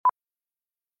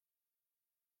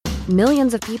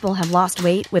Millions of people have lost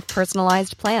weight with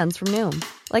personalized plans from Noom.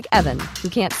 Like Evan, who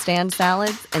can't stand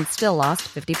salads and still lost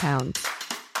 50 pounds.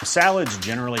 Salads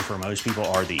generally for most people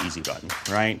are the easy button,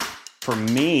 right? For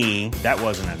me, that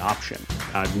wasn't an option.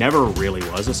 I never really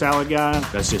was a salad guy.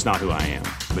 That's just not who I am.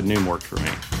 But Noom worked for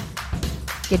me.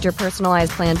 Get your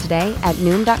personalized plan today at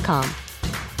Noom.com.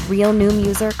 Real Noom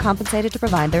user compensated to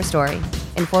provide their story.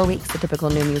 In 4 weeks, the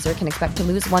typical Noom user can expect to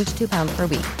lose 1 to 2 pounds per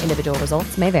week. Individual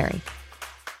results may vary.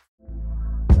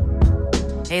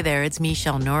 Hey there, it's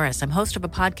Michelle Norris. I'm host of a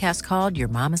podcast called Your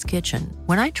Mama's Kitchen.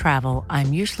 When I travel,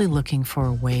 I'm usually looking for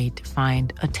a way to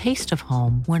find a taste of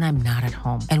home when I'm not at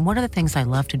home. And one of the things I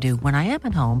love to do when I am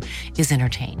at home is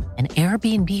entertain. And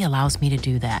Airbnb allows me to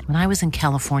do that. When I was in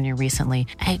California recently,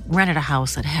 I rented a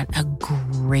house that had a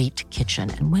great kitchen.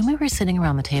 And when we were sitting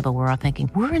around the table, we're all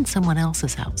thinking, we're in someone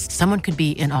else's house. Someone could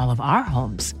be in all of our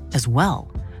homes as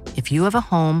well. If you have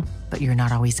a home, but you're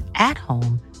not always at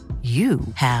home, you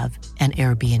have an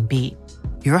Airbnb.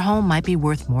 Your home might be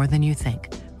worth more than you think.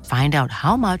 Find out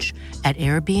how much at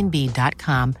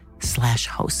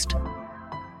airbnb.com/host.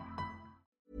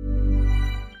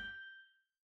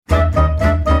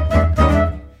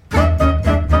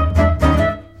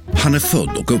 Han är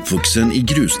född och uppvuxen i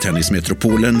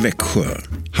grustennismetropolen Växjö.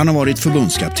 Han har varit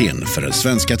förbundskapten för det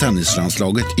svenska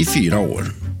tennislandslaget i 4 år.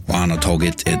 Och han har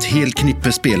tagit ett helt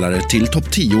knippe spelare till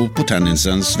topp 10 på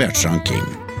tennisens världsranking.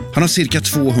 Han har cirka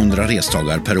 200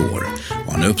 resdagar per år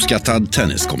och han är uppskattad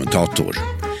tenniskommentator.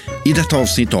 I detta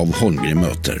avsnitt av Holmgren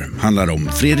möter handlar om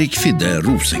Fredrik Fidde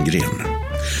Rosengren.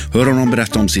 Hör honom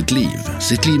berätta om sitt liv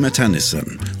med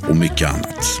tennisen och mycket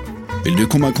annat. Vill du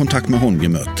komma i kontakt med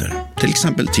Holmgren möter, till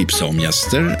exempel tipsa om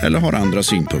gäster eller har andra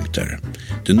synpunkter?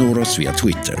 Du når oss via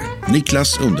Twitter,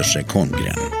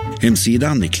 Niklas_Holmgren.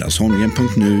 Hemsida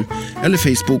niklasholmgren.nu eller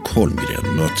Facebook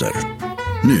Holmgren möter.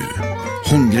 Nu,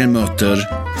 Holmgren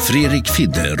möter Fredrik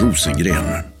Fidde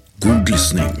Rosengren. God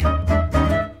lyssning.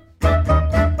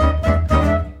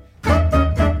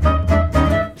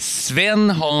 Sven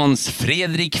Hans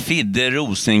Fredrik Fidde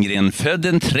Rosengren, född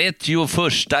den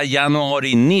 31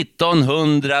 januari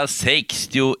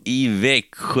 1960 i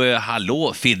Växjö.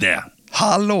 Hallå Fidde!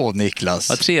 Hallå Niklas!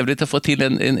 Vad trevligt att få till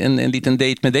en liten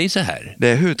dejt med dig så här. Det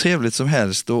är hur trevligt som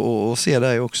helst att se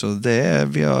dig också.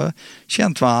 Vi har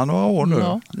känt varandra några år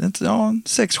nu. Ja.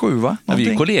 6-7 va? Ja, vi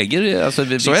är kollegor, alltså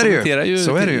vi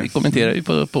kommenterar ju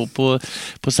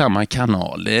på samma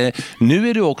kanal. Nu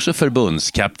är du också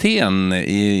förbundskapten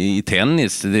i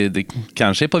tennis. Det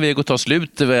kanske är på väg att ta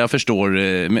slut vad jag förstår.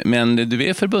 Men du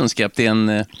är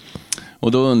förbundskapten.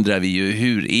 Och då undrar vi ju,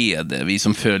 hur är det? Vi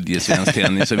som följer svensk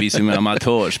tennis och vi som är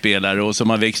amatörspelare och som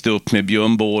har växt upp med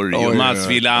Björn Borg och Mats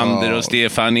Wilander och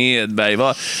Stefan Edberg.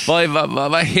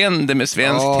 Vad händer med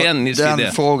svensk tennis?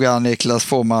 Den frågan, Niklas,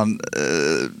 får man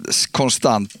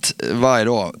konstant varje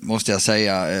dag, måste jag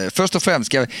säga. Först och främst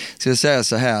ska jag säga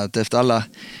så här att efter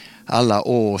alla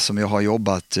år som jag har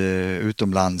jobbat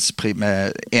utomlands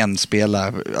med en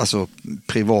spelare, alltså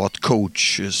privat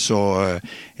coach, så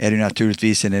är det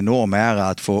naturligtvis en enorm ära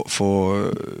att få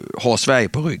ha Sverige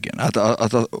på ryggen.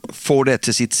 Att få det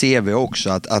till sitt CV också,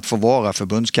 att få vara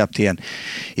förbundskapten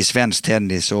i svensk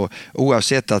tennis. Och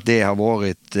oavsett att det har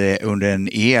varit under en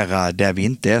era där vi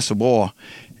inte är så bra,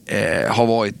 har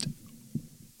varit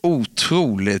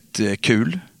otroligt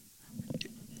kul,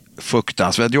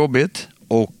 fruktansvärt jobbigt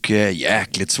och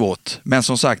jäkligt svårt. Men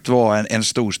som sagt var en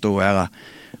stor ära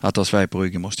att ha Sverige på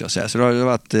ryggen, måste jag säga. Så det har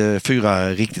varit 4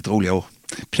 riktigt roliga år.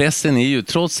 Pressen är ju,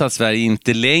 trots att Sverige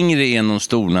inte längre är någon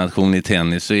stor nation i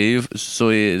tennis, så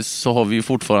har vi ju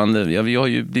fortfarande, vi har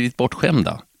ju blivit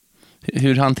bortskämda.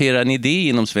 Hur hanterar ni det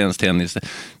inom svensk tennis?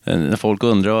 När folk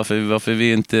undrar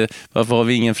varför har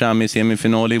vi ingen fram i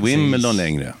semifinal i Wimbledon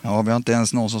längre? Ja, vi har inte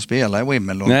ens någon som spelar i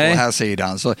Wimbledon på här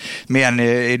sidan, så men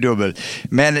i dubbel.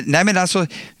 Men alltså,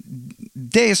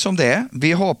 det är som det är.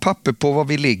 Vi har papper på vad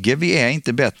vi ligger. Vi är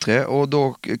inte bättre, och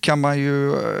då kan man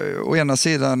ju å ena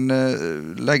sidan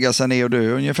lägga sig ner och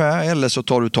dö ungefär, eller så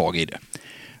tar du tag i det.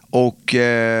 Och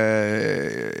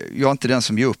jag är inte den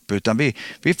som ger upp, utan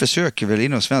vi försöker väl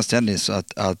inom svensk tennis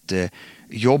att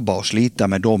jobba och slita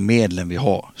med de medlen vi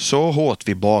har så hårt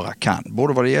vi bara kan.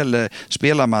 Både vad det gäller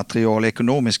spelarmaterial,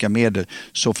 ekonomiska medel,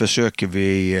 så försöker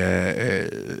vi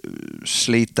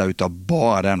slita utav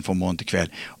bara den från morgon till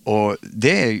kväll. Och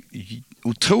det är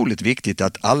otroligt viktigt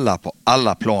att alla på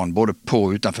alla plan, både på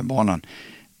och utanför banan,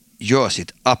 gör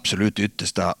sitt absolut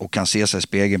yttersta och kan se sig i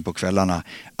spegeln på kvällarna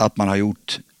att man har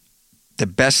gjort det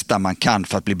bästa man kan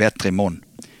för att bli bättre imorgon.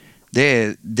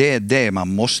 Det är det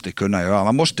man måste kunna göra.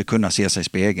 Man måste kunna se sig i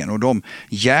spegeln. Och de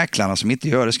jäklarna som inte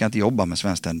gör det ska inte jobba med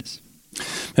svensk tennis.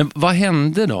 Men vad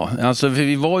hände då? Alltså, för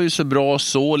vi var ju så bra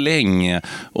så länge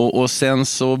och sen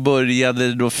så började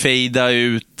det då fejda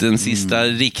ut. Den sista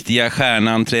riktiga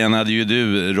stjärnan tränade ju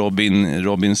du,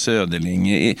 Robin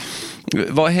Söderling.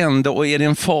 Vad hände och är det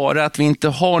en fara att vi inte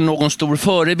har någon stor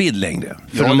förebild längre?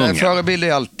 Ja, förebild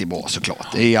är alltid bra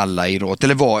såklart i alla idrott.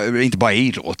 Eller inte bara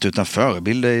idrott utan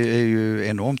förebild är ju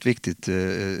enormt viktigt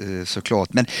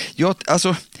såklart. Men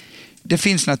det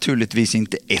finns naturligtvis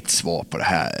inte ett svar på det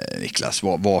här, Niklas,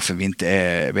 varför vi inte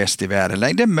är bäst i världen.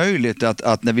 Det är möjligt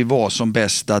att när vi var som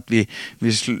bäst att vi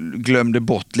glömde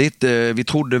bort lite. Vi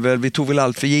tog väl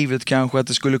allt för givet kanske att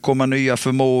det skulle komma nya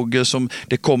förmågor som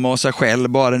det kommer av sig själv,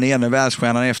 bara den ena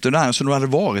världsstjärnan efter den andra som det hade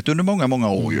varit under många, många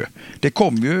år ju. Det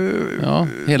kom ju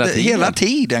hela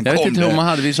tiden. Jag vet inte hur man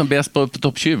hade vi som bäst på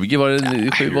topp 20, var det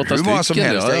 7-8 stycken?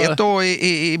 Helst. Ett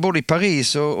år både i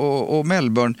Paris och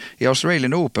Melbourne i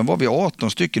Australian Open var vi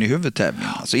 18 stycken i huvudtävlingen.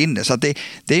 Alltså inne. Så att det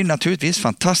är ju naturligtvis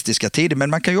fantastiska tider, men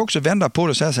man kan ju också vända på det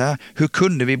och säga så här, hur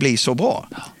kunde vi bli så bra?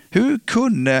 Hur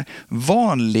kunde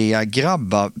vanliga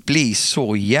grabbar bli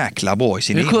så jäkla bra i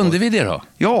sin idrott? Hur kunde vi det då?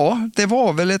 Ja, det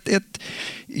var väl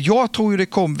jag tror ju det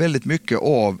kom väldigt mycket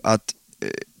av att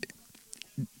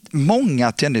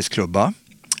många tennisklubbar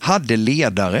hade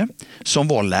ledare som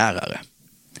var lärare.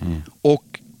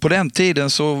 Och på den tiden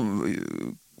så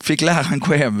fick läraren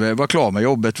gå hem, var klar med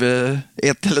jobbet vid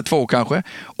 1 eller 2 kanske.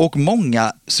 Och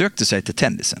många sökte sig till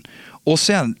tennisen. Och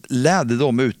sen lärde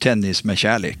de ut tennis med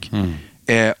kärlek.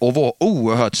 Och var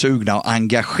oerhört sugna och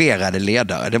engagerade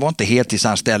ledare. Det var inte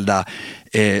heltidsanställda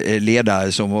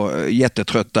ledare som var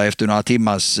jättetrötta efter några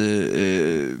timmars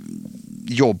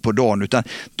jobb på dagen, utan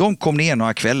de kom ner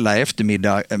några kvällar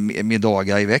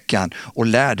eftermiddagar i veckan och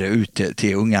lärde ut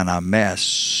till ungarna med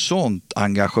sånt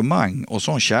engagemang och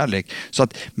sån kärlek. Så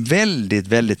att väldigt,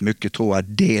 väldigt mycket tror jag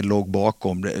att det låg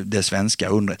bakom det svenska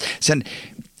undret.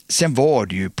 Sen var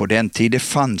det ju på den tiden, det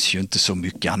fanns ju inte så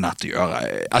mycket annat att göra.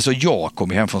 Alltså jag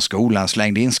kom hem från skolan,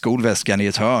 slängde in skolväskan i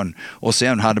ett hörn och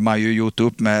sen hade man ju gjort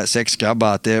upp med 6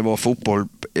 grabbar att det var fotboll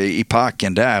i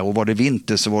parken där och var det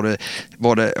vinter så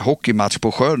var det hockeymatch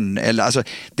på sjön. Alltså,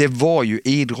 det var ju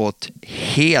idrott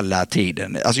hela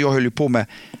tiden. Alltså jag höll ju på med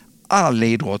all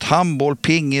idrott, handboll,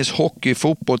 pingis, hockey,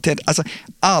 fotboll, alltså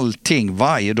allting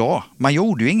varje dag. Man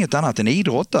gjorde ju inget annat än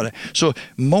idrottare. Så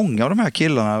många av de här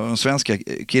killarna, de svenska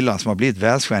killarna som har blivit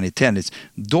världsstjärnor i tennis,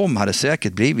 de hade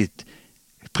säkert blivit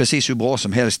precis hur bra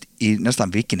som helst i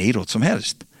nästan vilken idrott som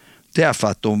helst. Därför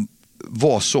att de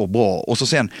var så bra. Och så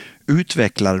sen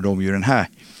utvecklade de ju den här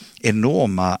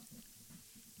enorma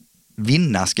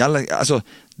vinnarskallen. Alltså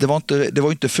det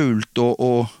var inte fult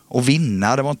att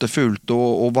vinna, det var inte fult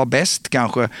att vara bäst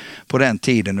kanske på den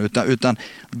tiden, utan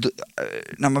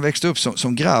när man växte upp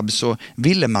som grabb så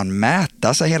ville man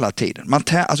mäta sig hela tiden.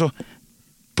 Alltså,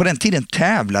 på den tiden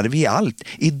tävlade vi i allt.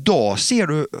 Idag ser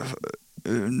du,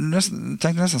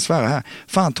 tänkte nästan svära här,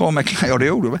 fan ta mig, ja det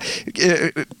gjorde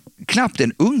knappt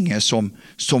en unge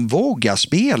som vågar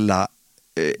spela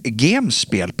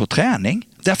gamespel på träning.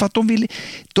 Därför att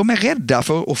de är rädda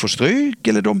för att få stryk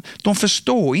eller de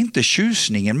förstår inte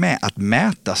tjusningen med att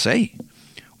mäta sig.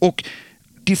 Och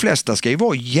de flesta ska ju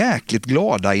vara jäkligt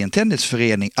glada i en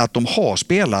tennisförening att de har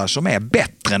spelare som är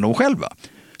bättre än de själva.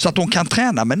 Så att de kan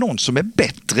träna med någon som är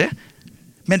bättre.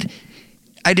 Men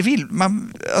nej, det vill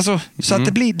man, alltså, så att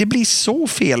det blir så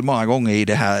fel många gånger i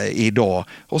det här idag.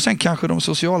 Och sen kanske de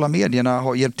sociala medierna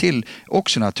har hjälpt till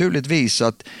också naturligtvis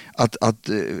att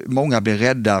många blir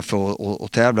rädda för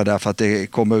att tävla därför att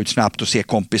det kommer ut snabbt och ser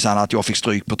kompisarna att jag fick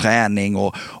stryk på träning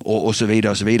och så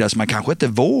vidare och så vidare. Så man kanske inte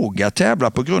vågar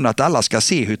tävla på grund av att alla ska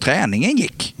se hur träningen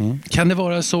gick. Kan det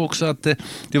vara så också att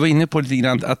du var inne på lite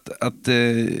grann att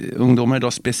ungdomar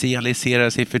idag specialiserar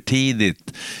sig för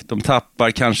tidigt. De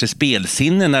tappar kanske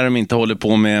spelsinne när de inte håller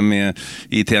på med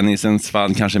i tennisens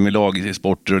fall kanske med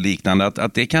lagsporter och liknande.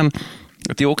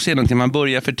 Att det också är någonting man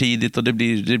börjar för tidigt och det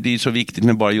blir så viktigt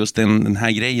med bara just den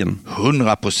här grejen.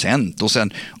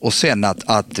 100%. Och sen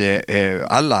att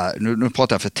alla, nu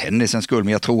pratar jag för tennisens skull,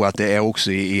 men jag tror att det är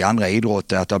också i andra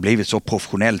idrotter att det har blivit så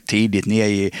professionellt tidigt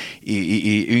ner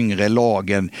i yngre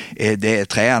lagen. Det är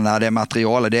tränare, det är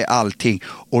material, det är allting.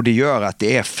 Och det gör att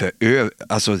det är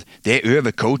det är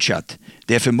övercoachat.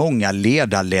 Det är för många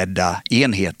ledarledda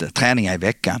enheter, träningar i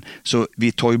veckan. Så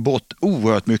vi tar ju bort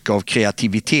oerhört mycket av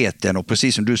kreativiteten och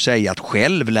precis som du säger att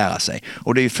själv lära sig.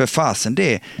 Och det är ju för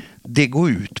fasen det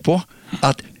går ut på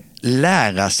att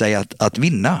lära sig att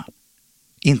vinna.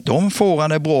 Inte om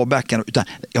forehand är bra backhand, utan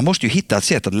jag måste ju hitta ett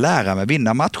sätt att lära mig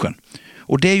vinna matchen.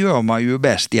 Och det gör man ju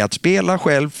bäst i att spela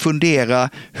själv, fundera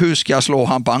hur ska jag slå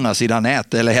han på andra sidan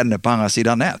nät eller henne på andra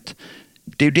sidan nät.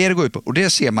 Det är ju det går ut på. Och det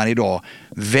ser man idag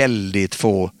väldigt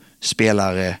få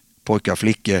spelare, pojkar och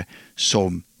flickor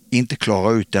som inte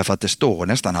klarar ut det för att det står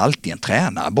nästan alltid en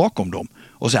tränare bakom dem.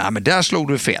 Och säger, men där slog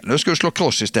du fel, nu ska du slå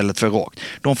cross istället för rakt.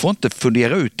 De får inte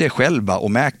fundera ut det själva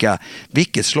och märka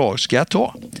vilket slag ska jag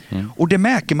ta. Och det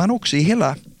märker man också i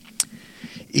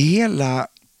hela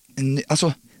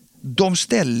alltså de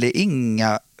ställer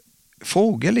inga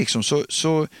frågor liksom,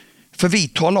 så för vi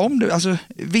talar om det, alltså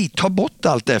vi tar bort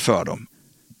allt det för dem.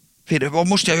 Vad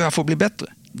måste jag göra för att bli bättre?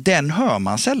 Den hör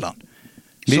man sällan.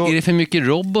 Är det för mycket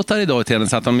robotar idag i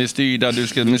tennis, att de är styrda, de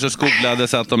är så skolade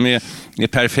så att de är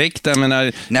perfekta?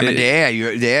 Nej, men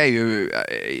det är ju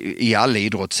i all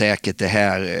idrott säkert det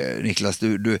här, Niklas.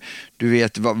 Du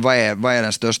vet, vad är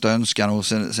den största önskan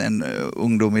hos en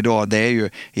ungdom idag? Det är ju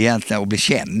egentligen att bli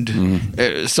känd.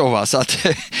 Så att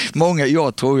många,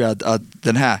 jag tror ju att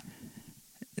den här,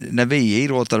 när vi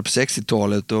idrottade på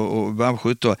 60-talet och början på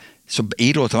 70-talet, så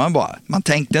idrottade man bara. Man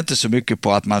tänkte inte så mycket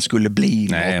på att man skulle bli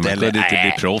något. Man kunde inte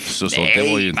bli proffs och sånt.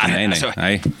 Det var ju inte,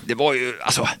 nej. Det var ju,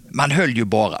 alltså, man höll ju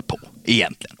bara på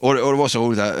egentligen. Och det var så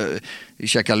roligt att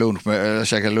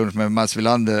käka lunch med Mats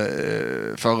Wilander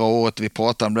förra året. Vi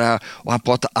pratade om det här och han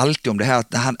pratade alltid om det här.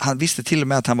 Han visste till och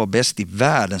med att han var bäst i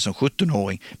världen som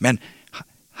 17-åring. Men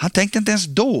han tänkte inte ens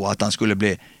då att han skulle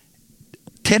bli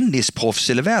tennisproffs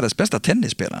eller världens bästa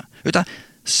tennisspelare. Utan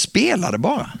spelade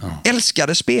bara.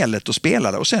 Älskade spelet och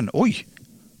spelade. Och sen,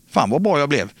 fan vad bra jag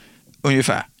blev.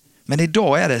 Ungefär. Men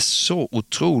idag är det så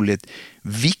otroligt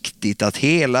viktigt att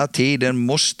hela tiden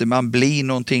måste man bli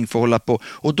någonting för att hålla på.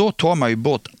 Och då tar man ju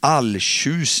bort all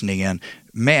tjusningen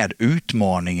med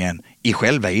utmaningen i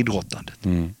själva idrottandet.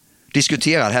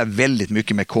 Diskuterar det här väldigt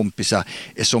mycket med kompisar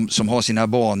som har sina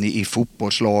barn i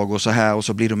fotbollslag och så här, och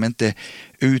så blir de inte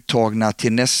uttagna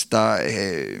till nästa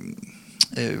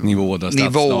nivå då.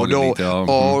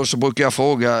 Och så brukar jag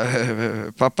fråga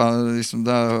pappa liksom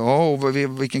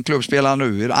där, vilken klubb spelar han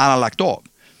nu? Han har lagt av.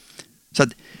 Så att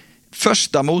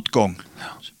första motgång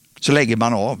så lägger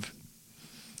man av.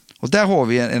 Och där har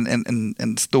vi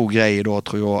en stor grej idag,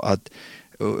 tror jag, att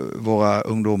våra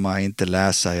ungdomar inte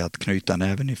lär sig att knyta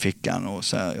näven i fickan och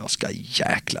säga, jag ska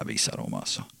jäkla visa dem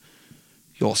alltså.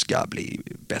 Jag ska bli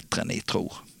bättre än ni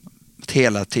tror. Att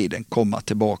hela tiden komma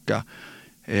tillbaka.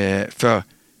 För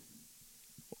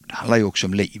det handlar ju också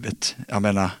om livet. Jag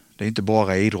menar, det är inte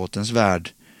bara idrottens värld.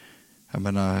 Jag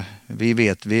menar,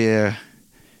 vi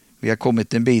har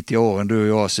kommit en bit i åren, du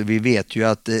och jag, så vi vet ju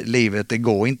att livet, det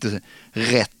går inte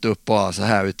rätt upp bara så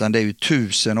här, utan det är ju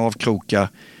 1000 avkrokar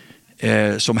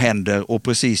som händer, och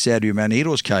precis är det ju med en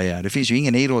idrottskarriär. Det finns ju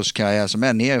ingen idrottskarriär som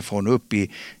är nerifrån upp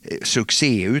i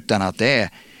succé utan att det är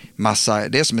massa,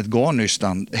 det är som ett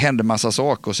garnnystan, det händer massa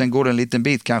saker och sen går det en liten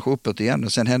bit kanske uppåt igen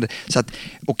och sen händer så att,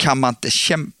 och kan man inte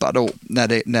kämpa då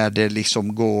när det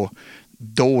liksom går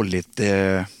dåligt,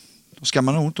 då ska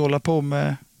man nog inte hålla på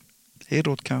med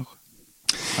idrott kanske.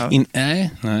 Ja. Nej.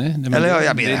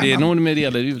 Det är nog med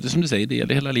det som du säger, det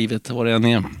gäller hela livet vad det än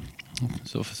är.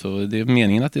 Så det är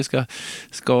meningen att det ska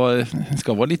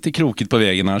vara lite krokigt på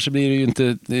vägen, annars blir det ju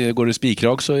inte, går det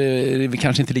spikrak så är det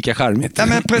kanske inte lika charmigt. Ja,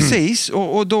 men precis,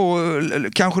 och då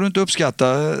kanske du inte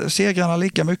uppskattar segrarna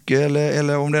lika mycket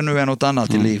eller om det nu är något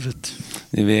annat i livet.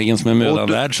 Det är vägen som är mödan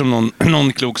värd, som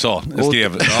någon klok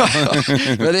skrev.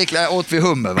 Men det är åt vi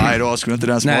hummer varje dag, skulle inte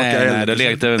den smaka? Nej, det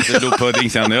lekte blodpudding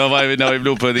sen. Jag var i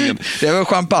blodpuddingen. Det var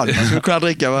champagne, man skulle kunna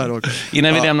dricka varje dag.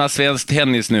 Innan vi lämnar svensk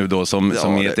tennis nu då, som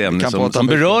är ett ämne som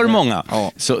berör många.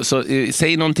 Ja. Så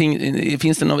säg någonting,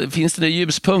 finns det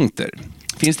ljuspunkter?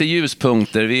 Finns det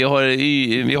ljuspunkter? Vi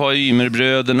har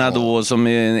Ymerbröderna då som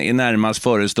är närmast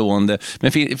förestående.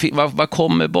 Men vad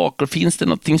kommer bakåt? Finns det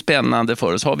någonting spännande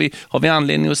för oss? Har vi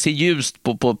anledning att se ljust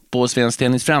på svensk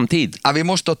tennis framtid? Ja, vi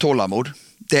måste ha tålamod.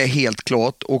 Det är helt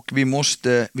klart. Och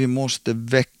vi måste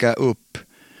väcka upp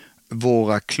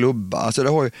våra klubbar.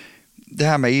 Alltså det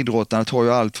här med idrottandet har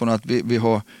ju allt från att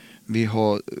vi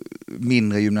har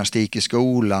mindre gymnastik i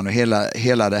skolan och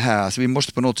hela det här. Så vi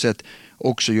måste på något sätt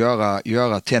också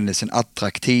göra tennisen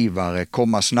attraktivare,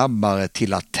 komma snabbare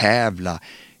till att tävla.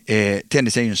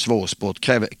 Tennis är ju en svår sport,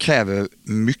 kräver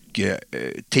mycket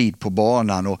tid på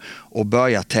banan och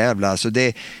börja tävla. Så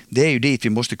det är ju dit vi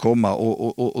måste komma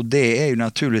och det är ju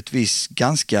naturligtvis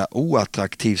ganska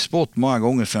oattraktiv sport många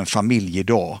gånger för en familj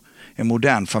idag. En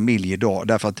modern familj idag,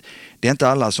 därför att det är inte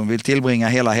alla som vill tillbringa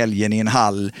hela helgen i en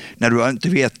hall när du inte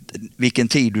vet vilken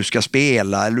tid du ska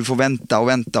spela, eller du får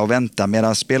vänta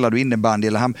medan spelar du innebandy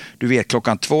eller du vet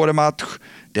 2:00 är det match,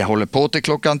 det håller på till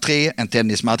 3:00, en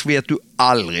tennismatch vet du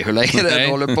aldrig hur länge det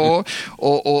håller på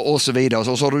och så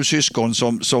vidare, och så har du syskon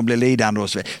som blir lidande och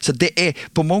så vidare. Så det är,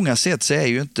 på många sätt så är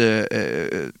ju inte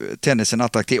tennisen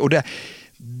attraktiv, och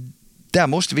där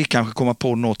måste vi kanske komma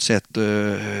på något sätt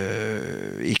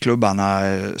i klubbarna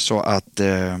så att...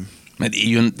 Men det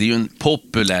är ju en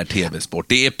populär tv-sport.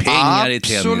 Det är pengar i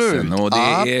tennisen och det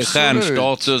är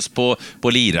stjärnstatus på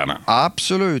lirarna.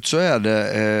 Absolut, så är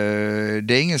det.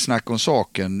 Det är ingen snack om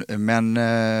saken, men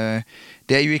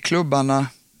det är ju i klubbarna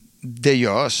det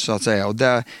görs, så att säga. Och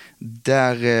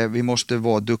där vi måste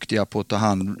vara duktiga på att ta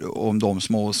hand om de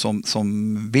små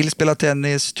som vill spela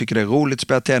tennis, tycker det är roligt att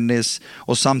spela tennis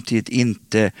och samtidigt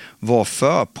inte vara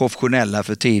för professionella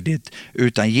för tidigt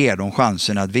utan ge dem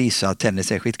chansen att visa att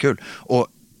tennis är skitkul. Och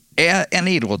är en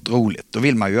idrott roligt, då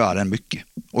vill man ju göra den mycket.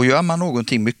 Och gör man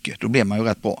någonting mycket, då blir man ju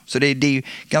rätt bra. Så det är ju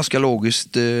ganska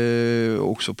logiskt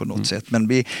också på något sätt. Men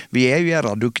vi är ju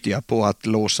jävla duktiga på att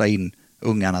låsa in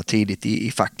ungarna tidigt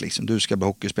i fack. Liksom. Du ska bli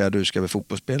hockeyspelare, du ska bli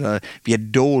fotbollsspelare. Vi är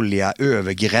dåliga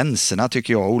över gränserna,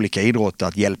 tycker jag, olika idrotter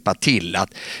att hjälpa till. Att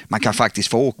man kan faktiskt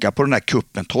få åka på den här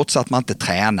kuppen trots att man inte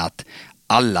tränat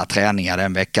alla träningar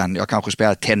den veckan. Jag kanske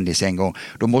spelar tennis en gång.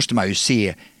 Då måste man ju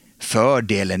se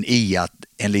fördelen i att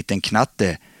en liten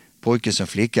knatte, pojke som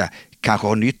flicka, kanske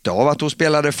har nytta av att hon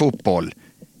spelade fotboll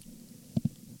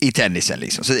i tennisen.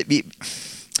 Liksom. Så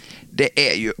det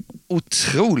är ju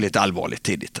otroligt allvarligt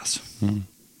tidigt alltså.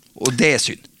 Och det är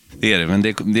synd. Det är det,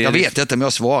 men jag vet inte om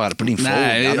jag svarade på din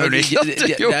fråga.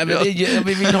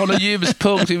 Vi vill ha någon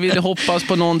ljuspunkt, vi vill hoppas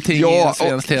på någonting i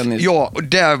svensk tennis. Ja, och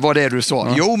där var det du sa.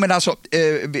 Ja. Jo, men alltså,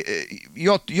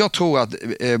 jag tror att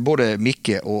både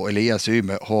Micke och Elias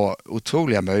Yme har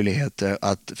otroliga möjligheter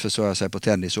att försörja sig på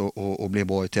tennis och bli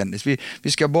bra i tennis.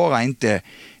 Vi ska bara inte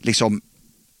liksom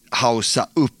hausa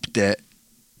upp det.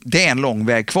 Det är en lång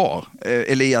väg kvar.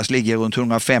 Elias ligger runt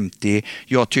 150.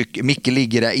 Jag tycker Micke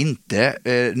ligger där inte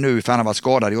nu, för han har varit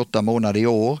skadad i 8 månader i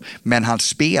år. Men han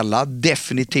spelar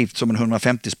definitivt som en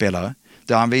 150-spelare.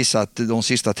 Det har han visat de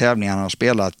sista tävlingarna han har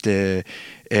spelat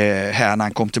här när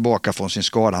han kom tillbaka från sin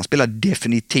skada. Han spelar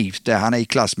definitivt där. Han är i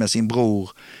klass med sin bror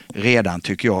redan,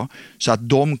 tycker jag. Så att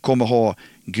de kommer ha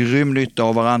grym nytta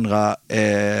av varandra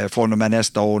från och med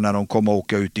nästa år när de kommer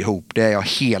åka ut ihop. Det är jag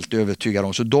helt övertygad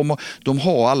om. Så de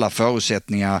har alla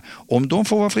förutsättningar, om de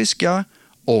får vara friska,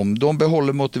 om de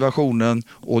behåller motivationen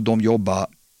och de jobbar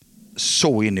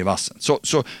så in i vassen.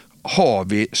 Så har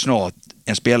vi snart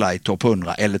en spelare i topp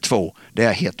 100 eller 2. Det är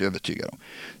jag helt övertygad om.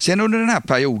 Sen under den här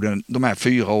perioden, de här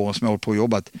 4 åren som jag har på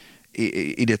jobbat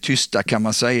i det tysta, kan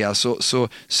man säga, så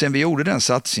sen vi gjorde den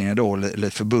satsningen då, eller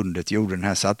förbundet gjorde den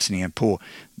här satsningen på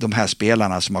de här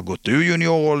spelarna som har gått ur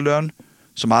junioråldern,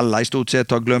 som alla i stort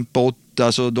sett har glömt bort,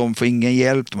 alltså de får ingen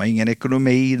hjälp, de har ingen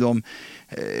ekonomi, de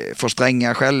får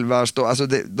stränga själva, alltså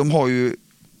de har ju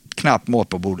knappt mat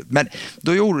på bordet. Men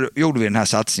då gjorde vi den här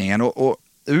satsningen och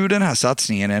ur den här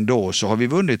satsningen ändå så har vi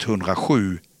vunnit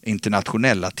 107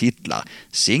 internationella titlar,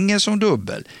 singel som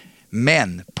dubbel,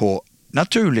 men på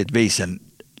naturligtvis en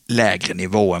lägre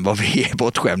nivå än vad vi är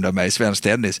bortskämda med i svensk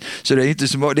tennis. Så det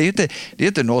är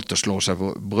inte något att slå sig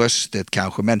på bröstet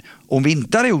kanske, men om vi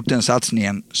inte hade gjort den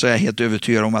satsningen så är jag helt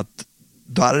övertygad om att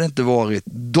då hade det inte varit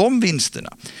de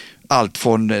vinsterna. Allt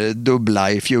från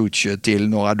dubbla i Future till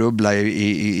några dubbla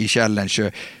i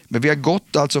Challenger. Men vi har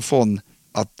gått alltså från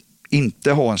att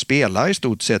inte ha en spelare i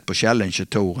stort sett på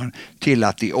Challenger-touren till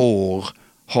att i år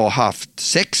har haft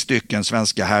 6 stycken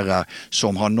svenska herrar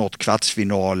som har nått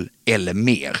kvartsfinal eller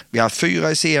mer. Vi har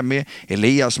 4 i semi,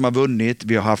 Elias som har vunnit,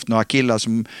 vi har haft några killar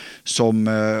som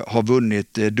har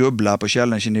vunnit dubbla på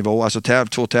Challenger-nivå, alltså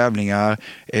 2 tävlingar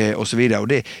och så vidare. Och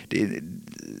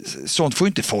sånt får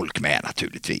inte folk med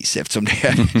naturligtvis eftersom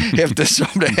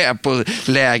det är på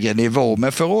lägre nivå.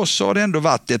 Men för oss har det ändå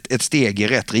varit ett steg i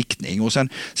rätt riktning. Och sen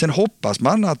hoppas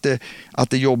man att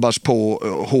det jobbas på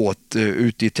hårt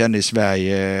ute i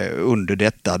tennis-Sverige under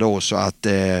detta då. Så att,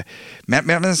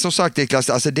 men som sagt, Niklas,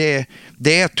 alltså det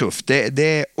är tufft. Det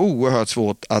är oerhört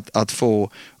svårt att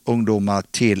få ungdomar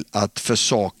till att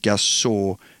försaka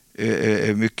så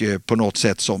mycket på något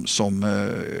sätt som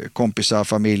kompisar,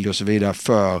 familj och så vidare,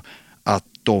 för att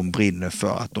de brinner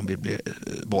för att de vill bli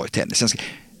bra i tennis.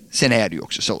 Sen är det ju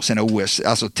också så, sen OS,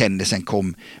 alltså tennisen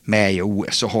kom med i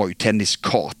OS, så har ju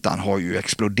tenniskartan har ju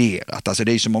exploderat. Alltså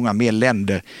det är ju så många mer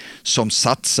länder som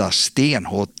satsar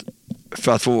stenhårt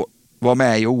för att få vara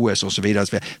med i OS och så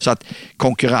vidare. Så att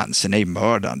konkurrensen är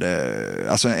mördande.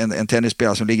 Alltså en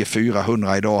tennisspelare som ligger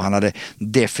 400 idag, han hade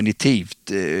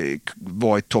definitivt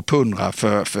varit topp 100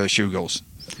 för 20 år sedan.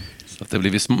 Så att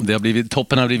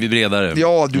toppen har blivit bredare.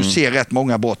 Ja, du ser rätt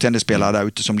många bra tennisspelare där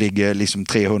ute som ligger liksom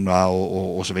 300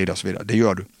 och så vidare. Och så vidare. Det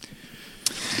gör du.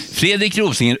 Fredrik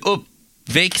Rosengren,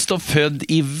 uppväxt och född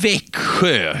i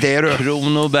Växjö, det är du.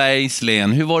 Kronobergs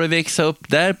län. Hur var det att växa upp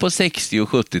där på 60- och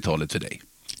 70-talet för dig?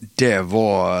 Det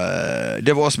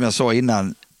var som jag sa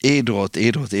innan,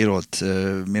 Idrott.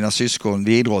 Mina syskon,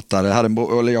 vi idrottade. Jag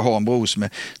har en bror som är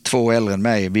 2 år äldre än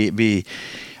mig.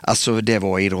 Alltså det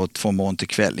var idrott från morgon till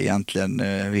kväll egentligen.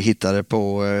 Vi hittade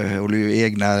på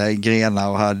egna grenar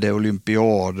och hade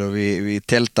olympiad och vi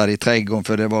tältade i trädgården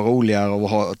för det var roligare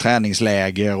att ha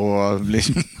träningsläger och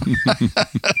liksom.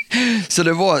 Så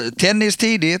det var tennis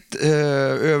tidigt.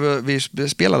 Vi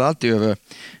spelade alltid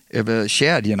över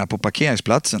kedjorna på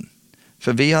parkeringsplatsen.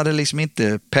 För vi hade liksom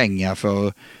inte pengar för,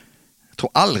 jag tror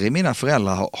aldrig mina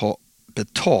föräldrar har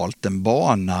betalt en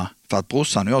bana för att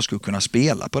brorsan och jag skulle kunna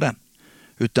spela på den.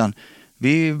 Utan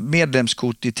vi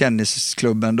medlemskort i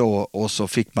tennisklubben då och så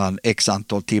fick man x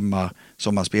antal timmar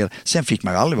som man spelade. Sen fick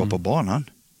man ju aldrig vara på banan.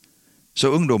 Så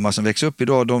ungdomar som växer upp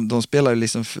idag, de spelar ju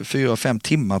liksom 4-5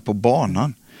 timmar på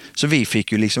banan. Så vi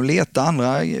fick ju liksom leta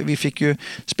andra, vi fick ju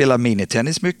spela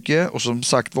minitennis mycket och som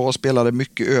sagt spelade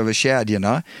mycket över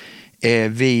kedjorna.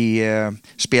 Vi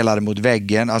spelade mot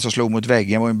väggen, alltså slog mot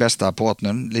väggen var den bästa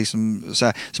partnern. Liksom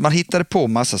så man hittade på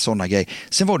massa sådana grejer.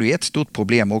 Sen var det ju ett stort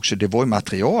problem också, det var ju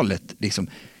materialet. Liksom.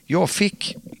 Jag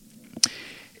fick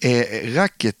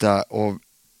racketar av,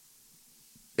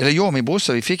 eller jag och min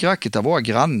brorsa, vi fick racketar av våra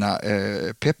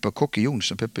grannar,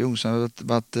 Peppe Jonsson har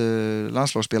varit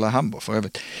landslagsspelare i Hamburg för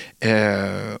övrigt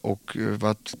och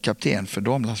varit kapten för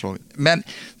damlandslaget. Men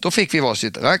då fick vi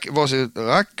varsitt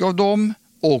rack av dem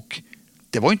och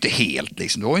det var inte helt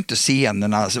liksom, det var inte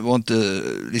scenerna, det var inte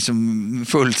liksom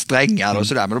fullt strängar och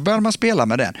sådär, men då började man spela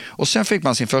med den och sen fick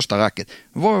man sin första racket.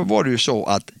 Var det ju så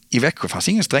att i Växjö fanns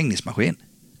ingen strängningsmaskin,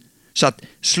 så att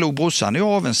slog brorsan och jag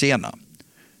av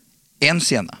en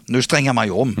sena, nu strängar man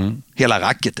ju om hela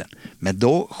racketen, men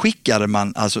då skickade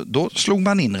man, alltså då slog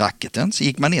man in racketen, så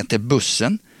gick man ner till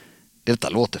bussen. Detta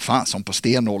låter fan som på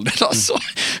stenåldern alltså.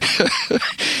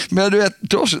 Men du vet,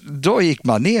 då gick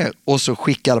man ner och så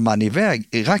skickade man iväg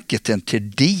racketen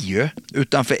till Diö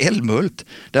utanför Älmhult.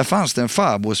 Där fanns det en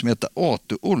farbror som hette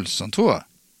Arthur Olsson, tror jag.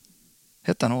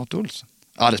 Hette han Arthur Olsson?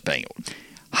 Ja, det spelar ingen roll.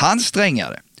 Han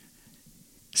strängade.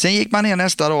 Sen gick man ner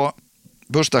nästa dag,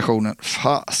 busstationen,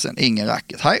 fasen, ingen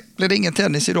racket. Hej, blev det ingen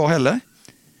tennis idag heller.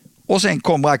 Och sen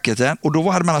kom racketen och då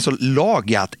hade man alltså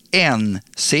lagat en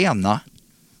sena.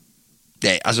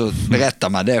 Alltså berättar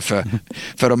man det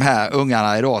för de här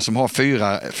ungarna idag som har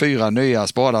fyra nya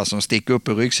spadar som sticker upp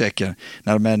i ryggsäcken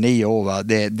när de är 9 år.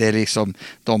 Det är liksom,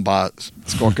 de bara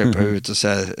skakar på huvudet och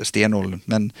säger stenåldern.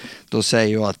 Men då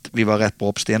säger jag att vi var rätt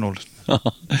bra på stenåldern.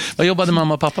 Vad jobbade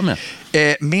mamma och pappa med?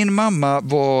 Min mamma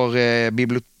var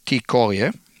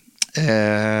bibliotekarie.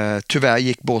 Tyvärr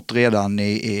gick bort redan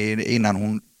innan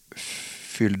hon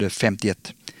fyllde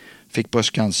 51. Fick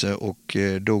bröstcancer och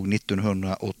dog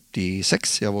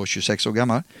 1986. Jag var 26 år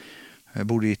gammal. Jag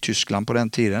bodde i Tyskland på den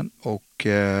tiden. Och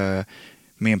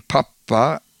min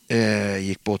pappa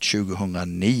gick bort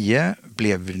 2009.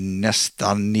 Blev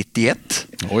nästan 91.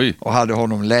 Oj. Och hade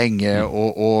honom länge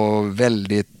och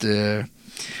väldigt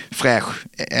fräsch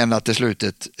ända till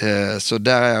slutet. Så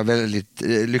där är jag väldigt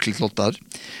lyckligt lottad.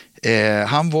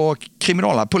 Han var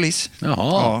kriminalpolis. Jaha.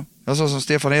 Ja. Jag sa som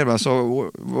Stefan Edberg,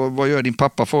 så vad gör din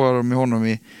pappa för med honom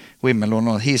i Wimbledon?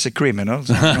 He's a criminal.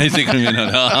 He's a criminal,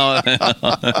 ja.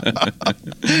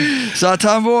 Så att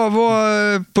han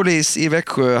var polis i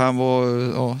Växjö, han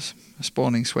var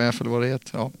spaningschef eller vad det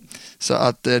heter. Ja. Så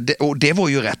att, det var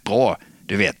ju rätt bra,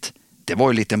 du vet. Det var ju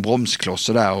en liten bromskloss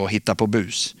där och hitta på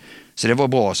bus. Så det var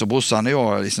bra, så brorsan och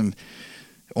jag liksom,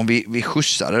 om vi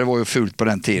skjutsade, det var ju fullt på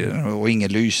den tiden och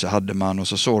ingen lyse hade man och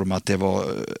så såg de att det var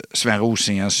Sven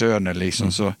Rosingens söner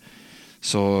liksom,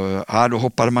 så då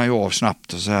hoppade man ju av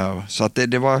snabbt och så här. Så att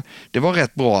det var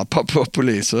rätt bra på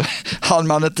poliser. Han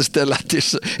man inte ställa till,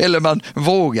 eller man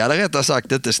vågade rättare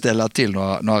sagt inte ställa till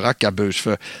några rackarbus,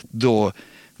 för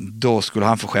då skulle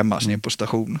han få skämmas ner på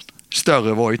stationen.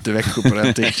 Större var ju inte Växjö på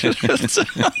den tiden.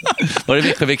 Var det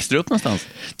Växjö växte upp någonstans?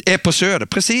 På Söder,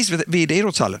 precis vid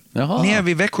idrottshallen. Jaha. Nere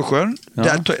vid Växjösjön. Ja.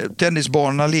 Där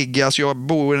tennisbanorna ligger. Alltså jag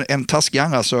bor en taskig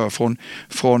andra sör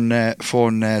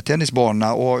från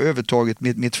tennisbanorna och har övertagit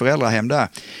mitt föräldrahem där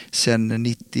sedan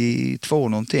 92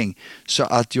 någonting. Så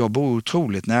att jag bor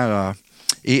otroligt nära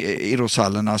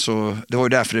idrottshallen. Alltså, det var ju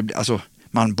därför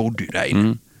man bodde ju där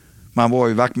inne.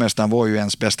 Vaktmästaren var ju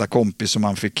ens bästa kompis som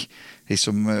man fick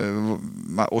liksom,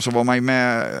 och så var man ju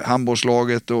med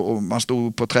handbollslaget och man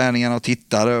stod på träningarna och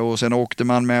tittade och sen åkte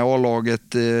man med A-laget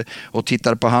och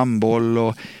tittade på handboll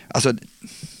och alltså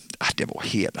det var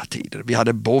hela tiden. Vi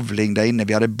hade bowling där inne,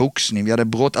 vi hade boxning, vi hade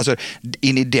brott, alltså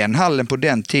in i den hallen på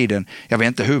den tiden, jag vet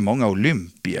inte hur många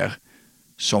olympier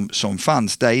som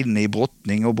fanns där inne i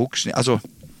brottning och boxning, alltså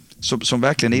som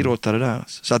verkligen idrottade där.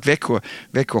 Så att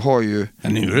Växjö har ju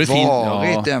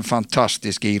varit en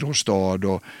fantastisk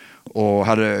idrottsstad och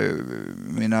hade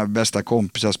mina bästa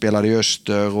kompisar spelade i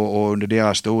Öster och under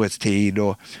deras storhetstid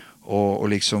och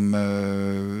liksom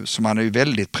så man är ju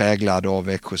väldigt präglad av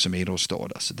Växjö som idrottsstad.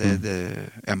 Alltså det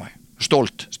är man ju.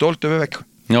 Stolt över Växjö.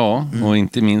 Ja, och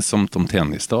inte minst som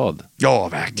tennisstad. Ja,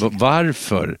 verkligen.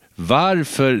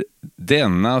 Varför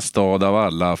denna stad av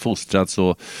alla fostrat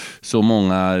så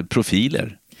många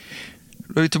profiler?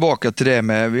 Då är vi tillbaka till det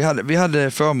med, vi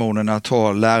hade förmånen att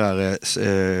ha lärare,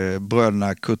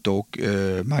 bröderna Kurt och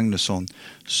Magnusson,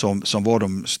 som var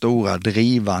de stora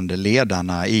drivande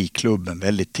ledarna i klubben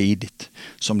väldigt tidigt.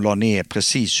 Som la ner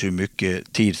precis hur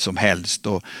mycket tid som helst.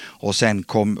 Och sen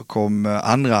kom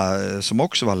andra som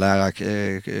också var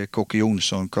lärare, Kåke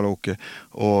Jonsson, Karl-Åke,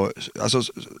 och alltså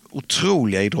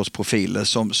otroliga idrottsprofiler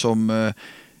som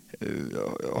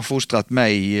har fostrat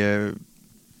mig,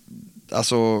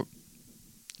 alltså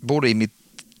både i mitt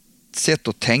sätt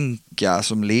att tänka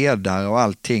som ledare och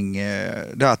allting.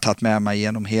 Det har tagit med mig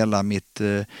genom hela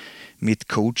mitt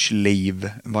coachliv,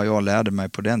 vad jag lärde mig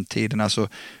på den tiden. Alltså,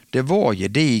 det var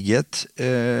gediget.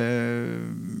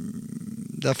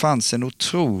 Där fanns en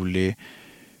otrolig,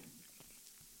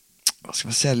 vad ska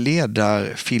man säga,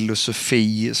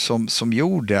 ledarfilosofi som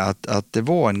gjorde att det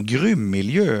var en grym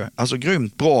miljö, alltså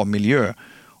grymt bra miljö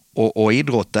och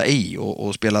idrotta i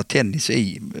och spela tennis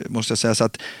i, måste jag säga. Så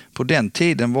att på den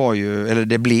tiden var ju, eller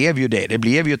det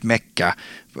blev ju ett mecka,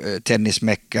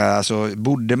 tennismecka. Alltså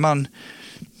bodde man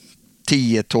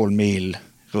 10-12 mil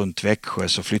runt Växjö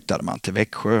så flyttade man till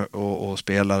Växjö och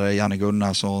spelade Janne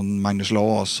Gunnarsson, Magnus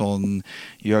Larsson,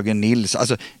 Jörgen Nils,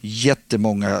 alltså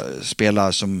jättemånga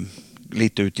spelare som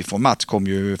lite utifrån. Mats kom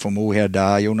ju från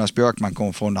Moheda, Jonas Björkman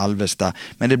kom från Alvesta,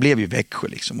 men det blev ju Växjö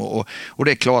liksom. Och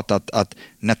det är klart att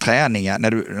när träningar,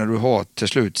 när du har till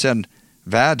slut sen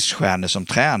världsstjärnor som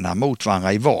tränar mot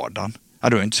varandra i vardagen, ja,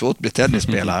 då är det inte svårt att bli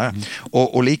tennisspelare.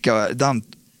 Och likadant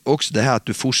också det här att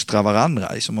du fostrar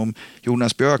varandra. Liksom om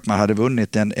Jonas Björkman hade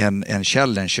vunnit en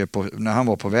challenge när han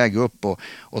var på väg upp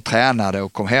och tränade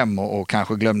och kom hem och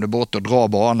kanske glömde bort att dra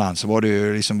banan, så var det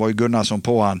ju liksom, var ju Gunnarsson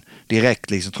på han direkt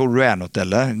liksom, tror du är något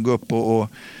eller? Gå upp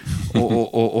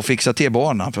och fixa till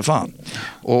banan för fan.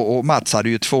 Och Mats hade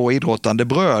ju 2 idrottande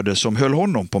bröder som höll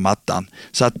honom på mattan.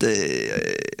 Så att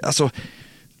alltså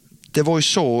det var ju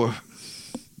så.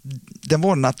 Det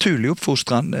var en naturlig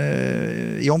uppfostran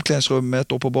i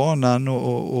omklädningsrummet och på banan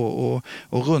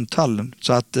och runt hallen.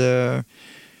 Så att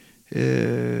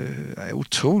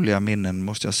otroliga minnen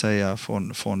måste jag säga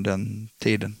från den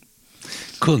tiden.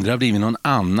 Kunde det ha blivit någon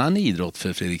annan idrott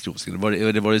för Fredrik Rosengren?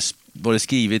 Var det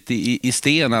skrivet i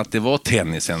sten att det var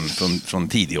tennisen från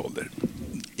tidig ålder?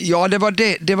 Ja, det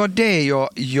var det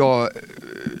jag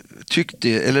tyckte,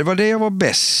 eller det var det jag var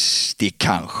bäst i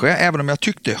kanske, även om jag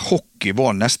tyckte hockey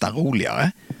var nästan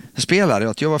roligare. Jag spelade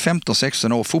att jag var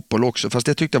 15-16 år, fotboll också, fast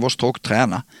det tyckte jag var stråkt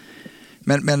träna.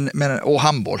 Men och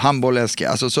handboll älskar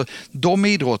jag. Alltså, så de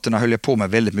idrotterna höll jag på med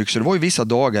väldigt mycket, så det var ju vissa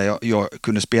dagar jag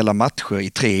kunde spela matcher i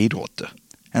 3 idrotter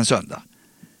en söndag.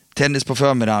 Tennis på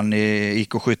förmiddagen i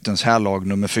IK Skyttens härlag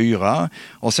nummer 4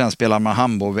 och sen spelade man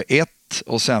handboll vid 1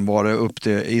 och sen var det upp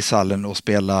till ishallen och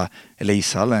spela, eller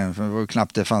ishallen, för det var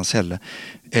knappt det fanns heller,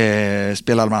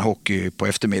 spelade man hockey på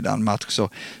eftermiddagen match.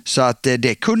 Så att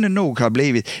det kunde nog ha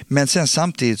blivit, men sen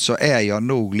samtidigt så är jag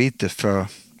nog lite för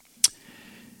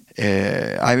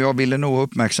jag ville nog ha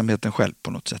uppmärksamheten själv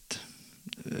på något sätt.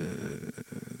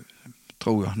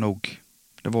 Tror jag nog.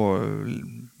 Det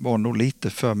var nog lite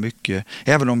för mycket,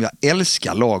 även om jag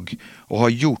älskar lag och har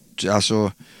gjort,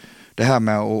 alltså det här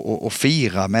med att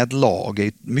fira med ett lag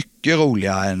är mycket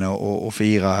roligare än att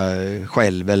fira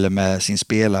själv eller med sin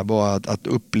spelare. Bara att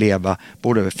uppleva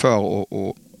både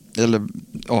eller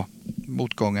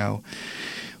motgångar och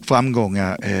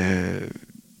framgångar,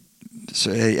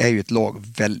 så är ju ett lag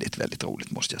väldigt, väldigt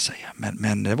roligt måste jag säga.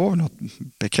 Men det var väl något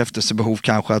bekräftelsebehov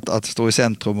kanske att stå i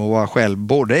centrum och vara själv,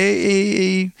 både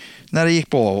när det gick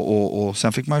bra och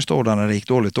sen fick man ju stå där när det gick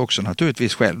dåligt också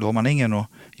naturligtvis själv. Då har man ingen att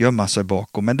gömma sig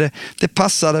bakom. Men det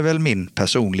passade väl min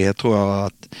personlighet, tror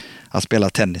jag, att spela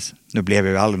tennis. Nu blev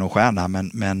jag ju aldrig någon stjärna,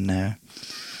 men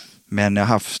jag har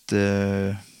haft...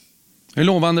 Hur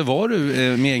lovande var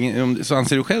du? Så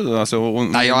anser du själv då? Alltså,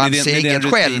 nej, jag anser inget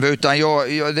själv, utan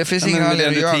det finns ingen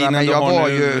anledning att göra. Men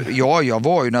jag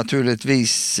var ju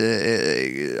naturligtvis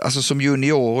alltså som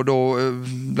junior och då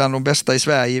bland de bästa i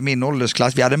Sverige i min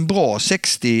åldersklass. Vi hade en bra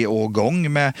 60-årgång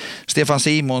med Stefan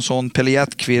Simonsson, Pelle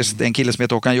Hjertqvist, en kille som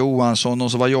heter Håkan Johansson,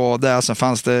 och så var jag där. Sen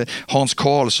fanns det Hans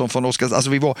Karlsson från Oskars.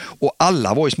 Alltså och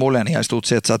alla var ju smålänningar i stort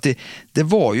sett. Så att det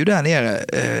var ju där nere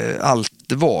allt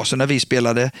det var. Så när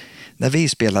vi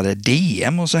spelade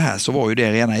DM och så här, så var ju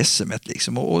det rena SM-et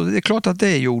liksom. Och det är klart att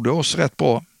det gjorde oss rätt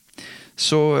bra.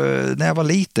 Så när jag var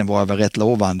liten var jag väl rätt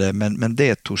lovande, men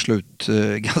det tog slut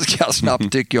ganska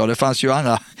snabbt tycker jag. Det fanns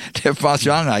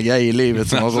ju andra grejer i livet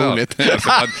som var roligt.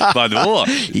 Vadå?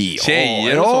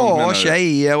 Tjejer och sånt? Ja,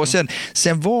 tjejer. Och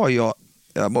sen var jag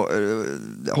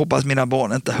hoppas mina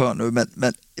barn inte hör nu,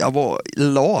 men jag var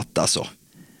lat alltså.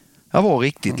 Jag var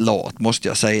riktigt lat måste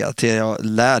jag säga, till jag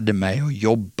lärde mig att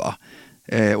jobba.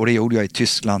 Och det gjorde jag i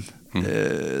Tyskland.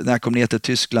 När jag kom ner till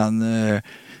Tyskland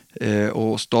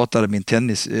och startade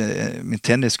min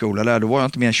tennisskola där, då var jag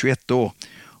inte mer än 21 år.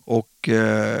 Och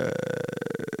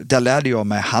där lärde jag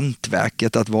mig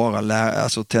hantverket att vara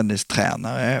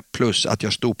tennistränare, plus att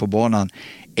jag stod på banan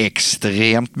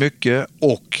extremt mycket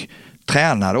och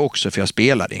tränade också, för jag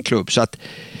spelade i en klubb. Så att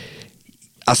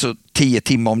 10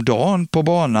 timmar om dagen på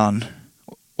banan,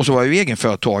 och så var jag ju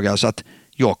egenföretagare, så att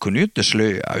jag kunde ju inte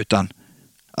slöa, utan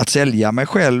att sälja mig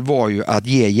själv var ju att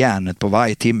ge järnet på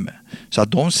varje timme. Så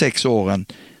att de 6 åren,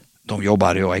 de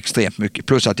jobbade jag extremt mycket.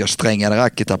 Plus att jag strängade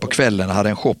racketar på kvällen och hade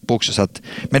en shop också. Så att,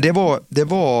 men det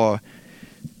var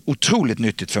otroligt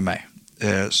nyttigt för mig.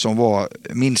 Som var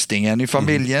minstingen i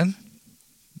familjen.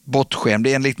 Bortskämd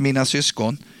enligt mina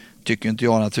syskon. Tycker inte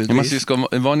jag naturligtvis. Syskon,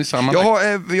 var ni samma?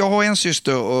 Jag har en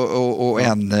syster och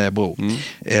en bror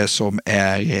som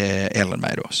är äldre än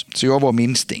mig då. Så jag var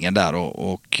minstingen där då,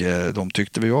 och de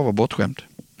tyckte vi var bortskämd.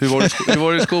 Hur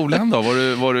var du i skolan då?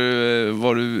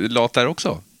 Var du lat där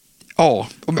också? Ja,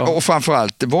 och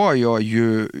framförallt var jag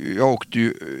åkte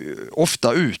ju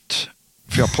ofta ut.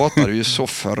 För jag pratade ju så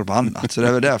förbannat. Så det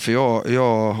är väl därför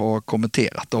jag har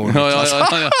kommenterat.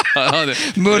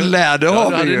 Munläder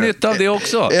har vi ju. Du hade nytta av det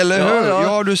också. Eller hur?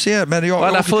 Ja, du ser. Men och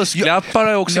alla fusklappar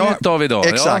har jag också nytta av idag.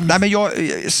 Exakt. Ja. Nej, men jag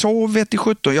sov vet i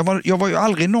 17. Jag var ju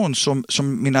aldrig någon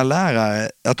som mina lärare,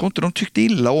 jag tror inte de tyckte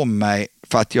illa om mig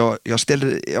för att jag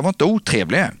var inte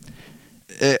otrevlig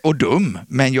och dum,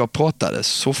 men jag pratade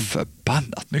så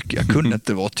förbannat mycket. Jag kunde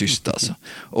inte vara tyst alltså.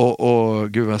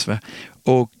 Och gud vad svär.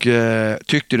 Och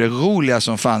tyckte det roliga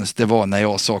som fanns, det var när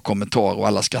jag sa kommentarer och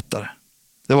alla skrattade.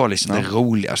 Det var liksom det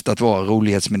roligaste, att vara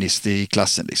rolighetsminister i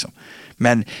klassen liksom.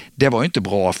 Men det var ju inte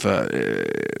bra, för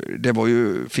det var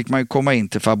ju, fick man ju komma in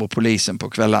till farbror polisen på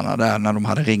kvällarna där när de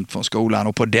hade ringt från skolan.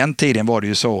 Och på den tiden var det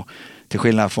ju så, till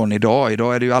skillnad från idag.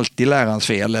 Idag är det ju alltid lärarens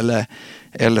fel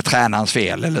eller tränarens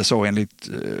fel eller så enligt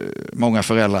många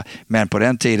föräldrar. Men på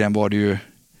den tiden var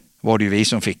det ju vi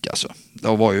som fick alltså.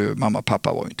 Då var ju mamma och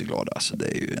pappa var ju inte glada alltså. Det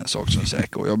är ju en sak som är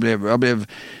säker. Och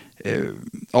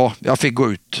jag fick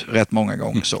gå ut rätt många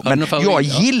gånger så. Men jag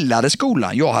gillade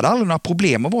skolan. Jag hade aldrig några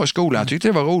problem att vara i skolan. Jag tyckte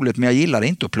det var roligt, men jag gillade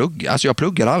inte att plugga. Alltså jag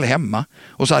pluggade aldrig hemma.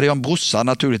 Och så hade jag en brorsa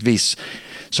naturligtvis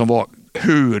som var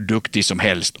hur duktig som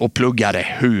helst och pluggade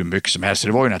hur mycket som helst. Så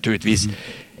det var ju naturligtvis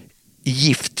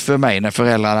gift för mig när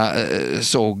föräldrarna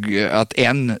såg att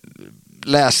en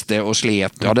läste och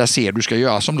slet. Ja, där ser du ska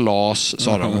göra som Lars,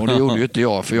 sa de. Och det gjorde ju inte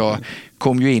jag, för jag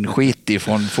kom ju in skitig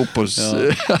från fotbolls...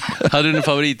 Ja. Hade du en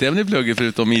favoritämne i plugget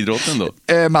förutom idrotten då?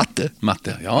 Matte.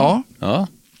 Matte, ja.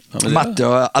 Matte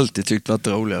har jag alltid tyckt varit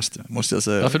det roligaste, måste jag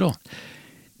säga. Varför då?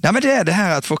 Nej, men det är det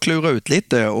här att få klura ut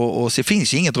lite och så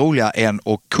finns ju inget roligare än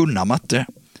att kunna matte.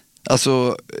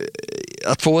 Alltså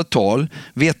att få ett tal,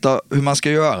 veta hur man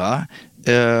ska göra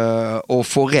och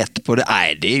få rätt på det.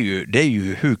 Nej, det är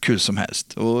ju hur kul som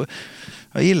helst. Och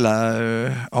jag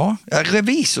gillar,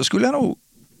 revisor skulle jag nog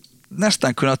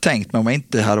nästan kunna tänkt mig om jag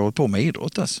inte hade hållit på med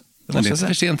idrott. Alltså. Det är inte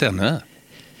för sent ännu.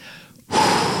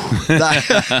 Nej,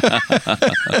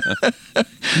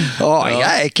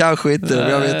 kanske inte.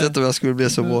 Jag vet inte om jag skulle bli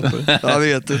så bra på det. Jag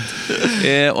vet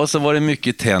inte. Och så var det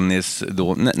mycket tennis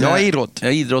då. Idrott.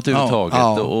 Ja, idrott överhuvudtaget.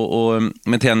 Ja.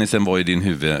 Men tennisen var ju din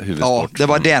huvudsport. Ja, det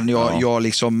var den jag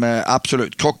liksom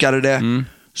absolut krockade det.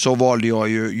 Så valde jag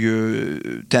ju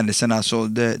tennisen. Alltså,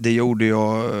 det gjorde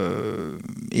jag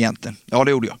egentligen. Ja,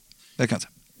 det gjorde jag. Det kan jag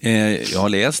säga. Jag har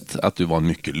läst att du var en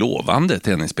mycket lovande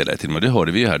tennisspelare till och med. Det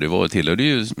hörde vi ju här. Du tillhörde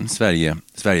ju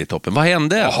Sverigetoppen. Vad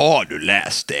hände? Har du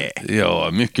läst det? Ja,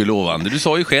 mycket lovande. Du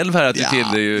sa ju själv här att du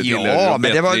tillhörde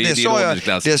men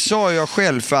det sa jag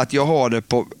själv för att jag har det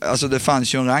på... Alltså det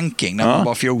fanns ju en ranking när man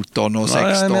var 14 och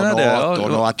 16 och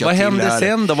 18. Och att jag vad hände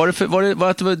sen då? Var det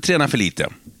att du tränade för lite?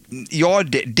 Ja,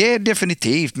 det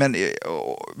definitivt. Men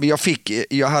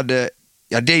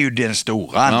det är ju den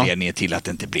stora anledningen till att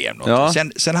det inte blev något. Ja.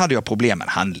 Sen hade jag problem med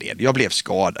handled. Jag blev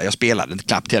skadad. Jag spelade inte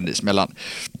knappt tennis mellan...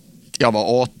 Jag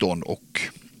var 18 och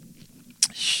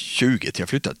 20 till jag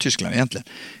flyttade till Tyskland egentligen.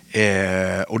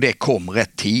 Och det kom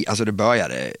rätt tid. Alltså det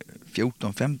började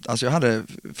 14, 15... Alltså jag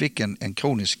fick en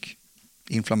kronisk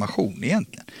inflammation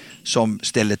egentligen som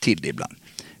ställde till det ibland.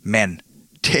 Men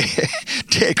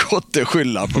det är gott att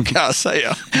skylla på, kan jag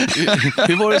säga.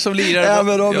 Hur var det som lirare? Ja,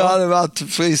 men om jag hade varit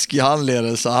frisk i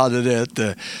handleden så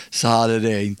hade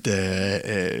det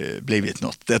inte blivit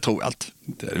något. Det tror jag inte.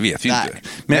 Det vet vi inte.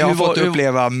 Men jag har fått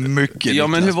uppleva mycket. Ja,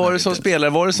 men hur var det som spelare?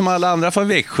 Var det som alla andra från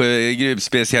Växjö,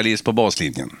 gruppspecialist på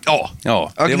baslinjen? Ja.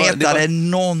 Jag gnetade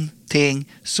någonting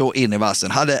så in i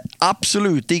vassen. Hade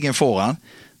absolut ingen forehand.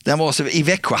 I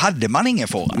Växjö hade man ingen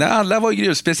forehand. Nej, alla var ju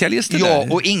gruvspecialister där. Ja,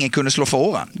 och ingen kunde slå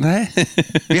forehand. Nej.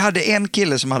 Vi hade en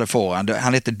kille som hade forehand.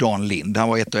 Han hette Dan Lind. Han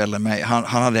var 1 år äldre än mig. Han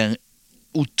hade en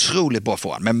otroligt bra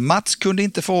forehand. Men Mats kunde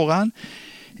inte forehand.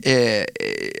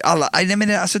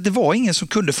 Det var ingen som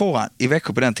kunde forehand i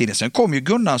Växjö på den tiden. Sen kom ju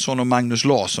Gunnarsson och Magnus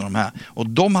Larsson de här. Och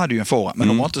de hade ju en forehand. Men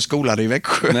de var inte skolade i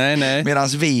Växjö. Nej. Medan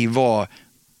vi var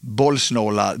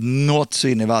bollsnåla. Något så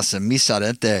in i vassen. Missade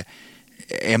inte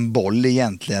en boll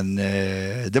egentligen.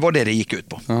 Det var det gick ut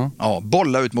på. Ja,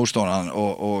 bolla ut motståndaren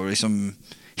och liksom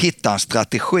hitta en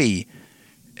strategi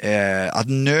att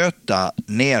nöta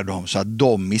ner dem så att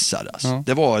de missades.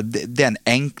 Det var den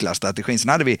enkla strategin. Sen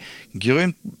hade vi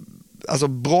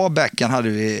bra backhand hade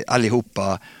vi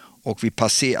allihopa, och vi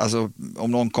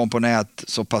om någon kom på nät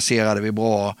så passerade vi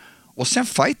bra. Och sen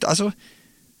fight,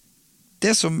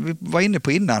 det som vi var inne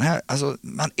på innan här,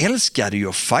 man älskade ju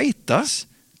att fightas.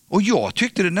 Och jag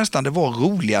tyckte det var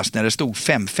roligast när det stod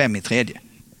 5-5 i tredje.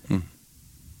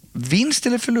 Vinst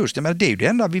eller förlust, men det är ju det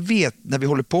enda vi vet när vi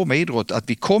håller på med idrott, att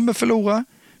vi kommer förlora,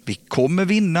 vi kommer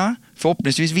vinna,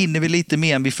 förhoppningsvis vinner vi lite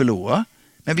mer än vi förlorar,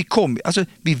 men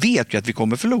vi vet ju att vi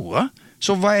kommer förlora.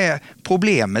 Så vad är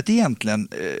problemet egentligen?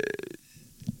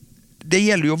 Det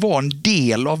gäller ju att vara en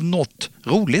del av något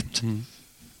roligt.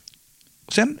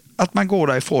 Sen att man går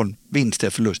därifrån vinst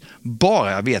eller förlust,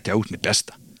 bara jag vet att jag har gjort mitt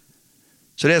bästa.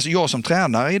 Så det är jag som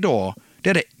tränare idag, det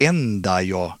är det enda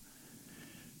jag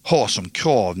har som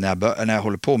krav när jag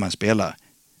håller på med en spelare.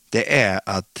 Det är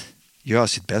att göra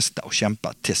sitt bästa och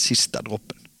kämpa till sista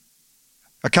droppen.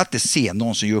 Jag kan inte se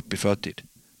någon som gör upp i förtid.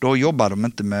 Då jobbar de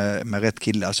inte med rätt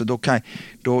kille. Alltså då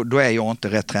är jag inte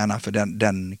rätt tränare för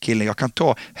den killen. Jag kan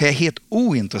det är helt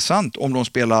ointressant om de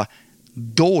spelar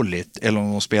dåligt eller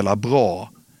om de spelar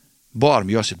bra. Bara de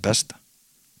gör sitt bästa.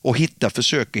 Och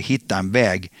försöker hitta en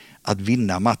väg att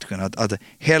vinna matchen.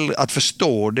 Att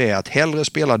förstå det, att hellre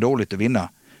spela dåligt och vinna.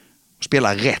 Och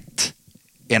spela rätt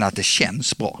än att det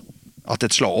känns bra. Att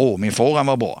ett slag, min forehand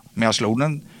var bra. Men jag slog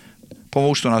den på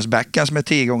motståndarnas backhand som är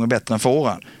 10 gånger bättre än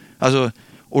forehand.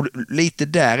 Och lite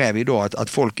där är vi idag, att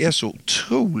folk är så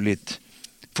otroligt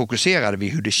fokuserade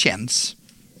vid hur det känns.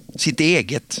 Sitt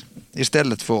eget.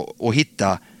 Istället för att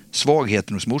hitta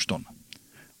svagheten hos motståndaren.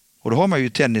 Och då har man ju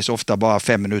tennis ofta bara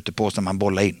 5 minuter på sig när man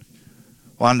bollar in.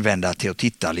 Och använda till att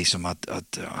titta liksom att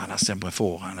han har sämre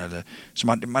forehand. Eller, så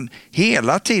man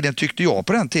hela tiden, tyckte jag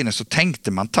på den tiden, så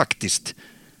tänkte man taktiskt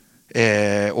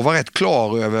och var rätt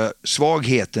klar över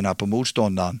svagheterna på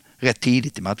motståndaren rätt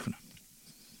tidigt i matcherna.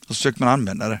 Och så försökte man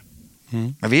använda det.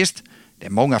 Men visst, det är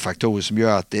många faktorer som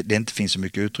gör att det inte finns så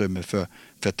mycket utrymme för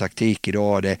taktik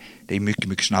idag. Det är mycket,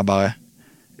 mycket snabbare.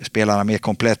 Spelarna är mer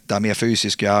kompletta, mer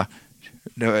fysiska.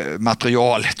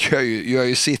 Materialet gör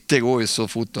ju sitt, det går ju så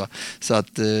fort. Så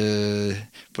att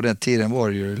på den tiden var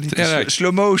det ju lite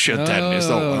slow motion tennis.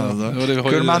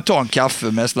 Kunde man ta en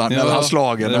kaffe mellan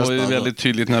slagen. Det var ju väldigt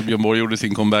tydligt när Björn Borg gjorde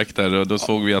sin comeback där, och då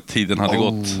såg vi att tiden hade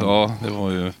gått. Ja, det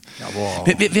var ju...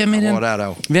 Vem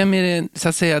är det, så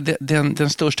att säga, den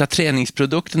största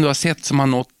träningsprodukten du har sett som har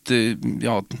nått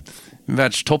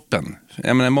världstoppen?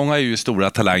 Jag menar, många är ju stora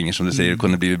talanger som du säger,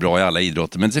 kunde bli bra i alla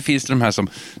idrotter, men så finns det de här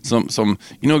som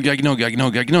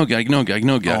gnuggar.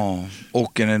 Ja,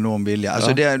 och en enorm vilja.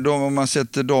 Alltså om man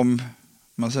sätter de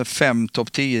 5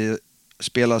 topp 10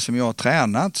 spelare som jag har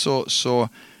tränat, så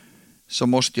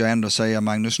måste jag ändå säga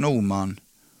Magnus Norman,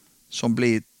 som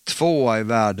blir 2 i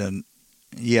världen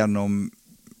genom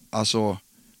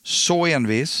så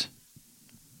envis,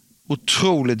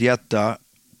 otroligt hjärta,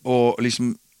 och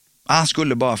liksom han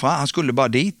skulle bara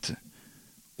dit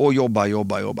och jobba.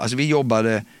 Alltså vi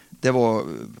jobbade, det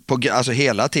var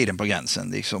hela tiden på gränsen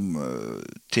liksom,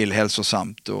 till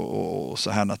hälsosamt och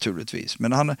så här naturligtvis.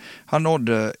 Men han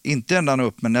nådde inte ända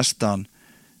upp, men nästan,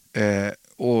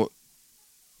 och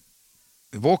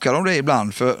vi bråkade om det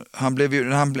ibland, för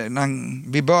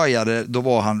vi började, då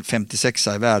var han 56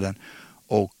 i världen,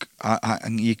 och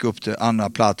han gick upp till andra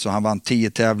plats, och han vann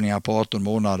 10 tävlingar på 18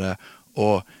 månader,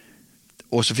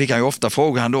 och så fick han ju ofta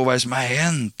frågan då, vad är det som har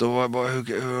hänt, och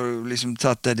hur liksom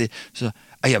tatt det. Så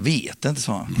jag vet inte,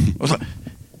 sa han. Och så,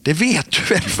 det vet du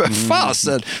väl för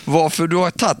fasen varför du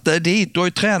har tagit dig dit. Du har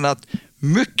ju tränat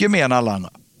mycket mer än alla andra.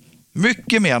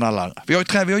 Mycket mer än alla andra. Vi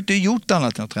har ju inte gjort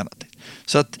annat än att träna dit.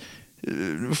 Så att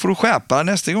får du skärpa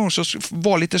nästa gång, så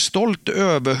var lite stolt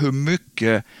över hur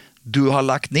mycket du har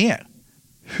lagt ner.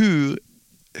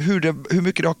 Hur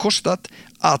mycket det har kostat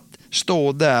att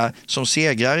stå där som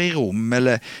segrare i Rom,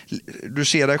 eller du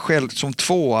ser dig själv som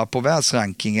 2:a på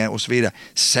världsrankingen och så vidare.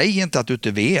 Säg inte att du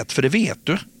inte vet, för det vet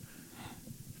du.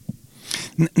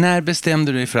 När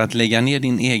bestämde du dig för att lägga ner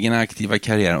din egen aktiva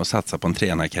karriär och satsa på en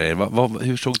tränarkarriär?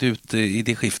 Hur såg det ut i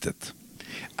det skiftet?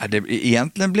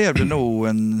 Egentligen blev det nog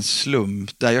en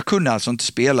slump där. Jag kunde alltså inte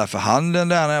spela för handen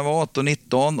där när jag var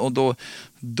 18-19, och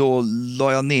då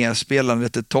la jag ner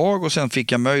spelandet ett tag, och sen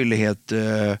fick jag möjlighet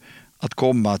att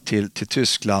komma till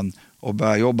Tyskland och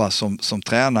börja jobba som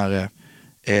tränare,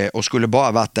 och skulle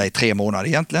bara varit där i 3 månader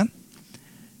egentligen.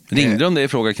 Ringde de dig i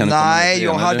fråga? Nej,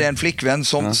 jag hade en flickvän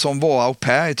som var au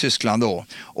pair i Tyskland då,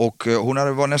 och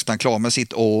hon var nästan klar med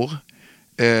sitt år,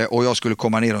 och jag skulle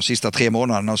komma ner de sista 3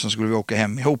 månaderna och sen skulle vi åka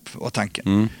hem ihop, var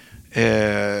tanken.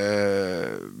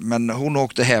 Men hon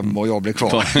åkte hem och jag blev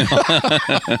kvar.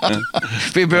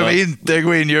 Vi behöver inte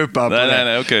gå in djupare på det.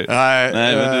 Nej, okej. Nej,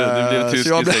 men du blev tysk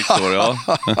i 6 år, ja.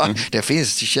 Det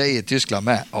finns tjejer i Tyskland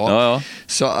med. Ja.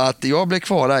 Så att jag blev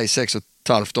kvar där i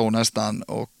 6,5 år nästan,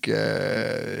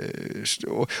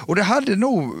 och det hade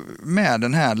nog med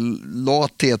den här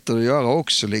latheten att göra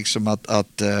också, liksom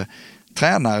att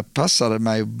tränare passade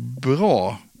mig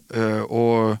bra,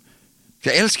 och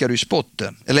jag älskar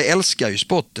ju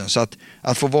sporten, så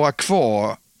att få vara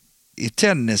kvar i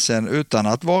tennisen utan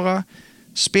att vara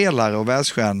spelare och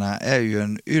världsstjärna är ju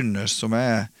en ynnest som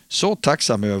är så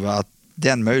tacksam över att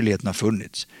den möjligheten har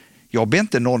funnits. Jag ber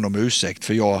inte någon om ursäkt,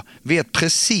 för jag vet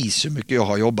precis hur mycket jag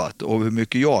har jobbat och hur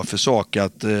mycket jag har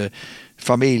försakat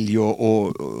familj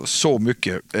och så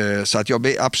mycket, så att jag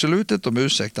ber absolut inte om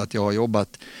ursäkt att jag har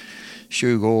jobbat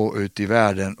 20 år ute i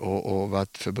världen och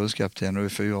varit förbundskapten nu i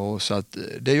 4 år, så att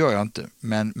det gör jag inte.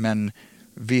 Men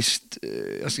visst,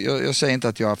 jag säger inte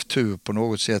att jag har haft tur på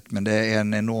något sätt, men det är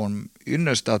en enorm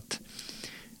ynnest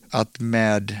att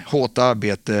med hårt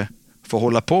arbete få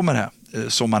hålla på med det här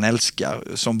som man älskar,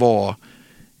 som var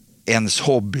ens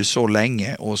hobby så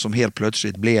länge och som helt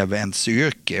plötsligt blev ens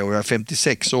yrke. Och jag är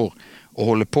 56 år och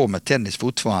håller på med tennis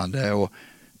fortfarande, och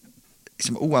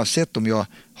liksom, oavsett om jag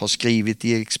har skrivit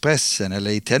i Expressen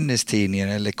eller i Tennistidningen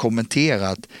eller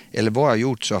kommenterat eller vad jag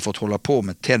gjort, så har jag fått hålla på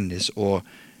med tennis, och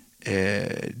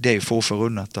det är ju få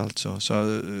förunnat alltså.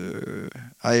 Så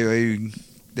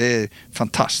det är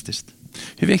fantastiskt.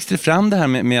 Hur växte det fram det här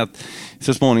med att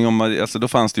så småningom, alltså då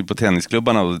fanns det ju på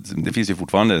tennisklubbarna, och det finns ju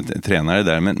fortfarande tränare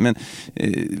där, men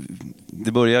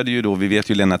det började ju då, vi vet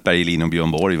ju Lennart Bergelin och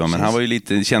Björn Borg, men han var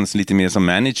ju känns lite mer som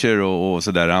manager och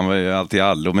sådär, han var ju alltid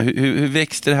allo. Men hur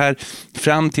växte det här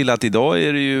fram till att idag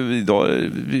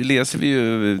läser vi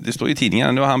ju, det står i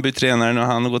tidningarna, nu har han bytt tränare, nu har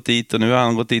han gått dit och nu har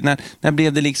han gått dit. När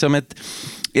blev det liksom ett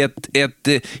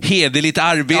hederligt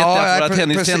arbete att vara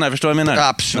tennistränare, förstår du vad jag menar?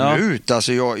 Absolut, ja.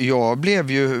 Alltså jag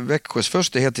blev ju Växjös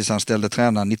första heltidsanställde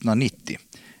tränare 1990.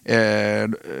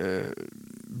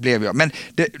 Blev jag. Men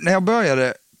när jag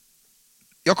började,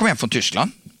 jag kom hem från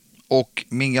Tyskland, och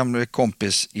min gamla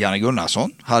kompis Janne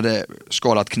Gunnarsson hade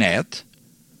skadat knät,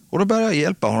 och då började jag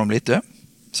hjälpa honom lite.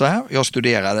 Så här, jag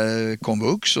studerade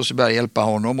komvux och så började jag hjälpa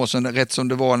honom, och sen rätt som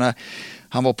det var när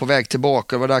han var på väg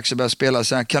tillbaka, det var dags att börja spela,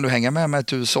 så här, kan du hänga med mig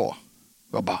till USA?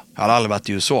 Jag hade aldrig varit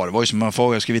i USA, det var ju som man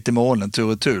frågade, ska vi till månen tur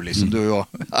och tur, liksom du och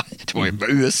jag. Det var ju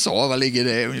USA, vad ligger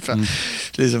det ungefär?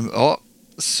 Liksom, ja,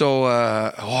 så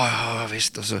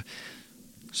visst, och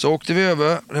så åkte vi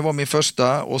över, det var min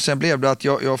första, och sen blev det att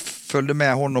jag följde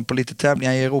med honom på lite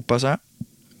tävlingar i Europa så här.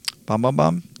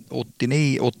 Bam,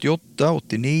 89, 88,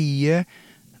 89,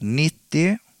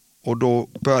 90, och då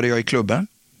började jag i klubben,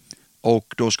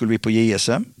 och då skulle vi på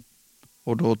JSM,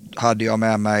 och då hade jag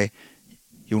med mig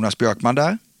Jonas Björkman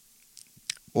där,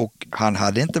 och han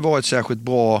hade inte varit särskilt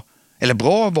bra, eller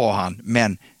bra var han,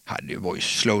 men det var ju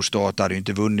slow start, hade ju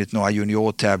inte vunnit några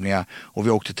juniortävlingar, och vi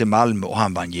åkte till Malmö och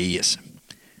han vann JSM.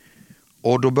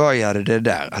 Och då började det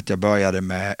där att jag började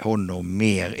med honom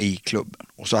mer i klubben.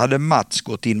 Och så hade Mats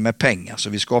gått in med pengar, så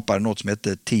vi skapade något som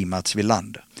hette Team Mats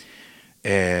Wilander.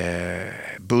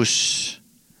 Buss,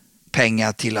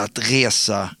 pengar till att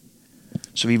resa.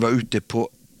 Så vi var ute på,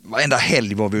 varenda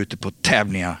helg var vi ute på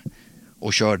tävlingar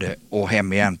och körde, och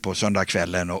hem igen på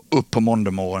söndagskvällen och upp på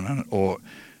måndagmorgonen och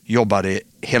jobbade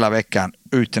hela veckan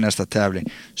ut till nästa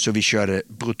tävling. Så vi körde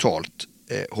brutalt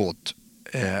hårt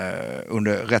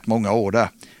under rätt många år där.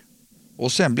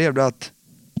 Och sen blev det att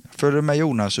jag följde med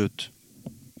Jonas ut,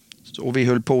 och vi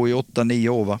höll på i 8-9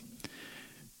 år, va?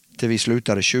 Till vi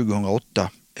slutade 2008,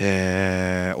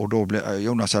 och då blev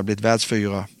Jonas hade blivit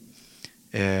världsfyra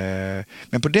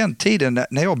Men på den tiden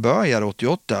när jag började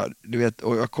 88, du vet,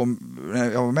 och jag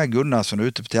var med Gunnarsson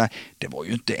ute på det var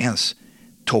ju inte ens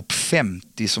topp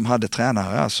 50 som hade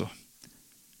tränare alltså.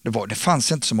 Det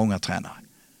fanns inte så många tränare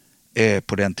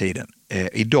på den tiden.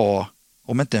 Idag,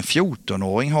 om inte en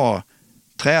 14-åring har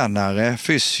tränare,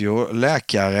 fysio,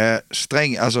 läkare,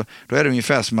 sträng, alltså då är det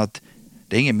ungefär som att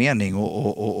det är ingen mening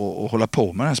att hålla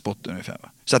på med den här sporten ungefär.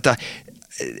 Så att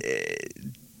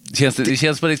det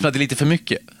känns på liksom att det är lite för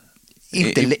mycket.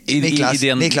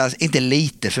 Niklas, inte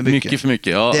lite för mycket. Mycket för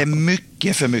mycket, ja. Det är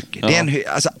mycket för mycket. Ja. Det är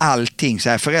alltså allting så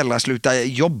här, föräldrar slutar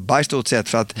jobba i stort sett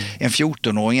för att en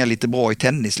 14-åring är lite bra i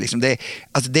tennis liksom. Det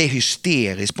är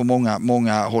hysteriskt på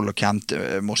många håll och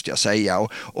kanter, måste jag säga.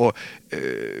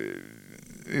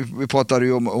 Vi pratade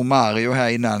ju om Mario här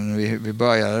innan vi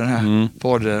började den här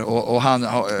podden och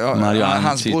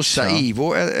hans brorsa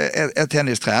Ivo är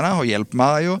tennistränare, har hjälpt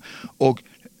Mario, och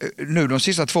nu de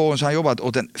sista 2 åren så har han jobbat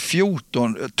åt en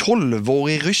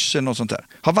 12-årig ryssen och sånt där.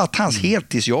 Har varit hans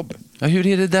heltidsjobb. Ja, hur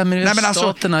är det där med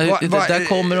öststaterna? Där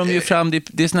kommer de ju fram,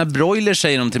 det är såna här broiler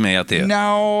säger de till mig att det är.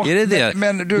 No, är det det?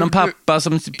 Någon pappa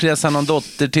som pressar någon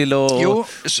dotter till att... Jo,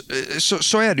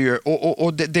 så är det ju.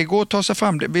 Och det går att ta sig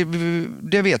fram.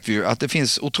 Det vet vi ju att det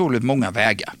finns otroligt många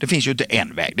vägar. Det finns ju inte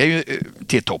en väg. Det är ju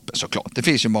till toppen såklart. Det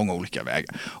finns ju många olika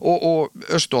vägar. Och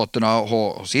öststaterna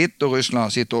har sitt och Ryssland har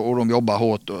sitt och de jobbar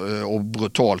hårt och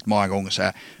brutalt många gånger så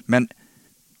här. Men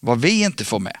vad vi inte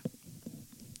får med,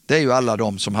 det är ju alla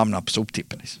de som hamnar på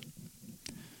soptippen.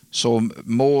 Som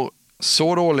mår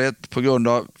så dåligt på grund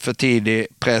av för tidig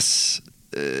press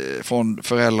från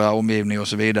föräldrar, omgivning och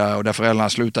så vidare, och där föräldrarna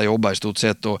slutar jobba i stort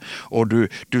sett och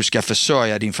du ska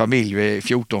försörja din familj vid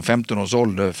 14-15 års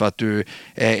ålder för att du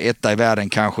är etta i världen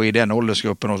kanske i den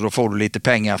åldersgruppen, och då får du lite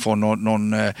pengar från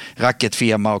någon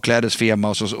racketfirma och klädesfirma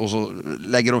och så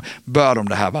bör de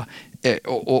det här, va?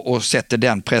 Och sätter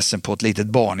den pressen på ett litet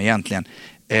barn egentligen.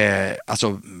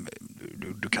 Alltså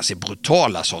du kan se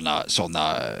brutala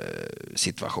såna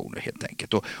situationer helt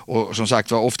enkelt. Och som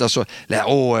sagt var, ofta så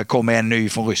kommer en ny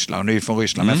från Ryssland.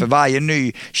 Men för varje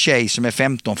ny tjej som är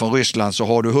 15 från Ryssland så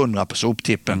har du 100 på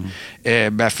soptippen.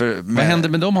 Vad händer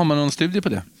med dem? Har man någon studie på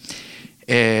det?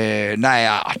 Nej,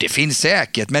 det finns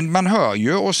säkert, men man hör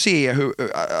ju och ser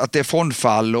att det är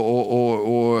frånfall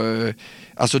och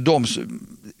alltså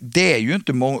det är ju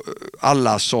inte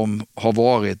alla som har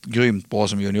varit grymt bra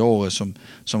som juniorer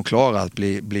som klarar att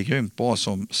bli grymt bra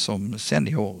som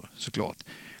seniorer, såklart.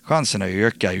 Chanserna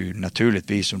ökar ju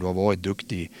naturligtvis om du har varit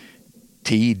duktig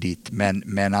tidigt,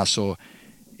 men alltså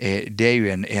det är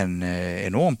ju en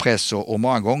enorm press, och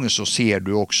många gånger så ser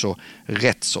du också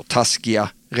rätt så taskiga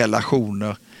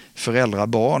relationer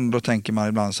föräldrar-barn. Då tänker man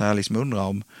ibland så här, liksom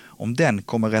undrar om den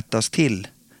kommer rättas till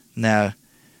när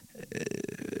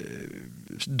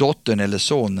dottern eller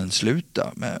sonen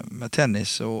slutar med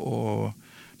tennis, och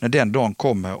när den dagen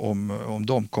kommer, om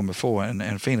de kommer få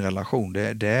en fin relation,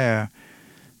 det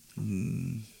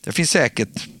finns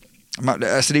säkert,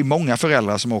 alltså det är många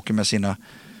föräldrar som åker med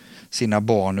sina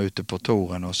barn ute på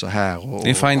touren och så här,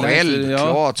 och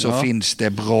självklart så finns det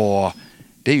bra,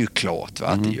 det är ju klart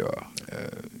att det gör.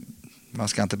 Man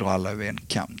ska inte dra alla över en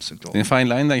kant, såklart. Det är en fine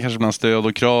line där kanske man stöd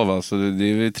och krav. Alltså, det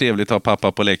är trevligt att ha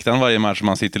pappa på läktaren varje match,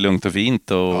 man sitter lugnt och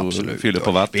fint och fyller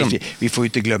på vatten. Vi får ju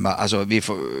inte glömma, alltså när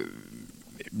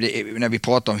vi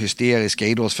pratar om hysteriska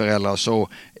idrottsföräldrar så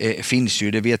finns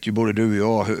ju, det vet ju både du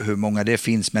och jag hur många det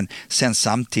finns, men sen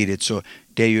samtidigt så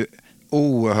det är ju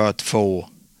oerhört få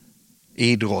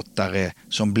idrottare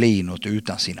som blir något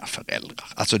utan sina föräldrar.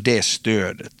 Alltså det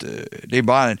stödet. Det är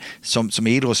bara som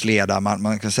idrottsledare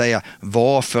man kan säga,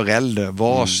 var förälder,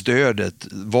 var stödet,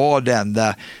 var den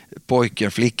där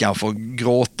pojken, flickan får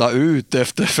gråta ut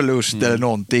efter förlust eller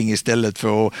någonting istället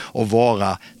för att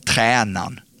vara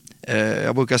tränaren.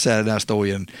 Jag brukar säga den här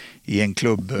storyn i en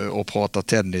klubb och prata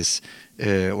tennis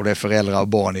och det är föräldrar och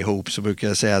barn ihop, så brukar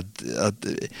jag säga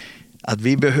att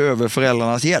vi behöver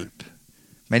föräldrarnas hjälp.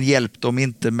 Men hjälp dem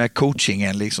inte med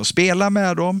coachingen. Liksom. Spela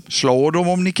med dem, slå dem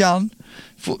om ni kan.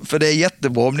 För det är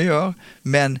jättebra om ni gör.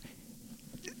 Men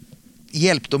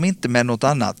hjälp dem inte med något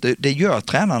annat. Det gör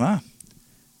tränarna.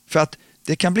 För att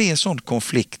det kan bli en sån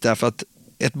konflikt. Därför att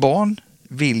ett barn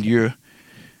vill ju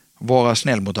vara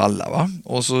snäll mot alla. Va?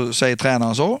 Och så säger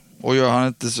tränaren så. Och gör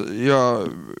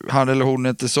han eller hon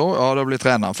inte så, ja då blir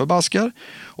tränaren förbaskad.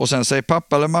 Och sen säger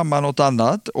pappa eller mamma något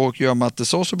annat. Och gör man inte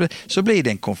så blir det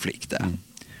en konflikt där.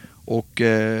 Och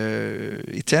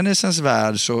i tennisens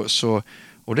värld så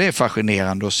och det är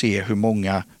fascinerande att se hur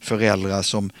många föräldrar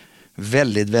som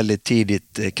väldigt, väldigt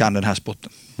tidigt kan den här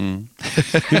sporten.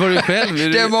 Hur var du själv?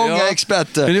 Det är många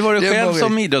experter. Men hur var du själv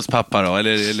som idrottspappa då?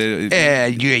 Eller?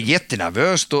 Jag är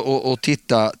jättenervöst att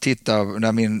titta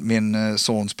när min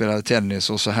son spelade tennis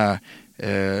och så här.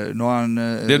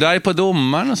 Det där är på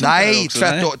domaren och sånt. Nej,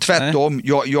 tvärtom.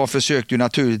 Jag försökte ju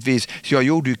naturligtvis, så jag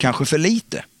gjorde ju kanske för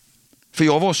lite. För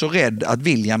jag var så rädd att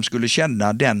William skulle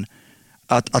känna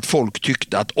att folk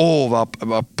tyckte att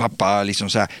vad pappa liksom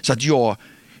så här. Så att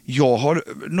jag har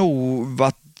nog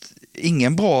varit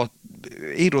ingen bra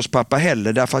idrottspappa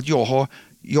heller, därför att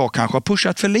jag kanske har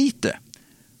pushat för lite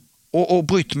och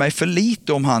brytt mig för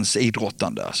lite om hans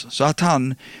idrottande. Alltså. Så att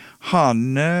han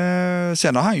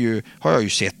sen har jag ju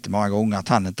sett många gånger att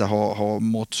han inte har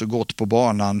mått så gott på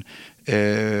banan,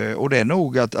 och det är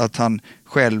nog att han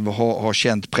själv har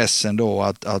känt pressen då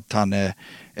att han är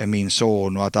min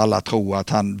son och att alla tror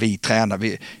att vi tränar.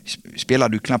 Vi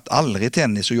spelade ju knappt aldrig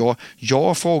tennis, och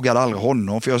jag frågade aldrig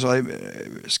honom, för jag sa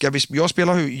jag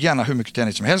spelar gärna hur mycket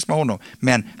tennis som helst med honom,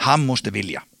 men han måste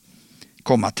vilja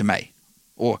komma till mig,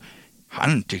 och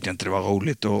han tyckte inte det var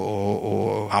roligt,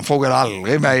 och han frågade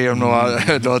aldrig mig om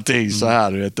någonting så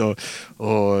här, du vet, och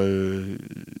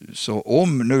så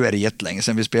om, nu är det jättelänge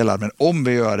sedan vi spelade, men om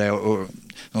vi gör det och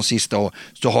de sista år,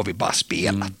 så har vi bara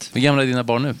spelat. Hur gamla är dina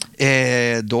barn nu?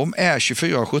 De är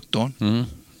 24 och 17.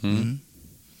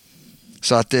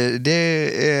 Så att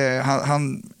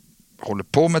han håller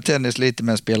på med tennis lite,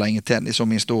 men spelar ingen tennis. Och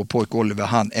min stora pojk Oliver,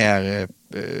 han är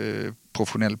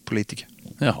professionell politiker.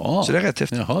 Jaha. Så det är rätt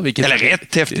häftigt. Jaha,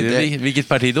 rätt häftigt. Vilket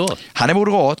parti då? Han är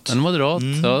moderat.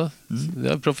 Ja. Det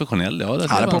är professionell. Ja,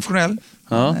 han är professionell.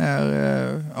 Ja.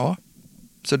 Ja.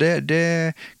 Så det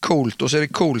är coolt. Och så är det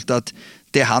coolt att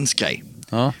det är hans grej.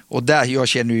 Ja. Och där jag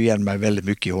känner ju igen mig väldigt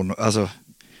mycket i honom. Alltså,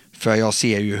 för jag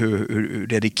ser ju hur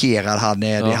dedikerad han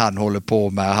är, det han håller på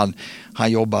med.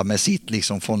 Han jobbar med sitt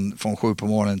liksom från 7 på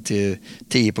morgonen till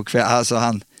 10 på kväll.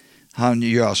 Alltså han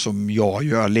gör som jag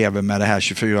gör, lever med det här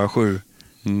 24/7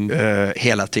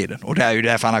 hela tiden. Och det är ju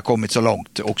därför han har kommit så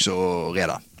långt också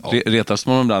redan. Ja. Retas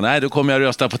man ibland? Nej, då kommer jag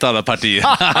rösta på ett annat parti.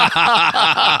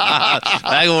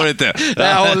 Det går inte.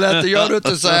 Det håller inte. Gör du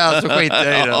inte så här så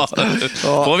skiter jag i det.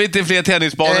 Ja. Får vi inte fler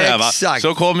tennisbanor här, va?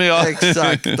 Så kommer jag.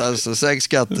 Exakt, alltså sänk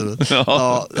skatten.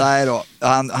 Ja, nej då.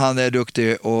 Han är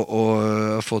duktig och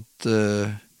har fått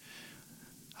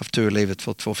haft tur i livet,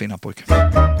 fått 2 fina pojkar.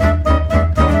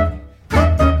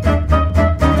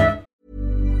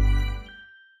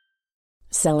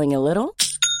 Selling a little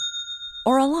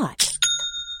or a lot?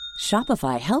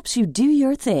 Shopify helps you do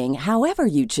your thing however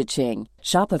you cha-ching.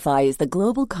 Shopify is the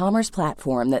global commerce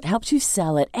platform that helps you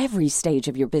sell at every stage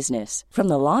of your business. From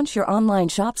the launch your online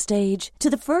shop stage to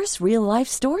the first real-life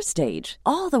store stage,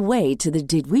 all the way to the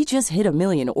did we just hit a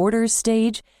million orders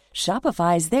stage.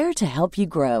 Shopify is there to help you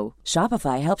grow.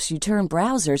 Shopify helps you turn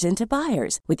browsers into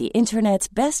buyers with the internet's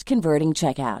best converting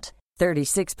checkout.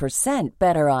 36%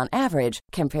 better on average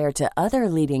compared to other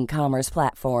leading commerce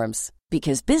platforms.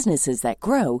 Because businesses that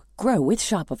grow, grow with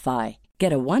Shopify.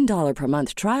 Get a $1 per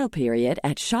month trial period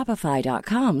at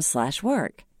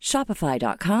shopify.com/work.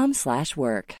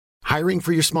 Shopify.com/work. Hiring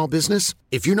for your small business?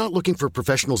 If you're not looking for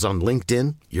professionals on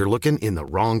LinkedIn, you're looking in the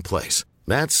wrong place.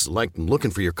 That's like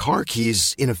looking for your car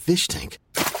keys in a fish tank.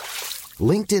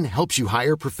 LinkedIn helps you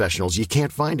hire professionals you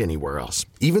can't find anywhere else,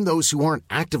 even those who aren't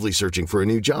actively searching for a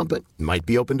new job but might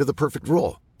be open to the perfect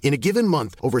role. In a given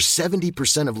month, over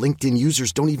 70% of LinkedIn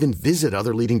users don't even visit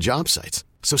other leading job sites.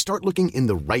 So start looking in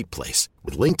the right place.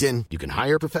 With LinkedIn, you can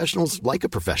hire professionals like a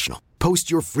professional.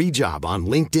 Post your free job on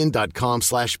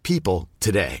linkedin.com/people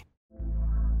today.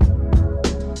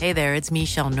 Hey there, it's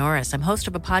Michelle Norris. I'm host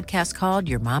of a podcast called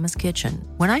Your Mama's Kitchen.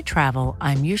 When I travel,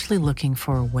 I'm usually looking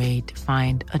for a way to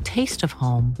find a taste of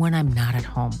home when I'm not at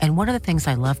home. And one of the things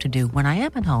I love to do when I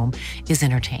am at home is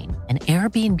entertain. And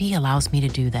Airbnb allows me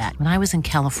to do that. When I was in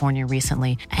California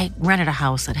recently, I rented a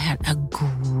house that had a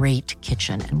great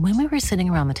kitchen. And when we were sitting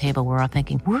around the table, we were all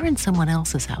thinking, we're in someone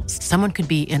else's house. Someone could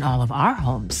be in all of our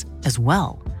homes as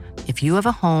well. If you have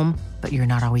a home, but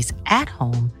you're not always at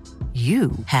home,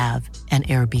 you have an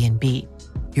Airbnb.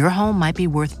 Your home might be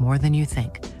worth more than you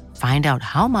think. Find out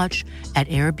how much at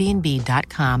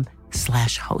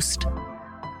airbnb.com/host.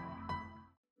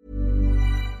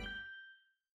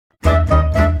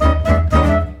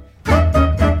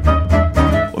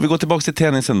 Och vi går tillbaka till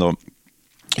tennisen då.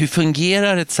 Hur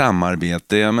fungerar ett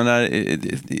samarbete? Jag menar,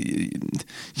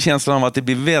 känslan av att det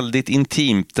blir väldigt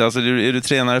intimt. Alltså, är du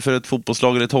tränare för ett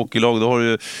fotbollslag eller ett hockeylag, då har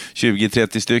du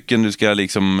 20-30 stycken du ska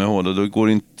liksom hålla. Då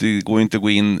går inte att gå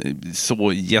in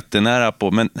så jättenära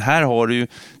på. Men här har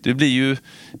du blir ju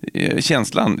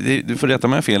känslan, du får rätta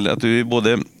mig fel, att du är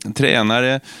både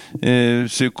tränare,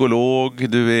 psykolog,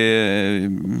 du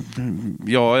är,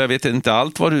 jag vet inte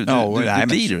allt vad du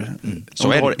blir.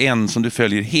 Så du har en som du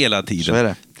följer hela tiden. Så är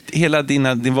det. Hela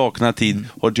din vakna tid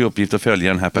har till uppgift att följa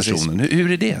den här personen.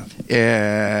 Hur är det?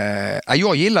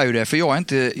 Jag gillar ju det, för jag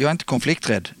är inte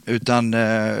konflikträdd. Utan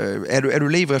är du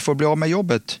livrädd för att bli av med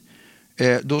jobbet,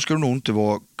 då ska du nog inte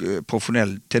vara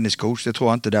professionell tenniscoach. Det tror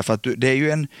jag inte. Därför att det är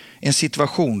ju en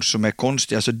situation som är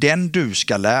konstig. Alltså den du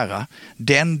ska lära,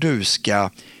 den du ska...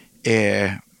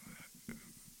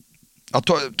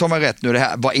 ta mig rätt nu, det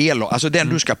här var elak. Alltså den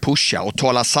du ska pusha och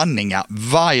tala sanningar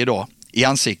varje dag i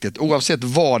ansiktet, oavsett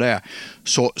vad det är,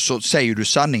 så säger du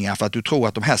sanningar för att du tror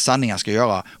att de här sanningarna ska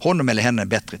göra honom eller henne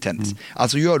bättre tennis.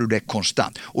 Alltså gör du det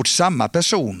konstant. Och samma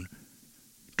person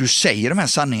du säger de här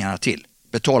sanningarna till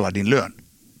betalar din lön.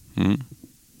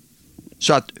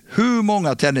 Så att hur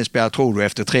många tennisspelare tror du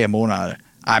efter 3 månader,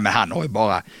 nej men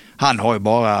han har ju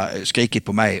bara skrikit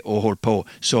på mig och hållit på,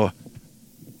 så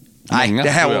nej,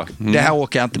 det här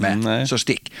åker jag inte med, så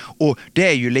stick. Och det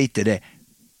är ju lite det,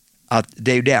 att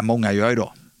det är ju det många gör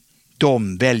idag.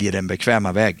 De väljer den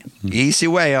bekväma vägen. Easy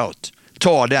way out.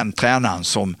 Ta den tränaren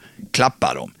som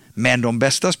klappar dem. Men de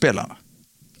bästa spelarna,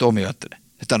 de gör inte det.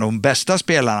 Utan de bästa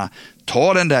spelarna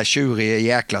tar den där tjuriga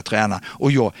jäkla tränaren.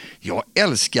 Och jag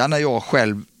älskar när jag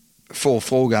själv får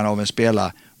frågan av en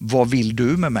spelare, vad vill du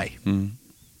med mig?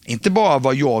 Inte bara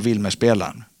vad jag vill med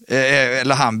spelaren.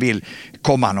 Eller han vill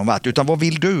komma någon vart. Utan vad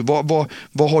vill du?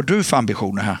 Vad har du för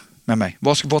ambitioner här med mig?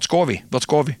 Vart ska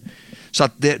vi? Så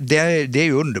att det är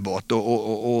ju underbart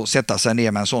att sätta sig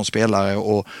ner med en sån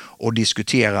spelare och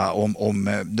diskutera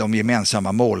om de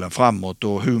gemensamma målen framåt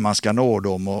och hur man ska nå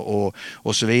dem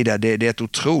och så vidare. Det är ett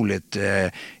otroligt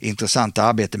intressant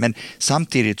arbete. Men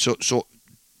samtidigt så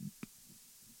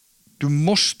du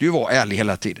måste ju vara ärlig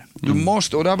hela tiden. Du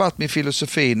måste, och det har varit min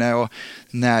filosofi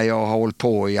när jag har hållit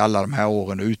på i alla de här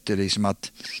åren ute, liksom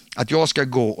att jag ska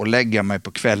gå och lägga mig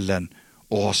på kvällen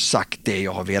och ha sagt det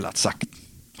jag har velat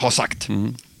ha sagt.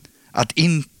 Att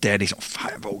inte liksom,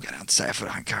 fan jag vågar inte säga för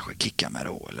han kanske kickar mig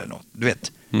då eller något. Du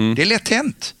vet, det är lätt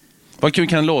hänt. Vad kul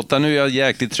kan låta, nu är jag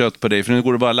jäkligt trött på dig för nu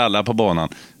går det bara lalla på banan.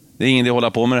 Det är ingen idé att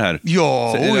hålla på med det här.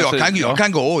 Ja, och jag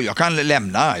kan gå, jag kan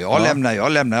lämna. Jag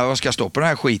lämnar, jag ska stå på den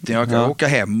här skiten, jag kan åka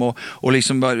hem och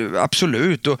liksom,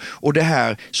 absolut. Och det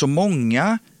här, så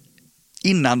många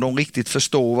innan de riktigt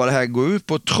förstår vad det här går ut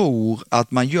på tror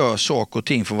att man gör saker och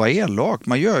ting för att vara elak.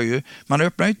 Man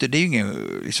öppnar inte, det är ju ingen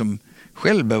liksom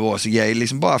självbevarelsegrej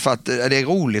liksom bara för att det är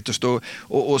roligt att stå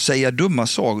och säga dumma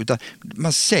saker, utan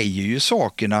man säger ju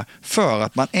sakerna för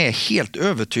att man är helt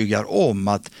övertygad om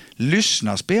att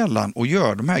lyssna spelaren och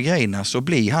gör de här grejerna så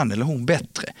blir han eller hon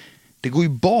bättre. Det går ju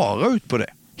bara ut på det.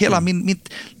 Hela mitt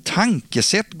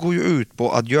tankesätt går ju ut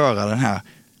på att göra den här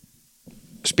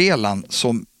spelaren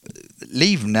som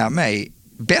livnär mig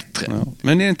bättre. Ja.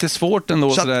 Men det är inte svårt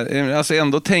ändå sådär, alltså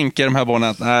ändå tänker de här barnen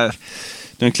att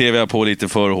nu klev jag på lite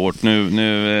för hårt.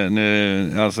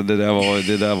 Nu alltså det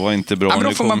där var inte bra. Ja, men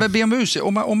då får man väl be om ursäkt.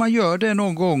 Om man gör det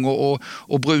någon gång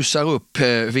och brusar upp,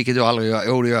 vilket jag aldrig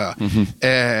gör, det gör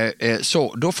jag.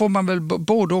 Så då får man väl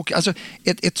både och, alltså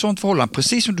ett sånt förhållande,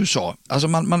 precis som du sa, alltså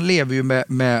man lever ju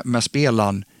med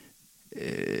spelaren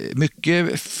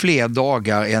mycket fler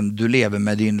dagar än du lever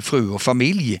med din fru och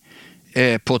familj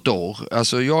på ett år.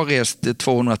 Alltså jag har rest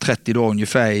 230 dagar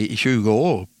ungefär i 20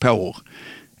 år per år.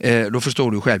 Då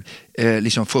förstår du själv.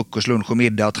 Liksom frukost, lunch och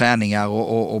middag och träningar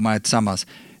och man är tillsammans.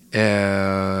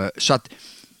 Så att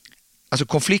alltså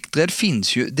konflikträdd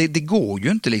finns ju. Det går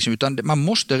ju inte liksom, utan man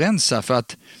måste rensa för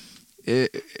att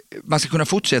man ska kunna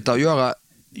fortsätta och göra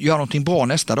någonting bra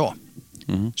nästa dag.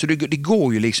 Så det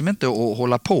går ju liksom inte att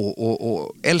hålla på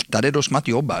och älta det, då ska man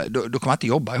inte jobba. Då kan man inte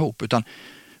jobba ihop, utan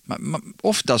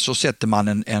ofta så sätter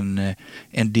man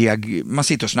man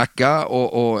sitter och snackar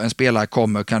och en spelare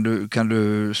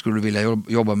kommer, skulle du vilja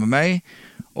jobba med mig?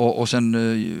 Och sen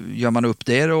gör man upp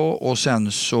det då, och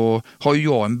sen så har ju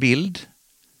jag en bild.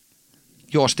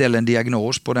 Jag ställer en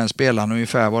diagnos på den spelaren,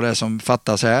 ungefär vad det är som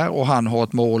fattas här, och han har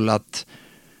ett mål att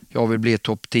jag vill bli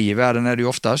topp 10 i världen, är det ju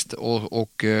oftast,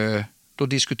 och då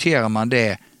diskuterar man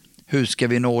det. Hur ska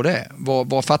vi nå det?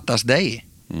 Vad fattas dig?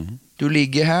 Du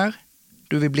ligger här,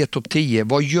 du vill bli topp 10.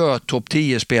 Vad gör topp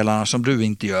 10-spelarna som du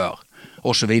inte gör?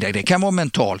 och så vidare. Det kan vara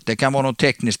mentalt, det kan vara något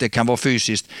tekniskt, det kan vara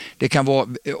fysiskt, det kan vara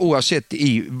oavsett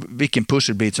i vilken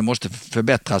pusselbit som måste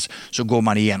förbättras, så går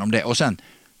man igenom det och sen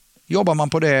jobbar man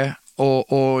på det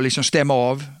och liksom stämma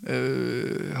av.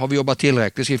 Har vi jobbat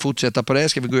tillräckligt? Ska vi fortsätta på det?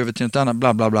 Ska vi gå över till något annat?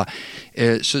 Bla bla bla.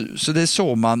 Så det är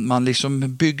så man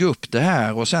liksom bygger upp det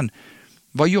här. Och sen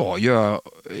vad jag gör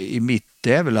i mitt,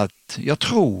 det är väl att jag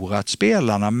tror att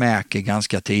spelarna märker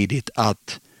ganska tidigt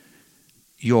att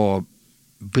jag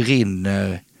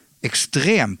brinner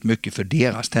extremt mycket för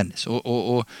deras tennis.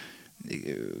 Och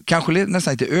kanske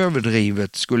nästan lite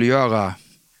överdrivet skulle göra,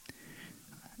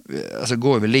 alltså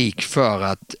gå över lik för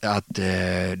att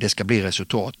det ska bli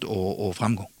resultat och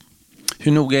framgång.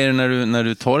 Hur noga är det när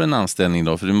du tar en anställning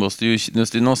då? För du måste ju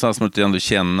någonstans måste du ändå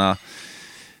känna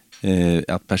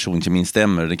att personkemin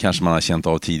stämmer. Det kanske man har känt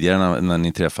av tidigare när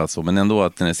ni träffats. Men ändå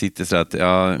att när det sitter så att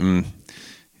den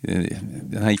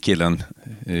här killen,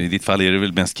 i ditt fall är det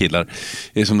väl mest killar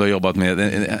som du har jobbat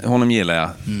med, honom gillar jag.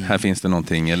 Här finns det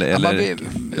någonting.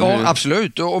 Ja,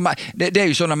 absolut. Och det är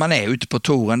ju så när man är ute på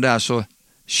touren där, så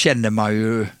känner man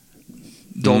ju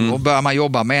dem, och börjar man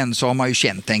jobba med en så har man ju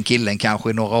känt den killen kanske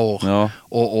i några år,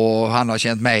 och han har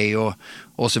känt mig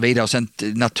och så vidare. Och sen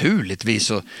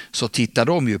naturligtvis så tittar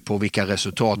de ju på vilka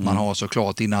resultat man har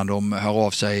såklart innan de hör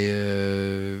av sig.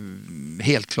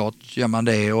 Helt klart gör man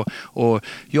det. Och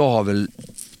jag har väl,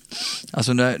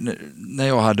 alltså när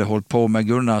jag hade hållit på med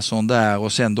Gunnarsson där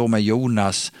och sen då med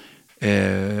Jonas,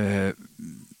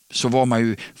 så var man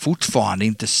ju fortfarande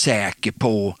inte säker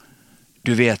på,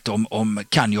 du vet, om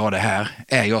kan jag det här?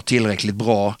 Är jag tillräckligt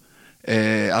bra?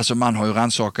 Alltså man har ju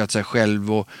rannsakat sig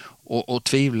själv och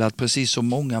tvivlat, precis som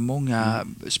många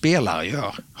spelare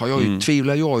gör.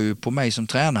 Tvivlar jag ju på mig som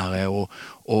tränare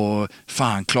och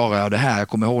fan, klarar jag det här? Jag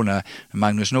kommer ihåg när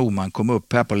Magnus Norman kom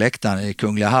upp här på läktaren i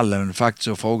Kungliga hallen faktiskt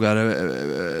och frågade,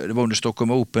 det var under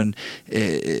Stockholm Open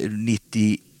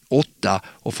 98,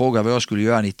 och frågade vad jag skulle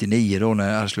göra 99 då när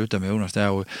jag hade slutat med Jonas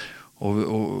där,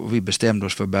 och vi bestämde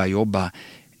oss för att börja jobba.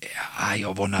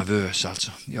 Jag var nervös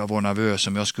alltså. Jag var nervös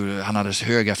om jag skulle, han hade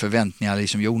höga förväntningar,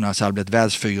 liksom Jonas hade blivit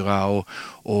världsfyra och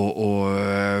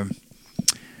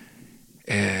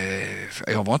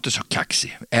jag var inte så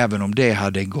kaxig. Även om det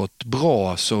hade gått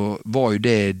bra så var ju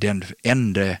det den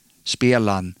enda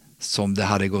spelaren som det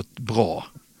hade gått bra.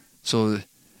 Så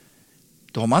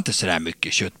då har man inte så där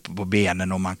mycket kött på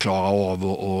benen om man klarar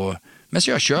av men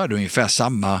så jag körde ungefär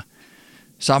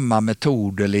samma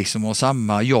metoder liksom, och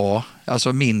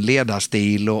alltså min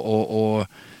ledarstil och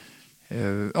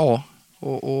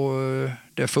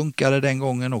det funkade den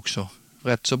gången också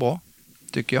rätt så bra,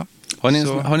 tycker jag.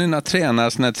 Har ni några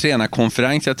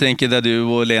tränarkonferens? Jag tänker där du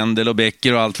och Lendl och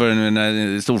Becker och allt vad det nu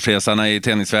är, storfräsarna i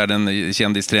tennisvärlden,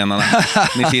 kändistränarna,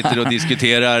 ni sitter och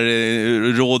diskuterar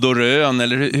råd och rön,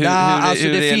 eller hur? Alltså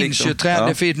hur det är finns liksom? ju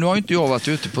tränare. Nu har inte jag varit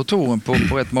ute på touren på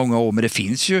rätt många år, men det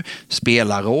finns ju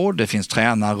spelarråd, det finns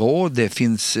tränarråd, det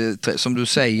finns, som du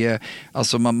säger,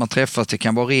 alltså man träffas, det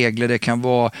kan vara regler, det kan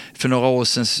vara, för några år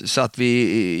sedan satt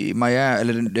vi i Miami,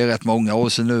 eller det är rätt många år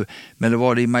sedan nu, men det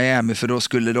var det i Miami, för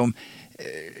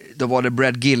då var det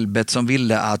Brad Gilbert som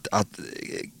ville att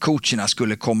coacherna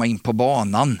skulle komma in på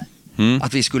banan.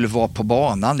 Att vi skulle vara på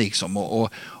banan liksom.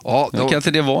 Kan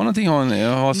inte det vara någonting som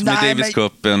i Davis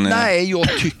Cupen? Nej, jag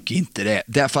tycker inte det.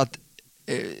 Därför att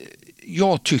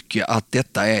jag tycker att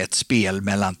detta är ett spel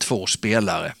mellan två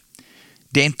spelare.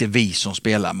 Det är inte vi som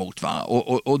spelar mot varandra.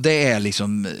 Och det är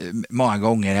liksom många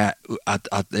gånger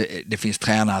att det finns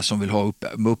tränare som vill ha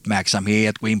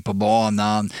uppmärksamhet, gå in på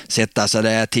banan, sätta sig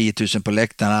där 10 000 på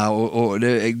läktarna. Och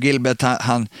Gilbert,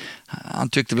 han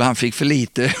tyckte väl han fick för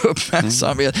lite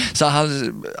uppmärksamhet. Så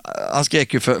han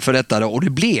skrek ju för detta då. Och det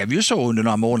blev ju så under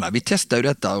några månader. Vi testade ju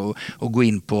detta och gå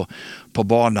in på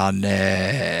banan,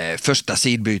 första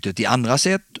sidbytet i andra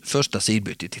set, första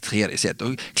sidbytet i tredje set.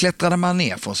 Och klättrade man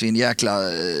ner från sin jäkla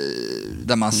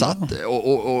där man satt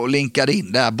och linkade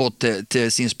in där bort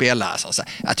till sin spelare. Så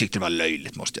jag tyckte det var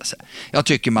löjligt, måste jag säga. Jag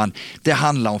tycker det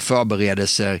handlar om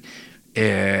förberedelser,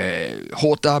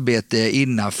 hårt arbete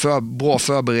innan, bra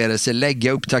förberedelse,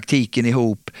 lägga upp taktiken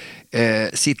ihop,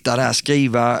 sitta där,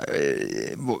 skriva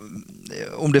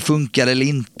om det funkar eller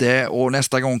inte, och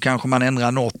nästa gång kanske man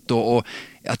ändrar något, och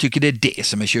jag tycker det är det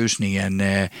som är tjusningen.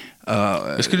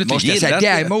 Jag skulle inte gilla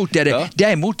det.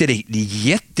 Däremot är det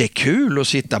jättekul att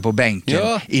sitta på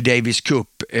bänken i Davis Cup,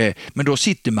 men då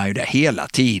sitter man ju där hela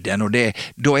tiden, och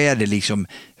då är det liksom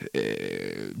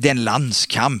den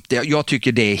landskamp. Jag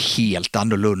tycker det är helt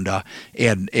annorlunda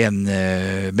men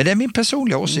det är min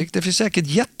personliga åsikt. Det finns säkert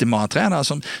jättemånga tränare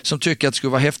som tycker att det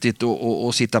skulle vara häftigt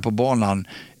att sitta på banan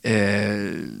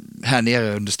här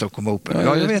nere under Stockholm Open.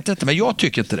 Ja, jag vet inte, men jag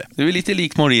tycker inte det. Du är lite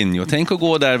lik Mourinho. Tänk att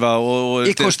gå där, va? Och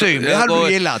i kostym, det hade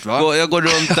du gillat, va? Jag går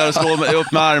runt där och slår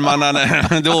upp med armarna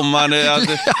när domaren...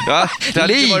 Ja, det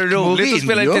hade inte varit roligt att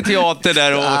spela lite teater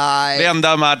där och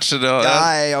vända matcher.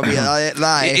 Nej, jag vet,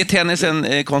 nej. Är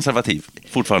tennisen konservativ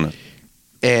fortfarande?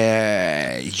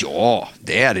 Ja,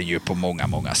 det är det ju på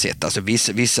många sätt. Alltså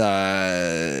vissa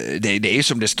det är ju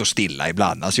som det står stilla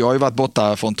ibland. Alltså jag har ju varit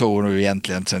borta från touren nu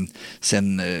egentligen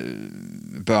sen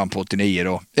början på 89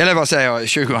 då. Eller vad säger jag,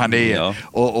 2009. Ja.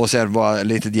 Och sen var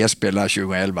lite gästspel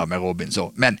 2011 med Robin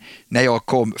så. Men när jag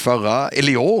kom förra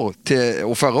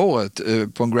året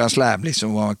på en Grand Slam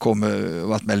liksom, och man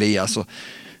varit med Elias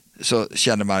så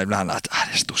kände man ibland att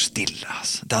det står stilla.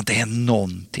 Alltså. Det har inte hänt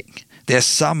någonting. Det är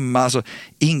samma, alltså,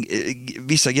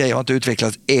 vissa grejer har inte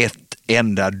utvecklats ett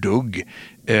enda dugg,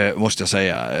 måste jag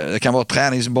säga. Det kan vara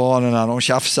träningsbanorna, de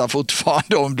tjafsar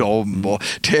fortfarande om dem. Och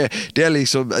det är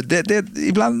liksom,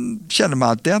 ibland känner man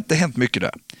att det inte hänt mycket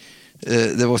där.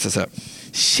 Det måste jag säga.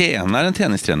 Tjänar en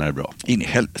tennistränare bra? In i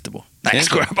helvete bra. Nej, jag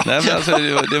skojar bara. Nej, men alltså,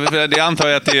 det antar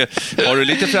jag att har du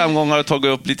lite framgångar och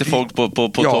tagit upp lite folk på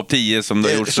topp 10 som du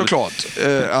har gjort? Såklart.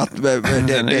 Att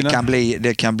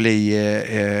det kan bli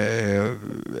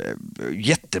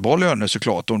jättebra löner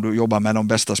såklart om du jobbar med de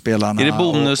bästa spelarna. Är det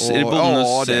bonus?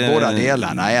 Ja, det är båda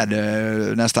delarna. Är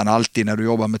det nästan alltid när du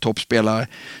jobbar med toppspelare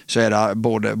så är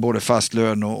det både fast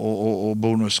lön och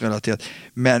bonusrelaterat.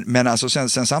 Men alltså sen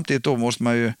samtidigt då måste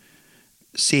man ju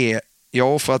se, jag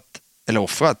har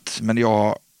offrat, men jag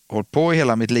har hållit på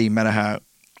hela mitt liv med det här.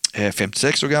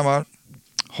 56 år gammal,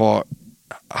 har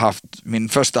haft min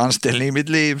första anställning i mitt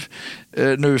liv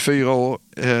nu 4 år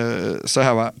så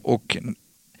här, va? Och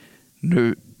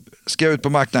nu ska jag ut på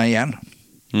marknaden igen.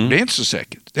 Det är inte så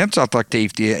säkert. Det är inte så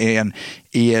attraktivt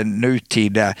i en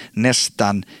nutid där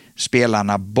nästan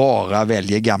spelarna bara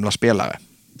väljer gamla spelare.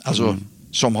 Alltså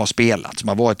som har spelat, som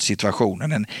har varit i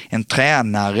situationen. En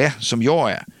tränare som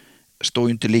jag är står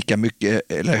ju inte lika mycket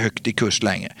eller högt i kurs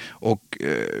längre. Och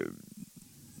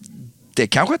det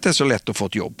kanske inte är så lätt att få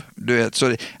ett jobb. Du vet,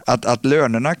 så att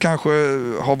lönerna kanske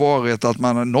har varit att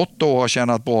man något år har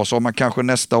tjänat bra, så har man kanske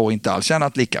nästa år inte alls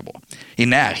tjänat lika bra. I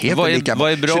närheten lika bra.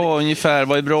 Vad är bra ungefär?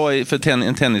 Vad är bra för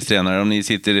en tennistränare om ni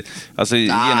sitter alltså i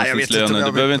genomsnittslönen?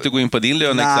 Du behöver inte gå in på din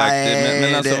lön exakt.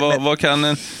 Men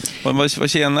alltså vad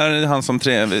tjänar han som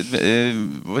tränare?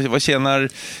 Vad tjänar?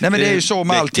 Nej, men det är ju så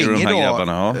med allting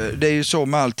idag. Det är ju så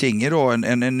med allting idag.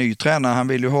 En ny tränare, han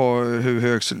vill ju ha hur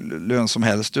hög lön som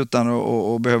helst utan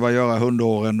att behöva göra 100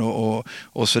 åren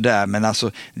och sådär. Men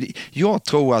alltså, jag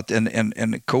tror att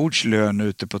en coachlön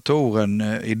ute på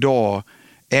touren idag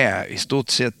är i stort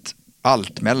sett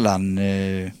allt mellan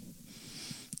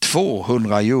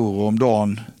 200 euro om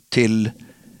dagen till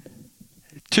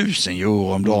 1000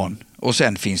 euro om dagen. Och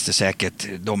sen finns det säkert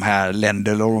de här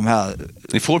länder och de här...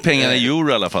 Ni får pengarna i euro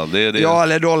i alla fall. Det. Ja,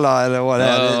 eller dollar eller vad det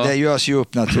är. Ja. Det görs ju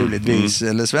upp naturligtvis.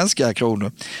 Eller svenska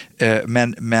kronor.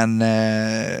 Men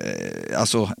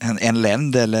alltså en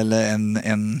länder eller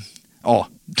en ja,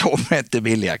 de är inte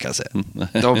billiga kan jag säga.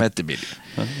 De är inte billiga.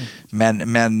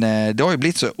 Men det har ju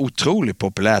blivit så otroligt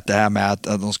populärt det här med att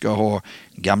de ska ha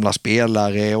gamla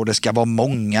spelare och det ska vara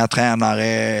många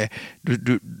tränare.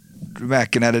 Du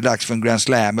märker när det är dags för en Grand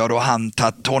Slam och då har han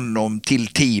tagit honom till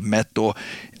teamet och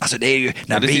alltså det är ju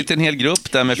det sitter en hel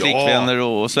grupp där med flickvänner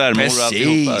och svärmor och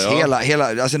alltihopa.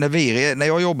 Hela alltså när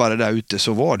jag jobbade där ute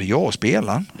så var det jag och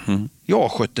spelaren.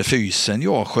 Jag skötte fysen,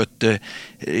 jag skötte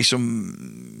liksom,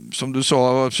 som du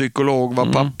sa, var psykolog,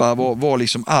 var pappa, var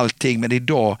liksom allting. Men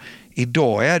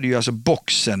idag är det ju alltså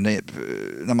boxen,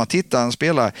 när man tittar en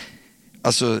spelare,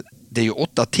 alltså det är ju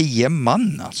 8-10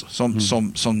 man alltså,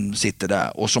 som sitter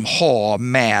där och som har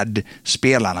med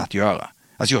spelarna att göra.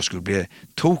 Alltså jag skulle bli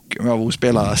tokig om jag var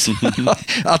spelare. Alltså.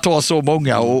 Att ha så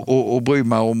många och bry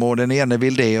mig om, och den ene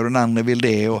vill det och den andra vill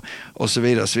det och så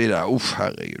vidare. Så vidare.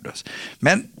 Herregud. Alltså.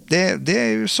 Men det är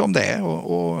ju som det är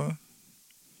och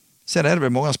sen är det väl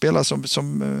många spelare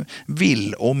som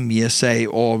vill omge sig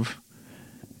av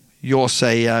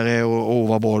jag-sägare och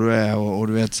vad bra du är och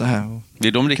du vet så här.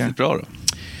 Är de riktigt bra då?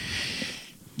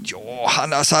 Ja,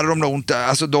 annars hade de nog inte,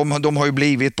 alltså de har ju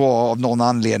blivit bra av någon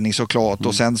anledning såklart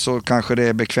och sen så kanske det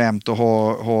är bekvämt att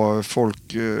ha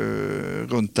folk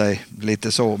runt dig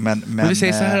lite så, men vi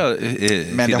säger så här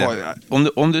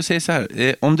då, om du säger så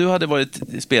här, om du hade varit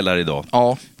spelare idag,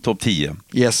 topp 10,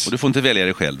 yes. Och du får inte välja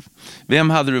dig själv, vem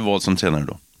hade du valt som tränare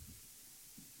då?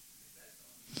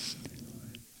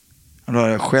 Då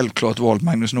hade jag självklart valt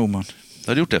Magnus Norman.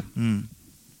 Du hade gjort det?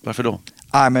 Varför då?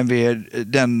 Nej, men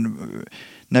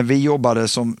när vi jobbade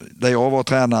där jag var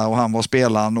tränare och han var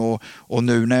spelaren och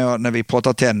nu när vi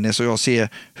pratar tennis och jag ser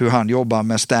hur han jobbar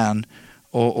med Stan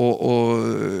och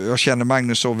jag känner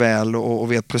Magnus så väl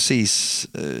och vet precis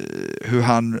hur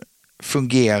han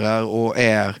fungerar och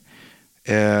är,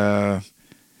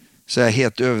 så jag är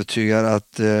helt övertygad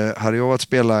att hade jag varit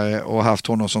spelare och haft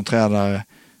honom som tränare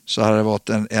så hade det varit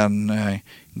en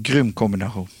grym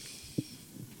kombination.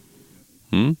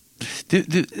 Mm.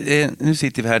 Nu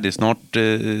sitter vi här, det är snart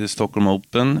Stockholm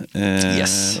Open.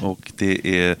 Yes. Och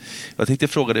jag tänkte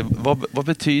fråga dig, vad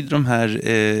betyder de här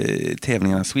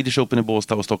tävlingarna, Swedish Open i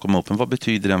Båstad och Stockholm Open, vad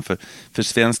betyder den för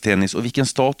svensk tennis och vilken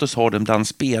status har den bland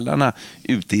spelarna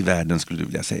ute i världen, skulle du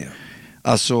vilja säga?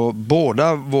 Alltså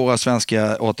båda våra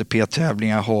svenska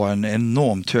ATP-tävlingar har en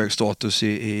enormt hög status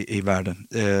i världen.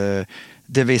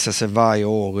 Det visar sig varje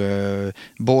år.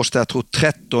 Båstad, jag tror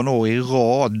 13 år i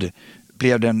rad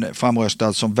blev den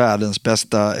framröstad som världens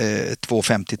bästa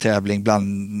 250-tävling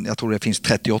bland, jag tror det finns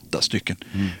 38 stycken.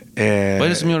 Vad är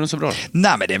det som gör den så bra?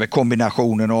 Nej, men det är väl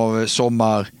kombinationen av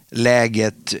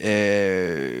sommarläget,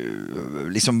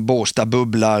 liksom Båstad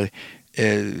bubblar,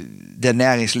 det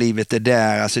näringslivet är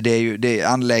där, alltså det är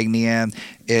anläggningen,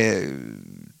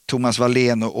 Thomas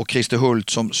Wallén och Christer Hult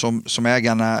som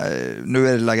ägarna, nu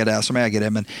är det Lagardère som äger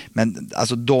det, men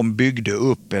alltså de byggde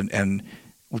upp en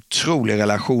otrolig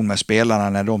relation med spelarna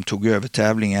när de tog över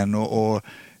tävlingen och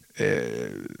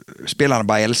spelarna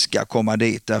bara älskar att komma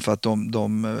dit därför att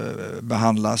de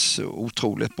behandlas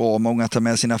otroligt bra. Många tar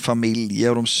med sina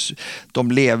familjer och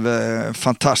de lever en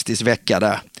fantastisk vecka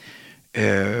där.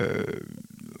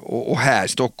 Och här i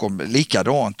Stockholm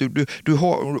likadant. Du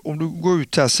har, om du går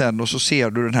ut här sen och så ser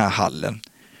du den här hallen.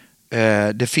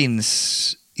 Det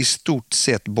finns i stort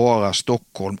sett bara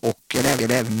Stockholm och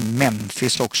även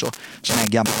Memphis också som är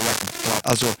gammal.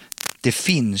 Alltså det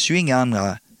finns ju inga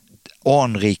andra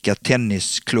anrika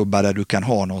tennisklubbar där du kan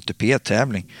ha en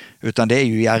ATP-tävling, utan det är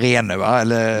ju i arenor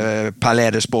eller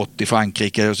Palais de Sport i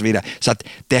Frankrike och så vidare. Så att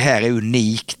det här är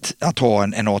unikt att ha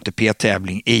en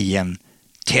ATP-tävling i en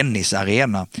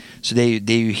tennisarena. Så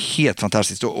det är ju helt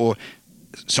fantastiskt. Och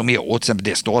som i år, till exempel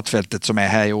det startfältet som är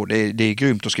här i år, det är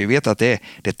grymt. Och ska vi veta att det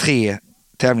är 3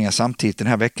 tävlingar samtidigt den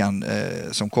här veckan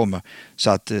som kommer. Så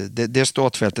att det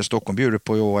startfältet Stockholm bjuder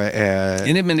på i år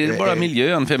är... Men det är bara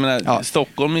miljön. För jag menar, ja.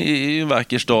 Stockholm är ju en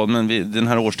vacker stad, men den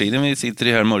här årstiden vi sitter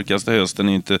i här mörkaste hösten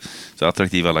är ju inte så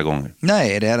attraktiv alla gånger.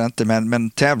 Nej, det är det inte. Men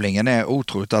tävlingen är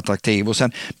otroligt attraktiv. Och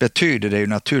sen betyder det ju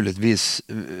naturligtvis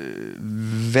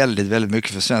väldigt, väldigt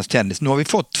mycket för svensk tennis. Nu har vi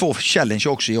fått 2 challenge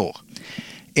också i år.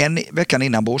 En veckan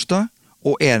innan Båstad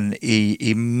och en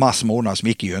i mars månad som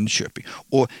gick i Jönköping.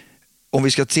 Och om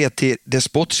vi ska se till det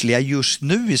sportsliga just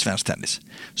nu i svensk tennis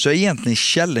så är egentligen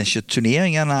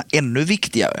challenge-turneringarna ännu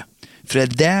viktigare. För det är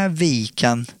där vi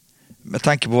kan, med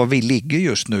tanke på var vi ligger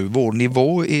just nu, vår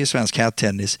nivå i svensk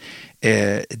herrtennis,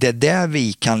 det är där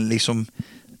vi kan liksom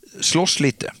slåss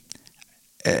lite.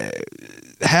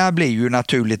 Här blir ju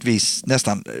naturligtvis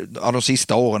nästan, av de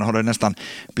sista åren har det nästan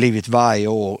blivit varje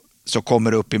år så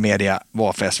kommer det upp i media,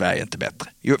 varför är Sverige inte bättre?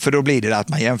 För då blir det att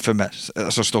man jämför med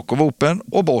alltså Stockholm Open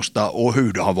och Båstad och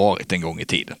hur det har varit en gång i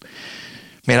tiden.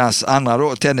 Medan andra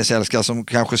då, tennisälskare som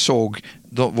kanske såg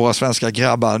våra svenska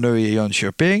grabbar nu i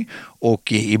Jönköping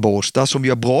och i Båstad som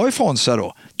gör bra ifrån sig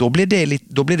då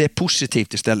blir det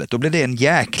positivt istället. Då blir det en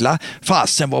jäkla,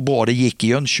 fasen vad bra det gick i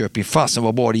Jönköping, fasen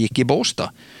vad bra det gick i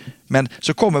Båstad. Men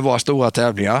så kommer våra stora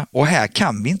tävlingar och här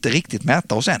kan vi inte riktigt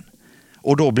mäta oss än.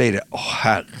 Och då blir det,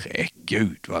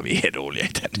 herregud vad vi är dåliga i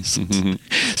tennis.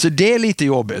 Så det är lite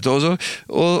jobbigt.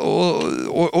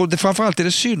 Och det, framförallt är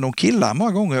det synd om killar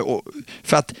många gånger.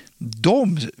 För att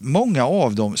många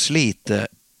av dem sliter,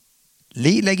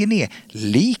 lägger ner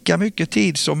lika mycket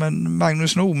tid som en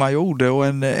Magnus Norman gjorde och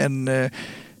en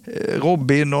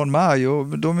Robin och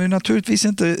Mario. De är naturligtvis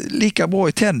inte lika bra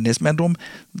i tennis, men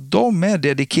de är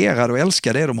dedikerade och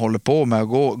älskar det de håller på med.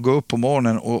 Gå upp på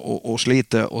morgonen och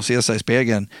slita och se sig i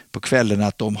spegeln på kvällen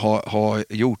att de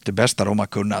har gjort det bästa de har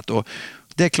kunnat. Och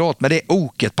det är klart, med det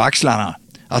oket på axlarna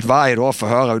att varje dag få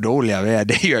höra hur dåliga vi är,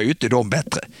 det gör ju inte dem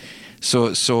bättre.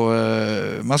 Så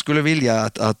man skulle vilja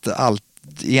att allt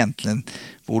egentligen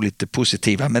vore lite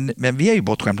positiva, men vi är ju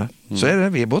bortskämda. Så är det,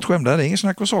 vi är bortskämda, det är ingen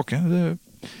snack om saken.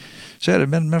 Så är det,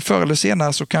 men förr eller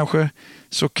senare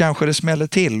så kanske det smäller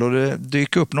till och det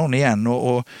dyker upp någon igen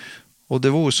och det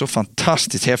vore så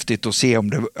fantastiskt häftigt att se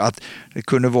om att det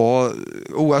kunde vara,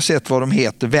 oavsett vad de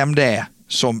heter, vem det är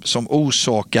som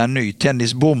orsakar en ny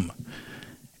tennisboom.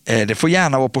 Det får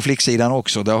gärna vara på flicksidan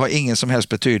också, det har ingen som helst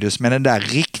betydelse, men den där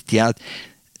riktiga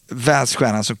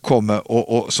världsstjärnan som kommer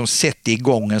och som sätter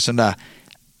igång en sån där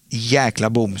jäkla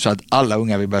boom så att alla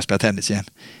unga vill börja spela tennis igen.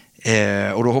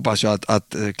 Och då hoppas jag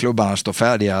att klubbarna står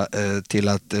färdiga till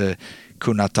att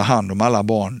kunna ta hand om alla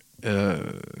barn.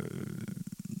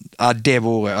 Det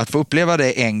vore att få uppleva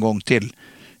det en gång till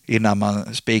innan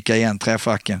man spikar igen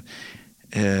träfacken.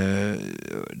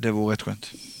 Det vore rätt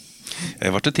skönt. Jag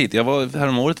har varit och tittat. Jag var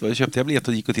häromåret, köpte jag biljett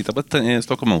och gick och tittade på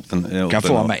Stockholm Open. Kan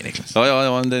få av mig, Niklas.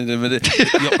 Ja,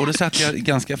 och då satt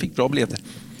jag fick bra biljetter.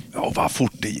 Ja, vad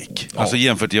fort det gick. Ja. Alltså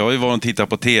jämfört, jag har ju varit och tittat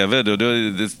på tv,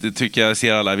 det tycker jag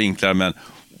ser alla vinklar, men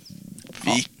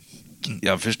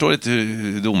jag förstår inte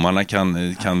hur domarna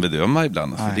kan bedöma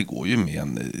ibland. För det går ju med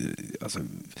en... Alltså,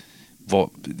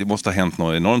 det måste ha hänt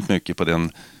något enormt mycket på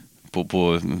de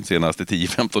senaste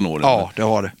 10-15 åren. Ja, det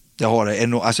har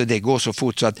det. Alltså det går så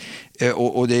fort så att,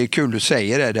 och det är kul du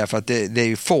säger det, därför att det är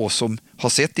ju få som har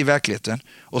sett i verkligheten,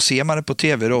 och ser man det på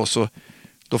tv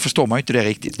då förstår man ju inte det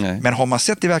riktigt. Nej. Men har man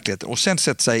sett i verkligheten och sen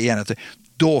sett sig igen,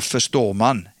 då förstår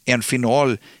man en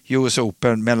final US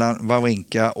Open mellan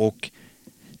Wawrinka och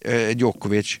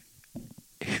Djokovic,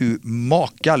 hur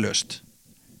makalöst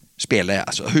spelar är,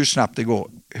 alltså hur snabbt det går,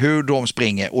 hur de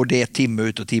springer, och det är timme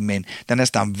ut och timme in. Det är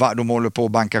nästan de håller på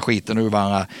att banka skiten ur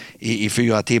varandra i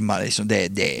 4 timmar. Liksom.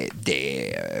 Det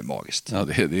är magiskt. Ja,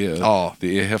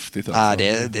 det är häftigt.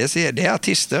 Alltså. Ja, det är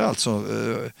artister alltså.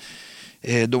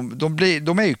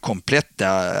 De är ju kompletta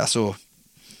alltså,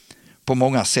 på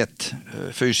många sätt,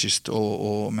 fysiskt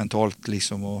och mentalt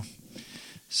liksom.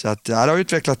 Så att det har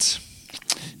utvecklats.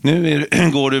 Nu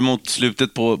går du mot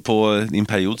slutet på din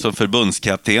period som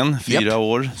förbundskapten, 4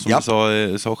 år, som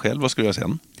du sa själv. Vad ska du göra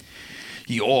sen?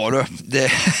 Ja,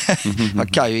 man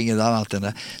kan ju inget annat än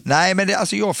det. Nej, men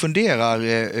alltså jag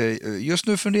just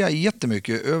nu funderar jag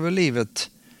jättemycket över livet.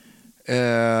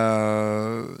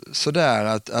 Sådär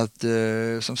att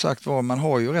som sagt var, man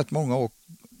har ju rätt många år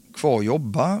kvar att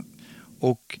jobba,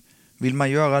 och vill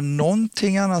man göra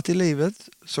någonting annat i livet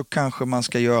så kanske man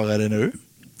ska göra det nu.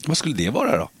 Vad skulle det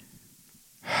vara då?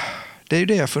 Det är ju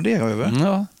det jag funderar över.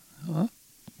 Ja.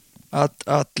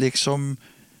 Att liksom...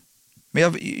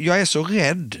 Men jag är så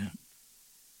rädd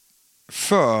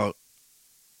för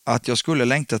att jag skulle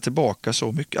längta tillbaka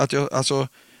så mycket.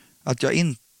 Att jag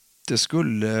inte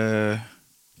skulle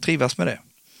trivas med det.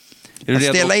 Att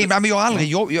ställa in, men jag har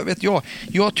aldrig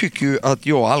jag tycker ju att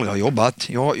jag aldrig har jobbat.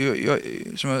 Jag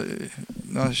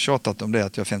har tjatat om det,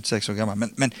 att jag är 56 år gammal,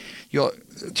 men jag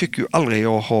tycker ju aldrig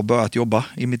jag har börjat jobba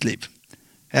i mitt liv.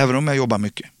 Även om jag jobbar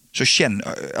mycket. Så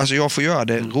jag får göra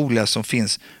det roliga som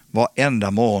finns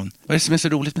varenda morgon. Vad är det som är så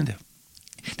roligt med det?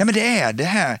 Nej, men det är det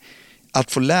här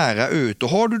att få lära ut. Och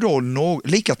har du då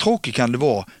lika tråkigt kan det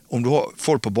vara om du har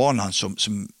folk på banan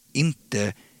som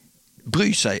inte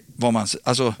bryr sig vad man,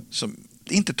 alltså som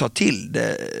inte tar till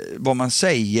det, vad man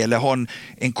säger, eller har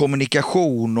en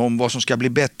kommunikation om vad som ska bli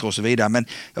bättre och så vidare. Men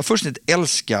jag fullständigt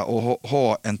älskar att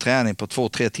ha en träning på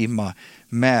 2-3 timmar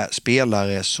med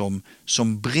spelare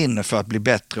som brinner för att bli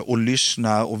bättre och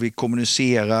lyssnar, och vi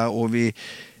kommunicerar och vi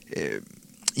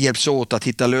hjälps åt att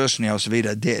hitta lösningar och så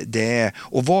vidare. Det är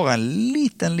att vara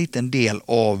en liten del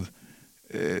av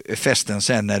festen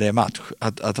sen när det är match.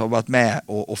 Att ha varit med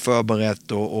och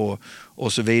förberett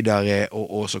och så vidare,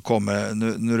 och så kommer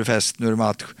nu är det fest, nu är det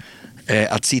match.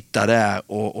 Att sitta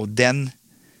där och den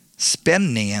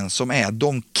spänningen som är,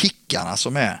 de kickarna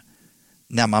som är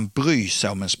när man bryr sig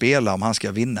om en spelare, om han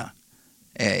ska vinna.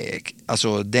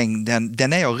 Alltså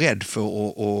den är jag rädd för,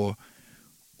 och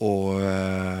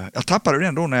jag tappade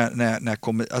den då när jag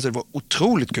kom, alltså det var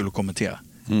otroligt kul att kommentera.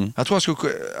 Jag tror jag skulle...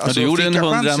 Alltså, du gjorde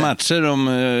 100 matcher om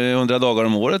 100 dagar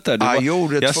om året där.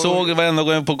 Jag såg varenda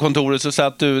gång på kontoret så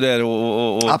satt du där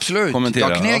och absolut.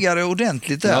 Kommenterade. Jag knegade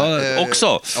ordentligt där. Ja,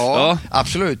 också? Ja,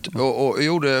 absolut. Och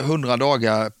gjorde 100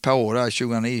 dagar per år där,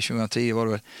 2009-2010 var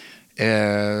det väl.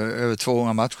 Över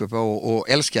 200 matcher per år, och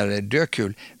älskade det,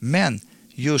 dökul. Men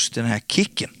just den här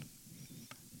kicken,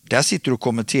 där sitter du och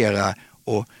kommenterar,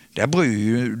 och där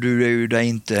bryr du dig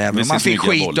inte, även om man fick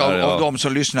skit bollar, av de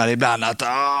som lyssnade ibland, att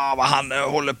vad han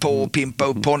håller på att pimpa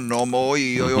upp honom, och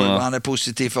oj, vad han är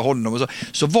positiv för honom, och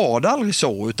så var det aldrig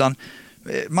så, utan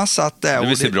man satt där. Det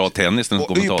vill se bra tennis, den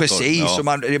kommentator. Precis,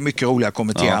 och det är mycket roligare att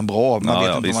kommentera än bra. Man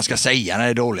vet inte vad man ska säga när det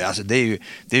är dåligt. Alltså, det är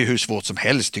ju hur svårt som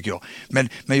helst, tycker jag.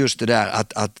 Men just det där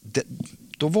att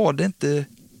då var det inte...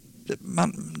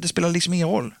 Det spelar liksom ingen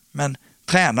roll. Men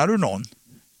tränar du någon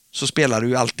så spelar det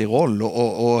ju alltid roll.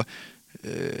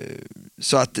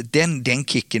 Så att den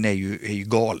kicken är ju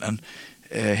galen.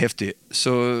 Häftig.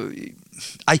 Så...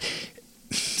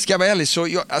 Ska jag vara ärlig,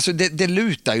 så alltså det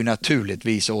lutar ju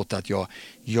naturligtvis åt att jag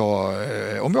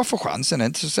om jag får chansen, är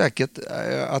inte så säkert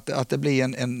att det blir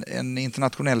en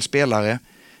internationell spelare,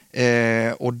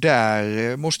 och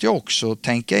där måste jag också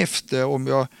tänka efter om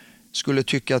jag skulle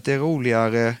tycka att det är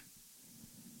roligare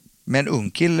med en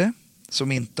ung kille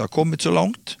som inte har kommit så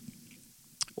långt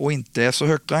och inte är så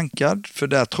högt rankad, för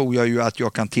där tror jag ju att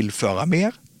jag kan tillföra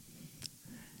mer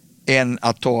än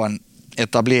att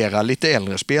etablera lite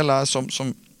äldre spelare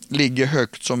som ligger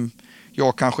högt, som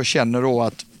jag kanske känner då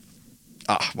att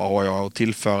vad har jag att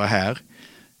tillföra här?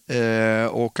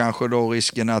 Och kanske då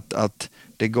risken att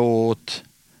det går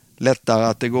lättare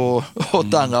att det går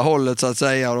åt andra hållet så att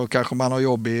säga, och då kanske man har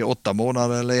jobb i 8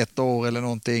 månader eller 1 år eller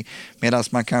någonting, medan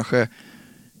man kanske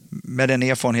med den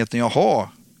erfarenheten jag har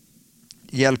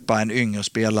hjälpa en yngre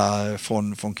spelare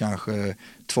från kanske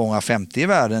 250 i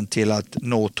världen till att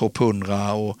nå topp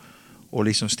 100 och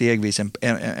liksom stegvis en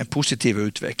positiv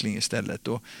utveckling istället.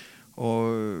 Och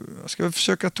jag ska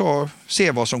försöka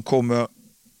se vad som kommer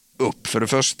upp för det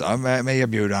första med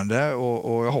erbjudande,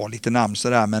 och jag har lite namn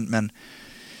sådär, men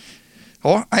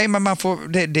man får,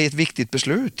 det är ett viktigt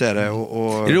beslut. Är det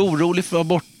du orolig för att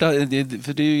vara borta?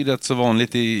 För det är ju rätt så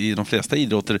vanligt i de flesta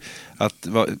idrotter att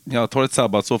jag tar ett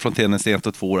sabbatsår från tennis i 1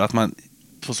 och 2 år, att man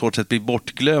på så sätt blir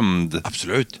bortglömd.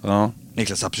 Absolut, ja.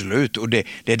 Niklas, absolut. Och det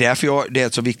är därför det är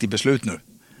ett så viktigt beslut nu,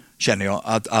 känner jag.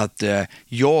 Att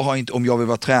jag har inte, om jag vill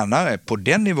vara tränare på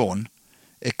den nivån,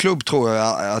 klubb tror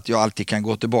jag att jag alltid kan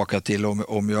gå tillbaka till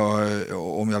om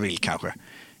jag vill kanske.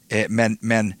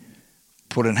 Men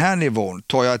på den här nivån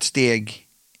tar jag ett steg.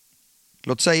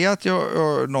 Låt säga att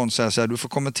någon säger så här, du får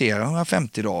kommentera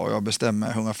 150 dagar, och jag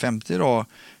bestämmer 150 dagar.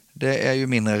 Det är ju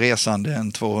mindre resande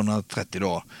än 230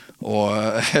 dagar. Och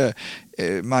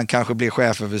man kanske blir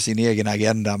chef över sin egen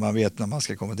agenda, man vet när man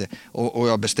ska kommentera. Och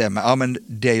jag bestämmer, men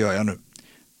det gör jag nu.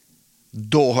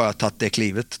 Då har jag tagit det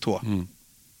klivet, tror jag. Mm.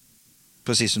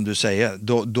 Precis som du säger,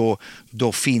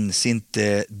 då finns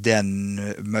inte den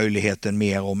möjligheten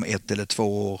mer om 1 eller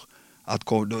 2 år.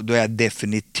 Då är jag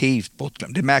definitivt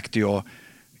bortglömd. Det märkte jag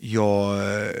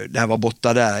när jag var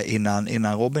borta där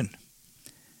innan Robin.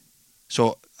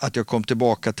 Så att jag kom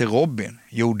tillbaka till Robin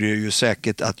gjorde ju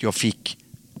säkert att jag fick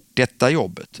detta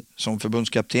jobbet som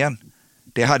förbundskapten.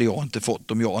 Det hade jag inte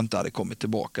fått om jag inte hade kommit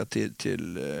tillbaka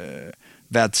till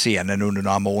världsscenen under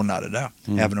några månader där.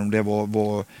 Även om det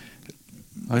var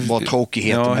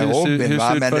tråkigheter med Robin.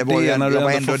 Men det var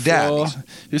ändå där. Liksom.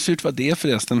 Hur surt var det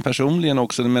förresten personligen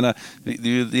också? Jag menar, det är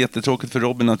ju jättetråkigt för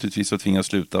Robin naturligtvis att tvingas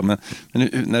sluta. Men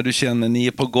när du känner ni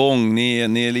är på gång, ni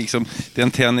är liksom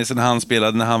den tennisen han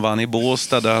spelade när han vann i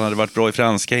Båstad, där han hade varit bra i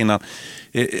franska innan.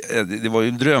 Det var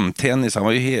ju drömtennis.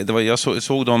 Jag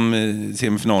såg de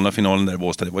semifinalerna, finalen där i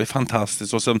Båstad. Det var ju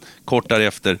fantastiskt. Och sen kort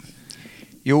därefter.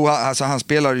 Jo, alltså han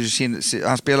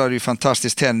spelade ju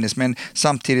fantastisk tennis, men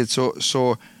samtidigt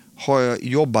så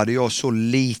jobbade jag så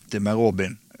lite med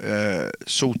Robin.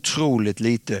 Så otroligt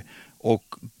lite.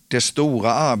 Och det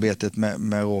stora arbetet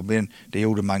med Robin, det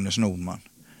gjorde Magnus Nordman.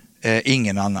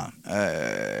 Ingen annan.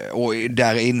 Och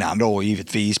där innan då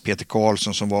givetvis Peter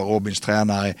Karlsson som var Robins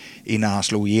tränare innan han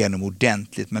slog igenom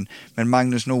ordentligt. Men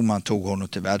Magnus Nordman tog honom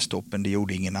till världstoppen, det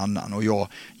gjorde ingen annan. Och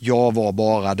jag var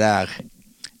bara där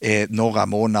några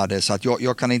månader, så att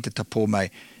jag kan inte ta på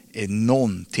mig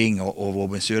någonting av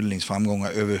Robin Söderlings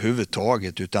framgångar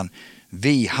överhuvudtaget, utan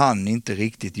vi hann inte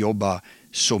riktigt jobba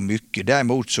så mycket.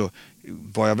 Däremot så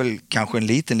var jag väl kanske en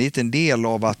liten del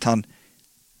av att han,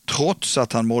 trots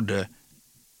att han mådde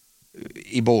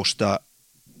i Båstad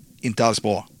inte alls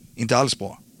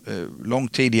bra.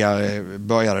 Långt tidigare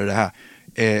började det här,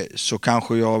 så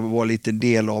kanske jag var lite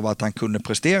del av att han kunde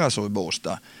prestera så i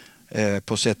Båstad.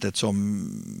 På sättet som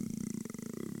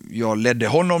jag ledde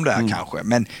honom där kanske.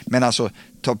 Men alltså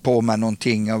ta på mig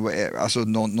någonting. Alltså,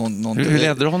 hur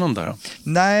ledde du honom där då?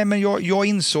 Nej, men jag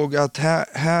insåg att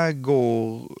här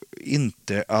går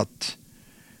inte att...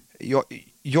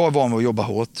 Jag är van att jobba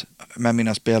hårt med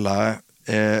mina spelare.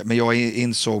 Men jag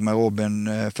insåg med Robin,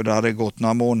 för det hade gått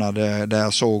några månader där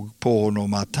jag såg på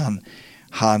honom att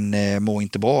han mår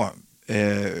inte bra.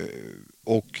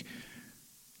 Och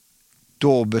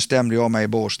då bestämde jag mig i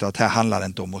Båstad att här handlar det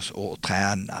inte om att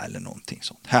träna eller någonting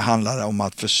sånt. Här handlar det om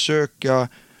att försöka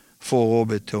få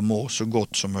Robin till att må så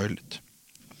gott som möjligt.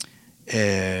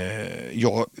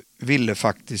 Jag ville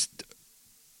faktiskt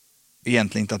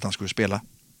egentligen inte att han skulle spela.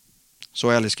 Så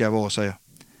ärligt ska jag vara och säga.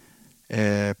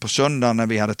 På söndag när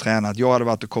vi hade tränat, jag hade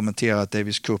varit och kommenterat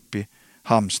Davis Cup i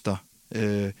Halmstad.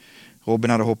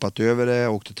 Robin hade hoppat över det,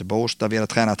 åkte till Båstad. Vi hade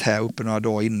tränat här uppe några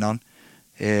dagar innan.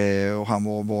 Och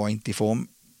han var inte i form.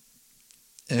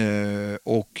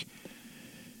 Och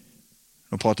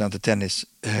då pratade jag inte tennis.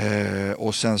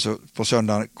 Och sen så på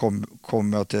söndagen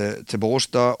kom jag till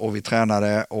Båstad och vi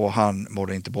tränade och han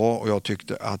mådde inte bra och jag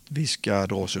tyckte att vi ska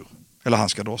dra oss ur. Eller han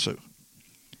ska dra oss ur.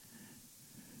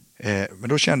 Men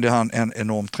då kände han en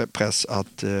enorm press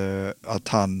att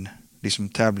han, liksom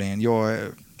tävlingen,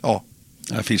 Ja.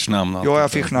 Affischnamn. Jag är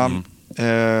affischnamn.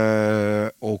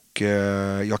 Och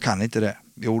jag kan inte det.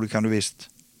 Jo, det kan du visst.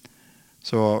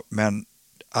 Så, men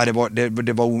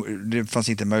det fanns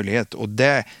inte möjlighet. Och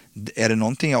där är det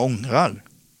någonting jag ångrar.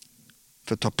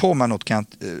 För att ta på mig något,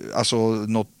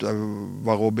 något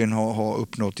vad Robin har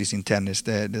uppnått i sin tennis,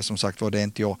 det som sagt var det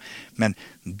inte jag. Men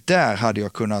där hade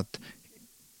jag kunnat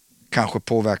kanske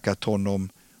påverkat honom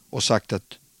och sagt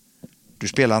att du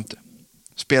spelar inte.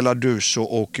 Spelar du så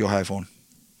åker jag härifrån.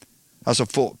 Alltså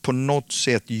på något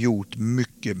sätt gjort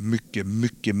mycket, mycket,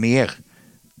 mycket mer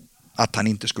att han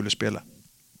inte skulle spela.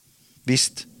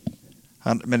 Visst,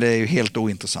 men det är ju helt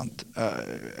ointressant.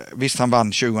 Visst, han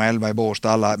vann 2011 i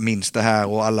Båstad, alla minns det här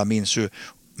och alla minns hur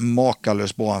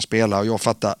makalöst bra han spelar och jag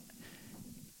fattar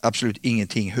absolut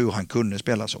ingenting hur han kunde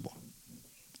spela så bra.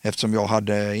 Eftersom jag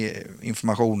hade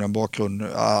informationen, bakgrund,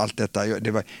 allt detta.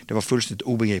 Det var fullständigt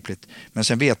obegripligt. Men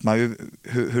sen vet man ju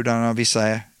hur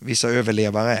vissa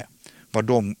överlevare är. Vad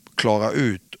de klarar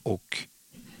ut och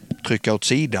trycka åt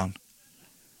sidan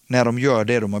när de gör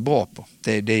det de är bra på.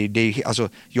 Alltså,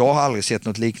 jag har aldrig sett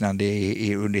något liknande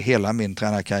under hela min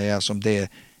tränarkarriär som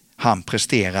det han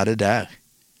presterade där.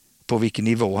 På vilken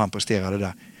nivå han presterade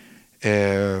där.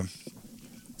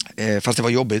 Fast det var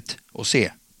jobbigt att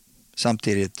se.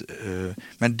 Samtidigt,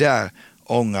 men där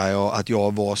ångrar jag att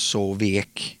jag var så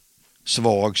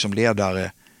svag som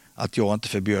ledare att jag inte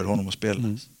förbjöd honom att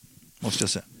spela. Måste jag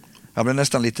säga. Jag blir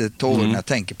nästan lite tårig när jag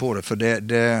tänker på det, för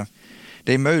det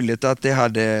är möjligt att det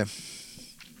hade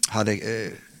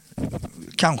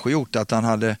kanske gjort att han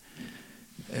hade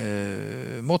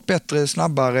mått bättre,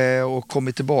 snabbare och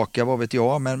kommit tillbaka, vad vet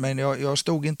jag, men jag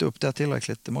stod inte upp där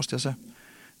tillräckligt, det måste jag säga.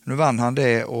 Nu vann han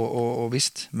det och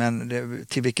visst, men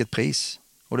till vilket pris?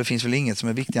 Och det finns väl inget som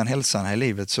är viktigare än hälsan här i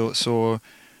livet, så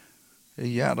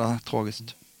jävla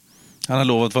tragiskt. Han har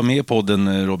lovat att vara med i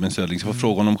podden, Robin Söderling. Så får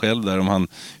fråga honom själv där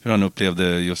hur han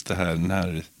upplevde just det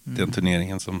här, den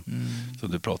turneringen som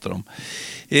du pratar om.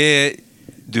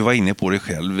 Du var inne på det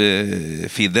själv,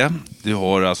 Fidde. Du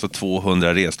har alltså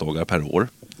 200 resdagar per år.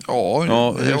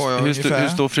 Ja, hur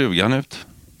står frugan ut?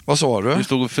 Vad sa du?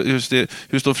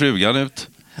 Hur står frugan ut?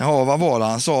 Ja, vad var det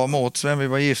han sa mot vem vi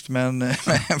var gift med en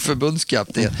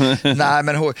förbundskapten? Nej,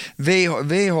 men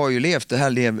vi har ju levt det här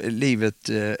livet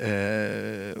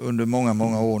under många,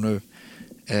 många år nu.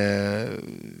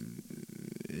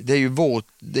 Det är ju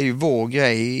vår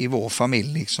grej i vår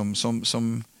familj liksom,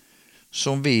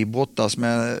 som vi brottas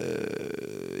med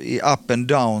i up and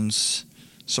downs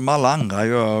som alla andra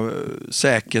gör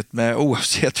säkert med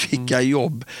oavsett vilka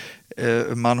jobb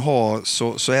man har,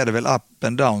 så är det väl up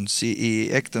and downs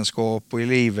i äktenskap och i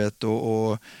livet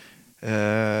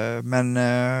men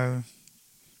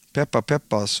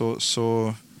peppa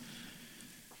så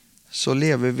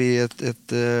lever vi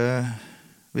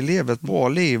vi lever ett bra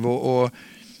liv vad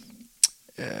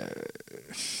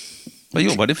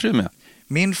jobbar din fru med?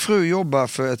 Min fru jobbar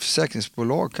för ett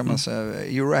försäkringsbolag kan man säga,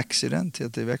 Euraccident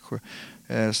heter det i Växjö.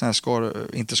 Sån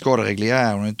här inte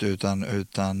skadereglerare hon inte utan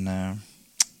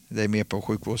det är mer på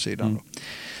sjukvårdssidan.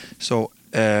 Så,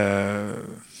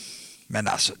 men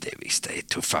alltså det är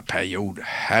tuffa perioder.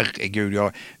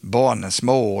 Herregud, barnen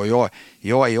små och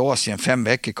jag är i Asien 5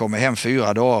 veckor, kommer hem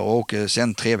 4 dagar och åker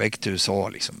sen 3 veckor till USA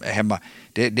liksom, hemma.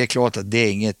 Det är klart att det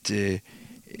är inget, det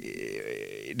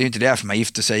är inte därför man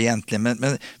gifter sig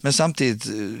egentligen, men samtidigt,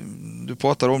 du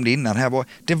pratade om det innan här,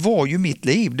 det var ju mitt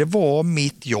liv, det var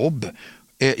mitt jobb.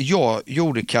 Jag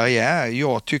gjorde karriär,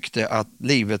 jag tyckte att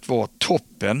livet var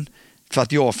toppen för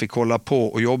att jag fick hålla på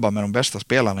och jobba med de bästa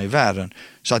spelarna i världen.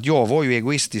 Så att jag var ju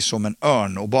egoistisk som en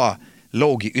örn och bara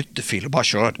låg i ytterfil och bara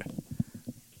körde.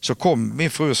 Så kom min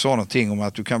fru och sa någonting om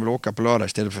att du kan väl åka på lördag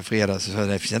istället för fredag, så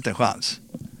det finns inte en chans.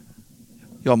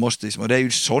 Jag måste liksom, och det är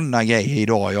ju sådana grejer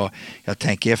idag jag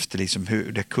tänker efter liksom,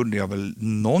 hur det kunde jag väl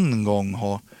någon gång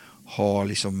ha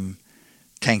liksom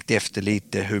tänkt efter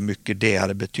lite hur mycket det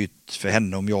hade betytt för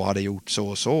henne om jag hade gjort så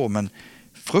och så, men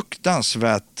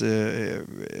fruktansvärt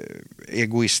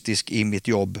egoistisk i mitt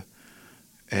jobb.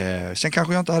 Sen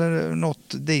kanske jag inte hade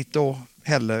nått dit då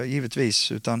heller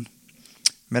givetvis, utan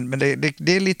men det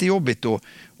är lite jobbigt då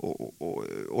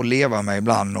att leva med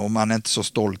ibland, och man är inte så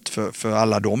stolt för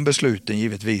alla de besluten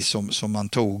givetvis som man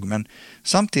tog, men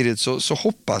samtidigt så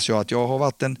hoppas jag att jag har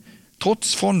varit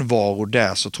trots frånvaro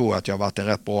där, så tror jag att jag har varit en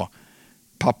rätt bra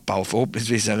pappa och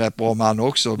förhoppningsvis en rätt bra man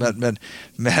också,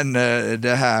 men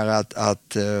det här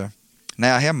att när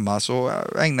jag är hemma så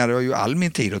ägnade jag ju all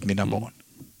min tid åt mina barn.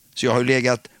 Så jag har ju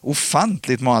legat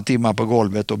ofantligt många timmar på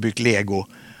golvet och byggt Lego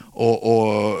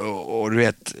och du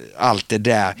vet allt det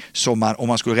där som om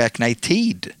man skulle räkna i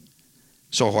tid,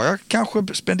 så har jag kanske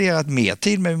spenderat mer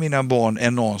tid med mina barn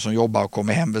än någon som jobbar och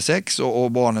kommer hem vid 6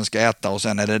 och barnen ska äta och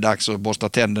sen är det dags att borsta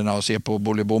tänderna och se på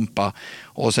Bolibompa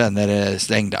och sen är det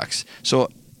slängdags. Så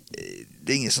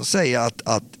det är ingen som säger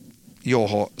att jag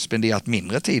har spenderat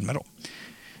mindre tid med dem.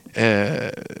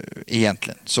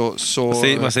 Egentligen.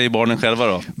 Vad säger barnen själva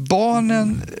då?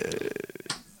 Barnen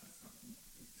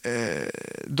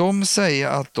de säger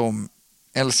att de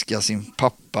älskar sin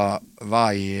pappa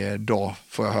varje dag,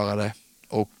 får jag höra det.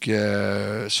 Och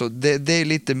så det är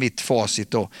lite mitt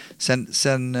facit då.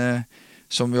 Sen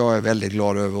som jag är väldigt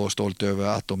glad över och stolt över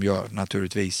att de gör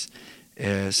naturligtvis.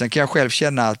 Sen kan jag själv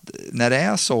känna att när det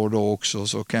är så då också,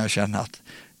 så kan jag känna att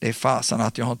det är fasen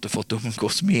att jag inte fått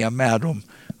umgås mer med dem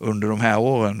under de här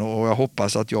åren, och jag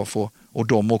hoppas att jag får, och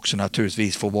de också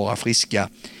naturligtvis, får vara friska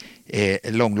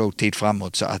lång tid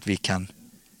framåt, så att vi kan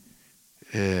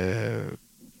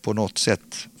på något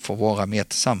sätt få vara med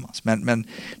tillsammans. Men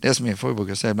det som min fru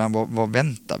brukar säga ibland, vad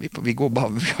väntar vi på? Vi har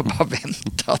bara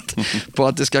väntat på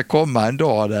att det ska komma en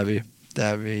dag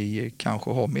där vi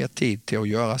kanske har mer tid till att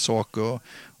göra saker,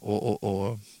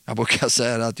 och jag brukar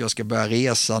säga att jag ska börja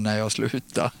resa när jag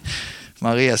slutar.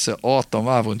 Man reser 18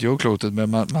 varv runt jordklotet, men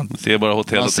man ser bara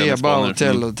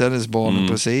hotell och tennisbanor.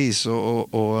 Precis,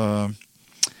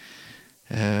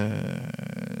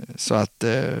 så att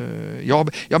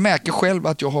jag märker själv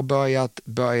att jag har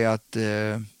börjat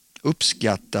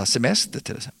uppskatta semester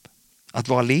till exempel. Att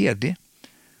vara ledig.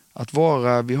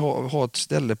 Vi har ett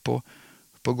ställe på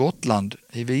Gotland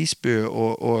i Visby,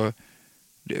 och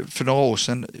för några år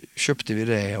sedan köpte vi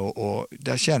det, och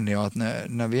där känner jag att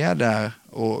när vi är där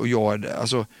och jag,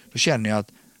 alltså, då känner jag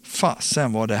att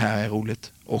fasen vad det här är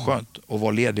roligt och skönt att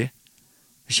vara ledig.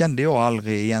 Det kände jag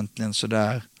aldrig egentligen så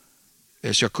där,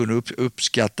 så jag kunde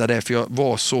uppskatta det, för jag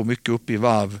var så mycket uppe i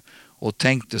varv och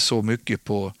tänkte så mycket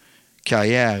på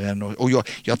karriären, och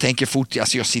jag tänker fort,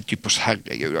 alltså jag sitter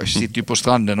ju på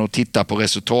stranden och tittar på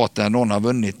resultaten. Någon har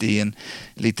vunnit i en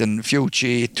liten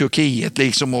future i Turkiet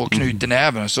liksom, och knuter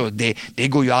näven, så det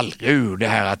går ju aldrig ur det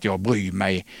här att jag bryr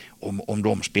mig om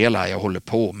de spelare jag håller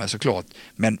på med, såklart,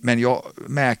 men jag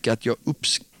märker att jag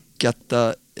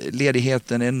uppskattar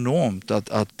ledigheten enormt,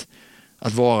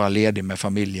 att vara ledig med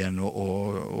familjen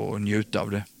och njuta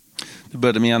av det. Du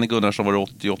började med Janne Gunnarsson, var det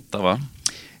 88 va?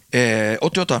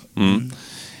 88.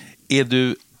 Är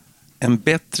du en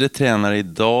bättre tränare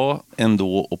idag än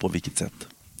då, och på vilket sätt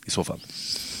i så fall?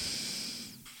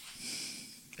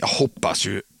 Jag hoppas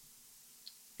ju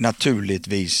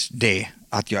naturligtvis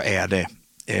att jag är det.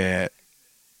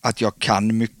 Att jag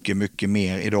kan mycket, mycket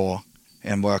mer idag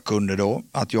än vad jag kunde då.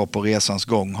 Att jag på resans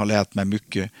gång har lärt mig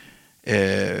mycket,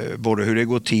 både hur det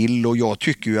går till, och jag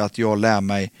tycker ju att jag lär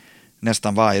mig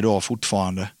nästan varje dag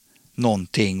fortfarande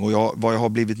någonting, och vad jag har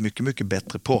blivit mycket, mycket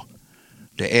bättre på,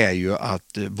 det är ju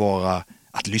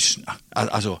att lyssna,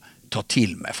 alltså ta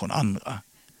till mig från andra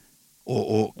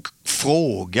och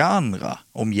fråga andra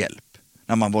om hjälp.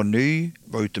 När man var ny,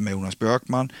 var ute med Jonas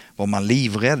Björkman, var man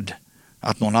livrädd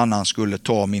att någon annan skulle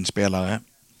ta min spelare.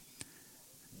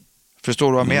 Förstår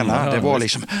du vad jag menar? Det var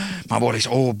liksom, man var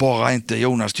liksom, bara inte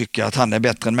Jonas tycker att han är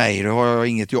bättre än mig, då har jag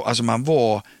inget jobb. Alltså man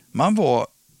var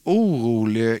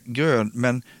orolig, grön,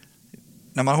 men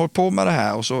när man har hållit på med det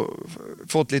här och så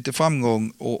fått lite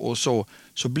framgång och så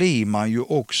blir man ju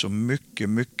också mycket,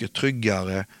 mycket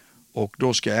tryggare, och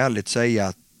då ska jag ärligt säga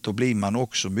att då blir man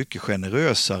också mycket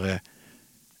generösare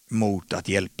mot att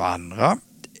hjälpa andra,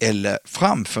 eller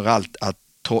framförallt att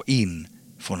ta in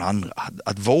från andra,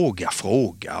 att våga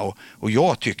fråga, och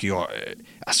jag tycker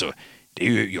det är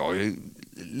ju, jag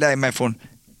lär mig från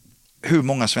hur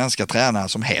många svenska tränare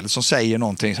som helst som säger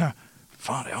någonting så här,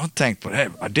 fan jag har inte tänkt på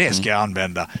det, det ska jag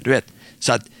använda, du vet,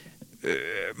 så att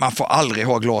man får aldrig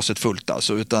ha glaset fullt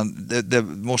alltså, utan det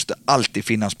måste alltid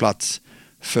finnas plats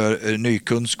för ny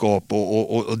kunskap,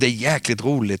 och det är jäkligt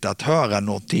roligt att höra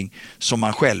någonting som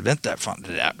man själv inte, fan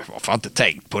det där har fan inte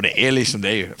tänkt på, det är liksom, det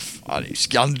är ju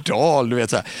skandal, du vet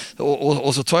så här.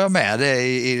 Och så tar jag med det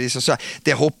i liksom så här.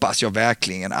 Det hoppas jag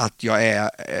verkligen att jag är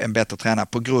en bättre tränare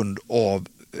på grund av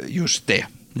just det,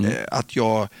 att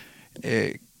jag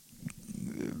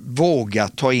vågar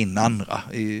ta in andra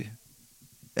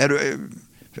är du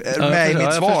med i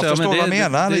mitt svar? Förstår vad jag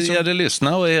menar? Det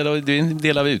lyssna, och det är en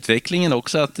del av utvecklingen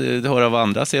också, att höra vad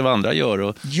andra ser, vad andra gör,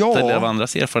 och ta del av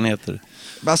andras erfarenheter.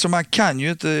 Alltså man kan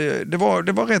ju inte, det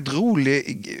var rätt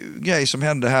rolig grej som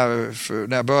hände här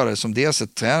när jag började som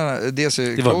DC-tränare. Det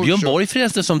var Björn Borg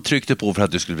förresten som tryckte på för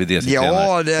att du skulle bli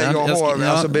DC-tränare.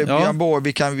 Ja, Björn Borg,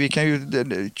 vi kan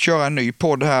ju köra en ny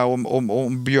podd här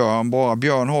om Björn.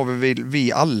 Björn har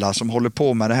vi alla som håller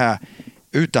på med det här.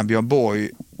 Utan Björn Borg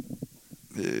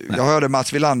Jag hörde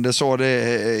Mats Wilander sa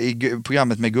det i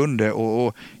programmet med Gunde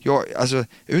och jag, alltså,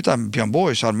 utan Björn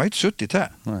Borg så hade man ju inte suttit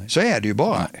här. Nej. Så är det ju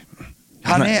bara.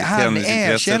 Nej. Han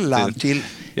är källan till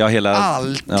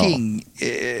allting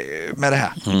med det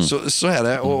här. Så är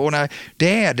det. Och när,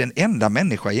 det är den enda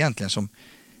människa egentligen som,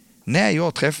 när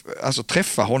jag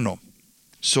träffar honom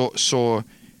så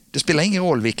det spelar ingen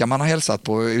roll vilka man har hälsat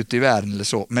på ute i världen eller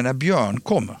så, men när Björn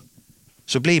kommer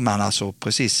så blir man alltså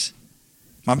precis,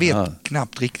 man vet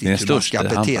knappt riktigt hur man ska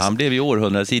bete sig. Han blev ju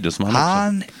århundradets idrottsman också.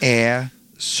 Han är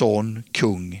sån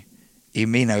kung i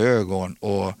mina ögon.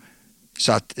 Och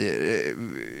så att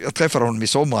jag träffade honom i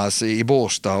somras i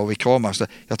Båstad och vi kramades.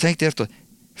 Jag tänkte efter,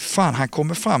 fan, han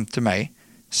kommer fram till mig,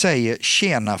 säger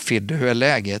tjena Fidde, hur är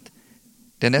läget?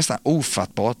 Det är nästan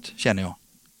ofattbart, känner jag.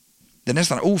 Det är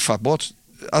nästan ofattbart,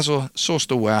 alltså så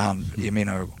stor är han i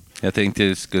mina ögon. Jag tänkte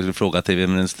jag skulle fråga till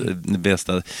vem den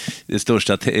bästa, det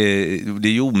största, det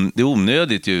är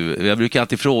onödigt ju. Jag brukar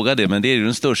alltid fråga det, men det är ju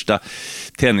den största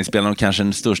tennisspelaren och kanske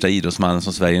den största idrottsmannen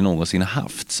som Sverige någonsin har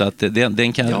haft. Så att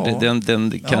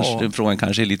frågan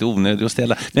kanske är lite onödig att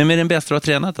ställa. Men med den bästa du har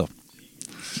tränat då?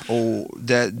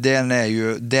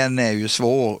 Den är ju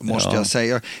svår, måste jag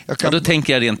säga. Då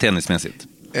tänker jag rent tennismässigt.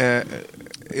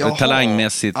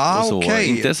 Talangmässigt och så. Okay.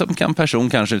 Inte som person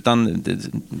kanske, utan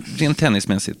rent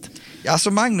tennismässigt.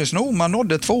 Alltså Magnus Norman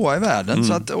nådde 2 i världen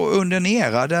så att, under en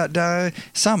era där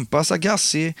Sampas,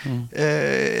 Agassi,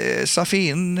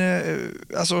 Safin,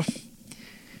 alltså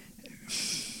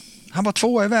han var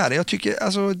 2 i världen. Jag tycker,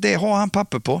 alltså, det har han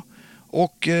papper på.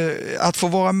 Och att få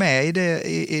vara med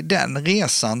i den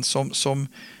resan som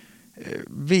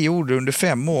vi gjorde under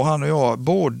 5 år, han och jag,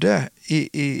 både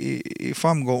i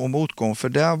framgång och motgång, för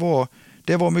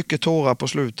det var mycket tårar på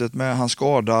slutet med hans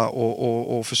skada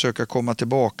och försöka komma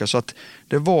tillbaka, så att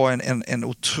det var en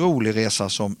otrolig resa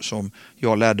som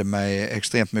jag lärde mig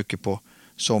extremt mycket på,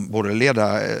 som både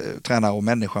ledare, tränare och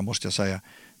människa, måste jag säga.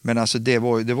 Men alltså det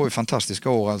var ju fantastiska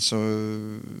år, alltså,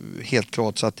 helt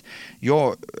klart. Så att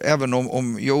jag, även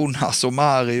om Jonas och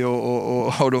Mario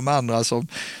och de andra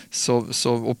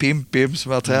och Pimpim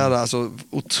som jag tränade, alltså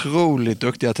otroligt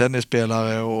duktiga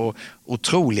tennisspelare och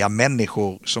otroliga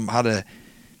människor som hade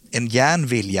en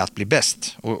järnvilja att bli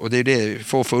bäst. Och det är det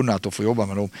få förunnat att få jobba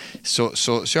med dem.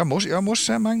 Så jag måste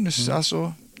säga Magnus,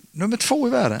 alltså nummer 2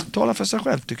 i världen, talar för sig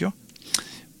själv, tycker jag.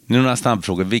 Nu några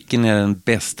snabbfrågor. Vilken är den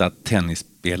bästa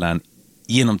tennisspelaren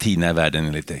genom tiderna i världen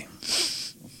enligt dig?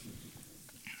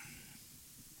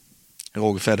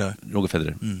 Roger Federer.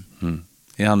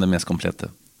 Är han den mest kompletta?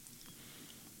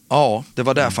 Ja, det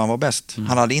var därför han var bäst.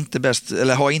 Han hade inte bäst,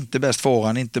 eller har inte bäst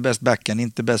forehand, inte bäst backhand,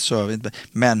 inte bäst serve,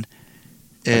 men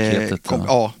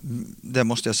det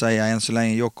måste jag säga än så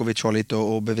länge. Djokovic har lite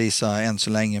att bevisa än så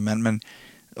länge, men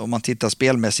om man tittar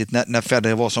spelmässigt när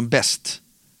Federer var som bäst,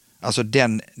 alltså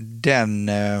den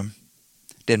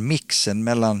mixen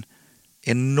mellan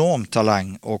enorm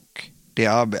talang och det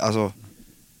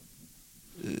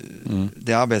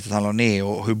arbetet han la ner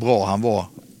och hur bra han var.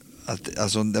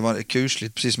 Alltså, det var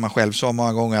kusligt, precis som man själv sa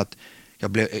många gånger, att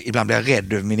ibland blev jag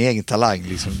rädd över min egen talang.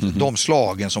 Liksom. De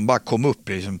slagen som bara kom upp,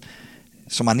 liksom,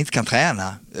 som man inte kan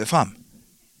träna fram.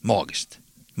 Magiskt.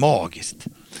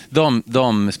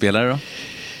 De spelare då?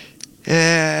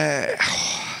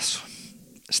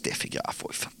 Steffi Graf var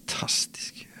ju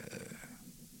fantastisk.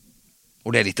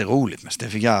 Och det är lite roligt med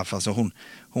Steffi Graf. Alltså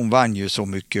hon vann ju så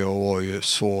mycket och var ju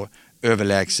så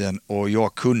överlägsen. Och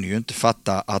jag kunde ju inte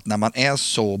fatta att när man är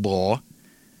så bra,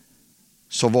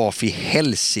 så varför i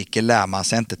helsike lär man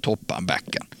sig inte toppa en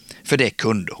backhand? För det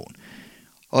kunde hon.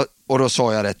 Och då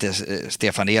sa jag det till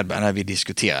Stefan Edberg när vi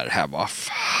diskuterade det här. Vad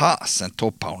fasen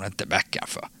toppar hon inte backhand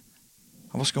för?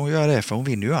 Vad ska hon göra det för? Hon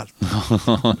vinner ju allt.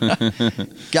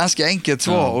 Ganska enkelt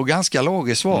svar och ganska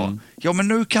logiskt svar. Ja, men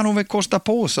nu kan hon väl kosta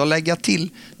på sig och lägga till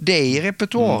det i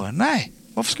repertoaren. Nej,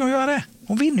 varför ska hon göra det?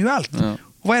 Hon vinner ju allt.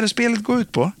 Och vad är det spelet går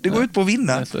ut på? Det går ut på att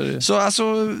vinna. Så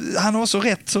alltså, han har så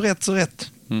rätt.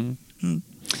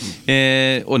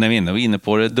 Och när vi är inne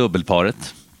på det,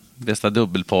 dubbelparet. Bästa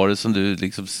dubbelparet som du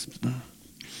liksom...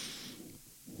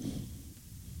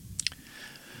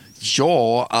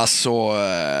 Ja, alltså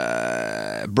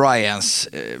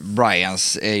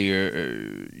Bryans är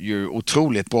ju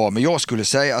otroligt bra, men jag skulle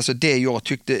säga, alltså det jag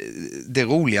tyckte det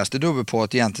roligaste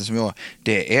dubbelparet egentligen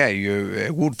det är ju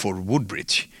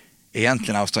Woodford-Woodbridge.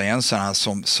 Egentligen australiensarna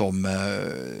som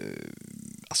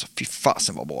alltså fy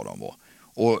fasen vad bra de var.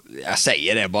 Och jag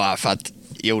säger det bara för att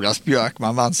Jonas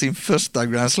Björkman vann sin första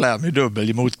Grand Slam i dubbel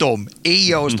emot dem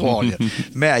i Australien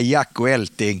med Jack och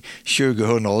Elting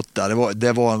 2008.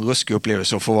 Det var en ruskig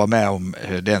upplevelse att få vara med om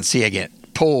den segern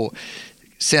på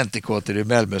Centercourten i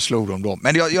Melbourne, slog de dem.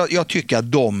 Men jag tycker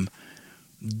att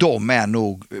de är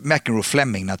nog, McEnroe och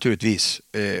Fleming naturligtvis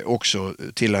också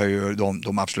tillhör ju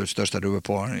de absolut största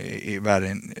dubbelparen i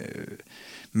världen.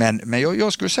 Men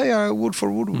jag skulle säga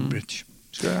Woodford-Woodbridge.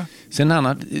 Sen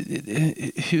Anna,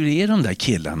 hur är de där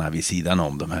killarna vid sidan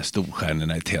om de här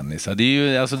storstjärnorna i tennis? Det är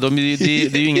ju, alltså, det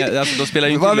är ju inga, alltså, de spelar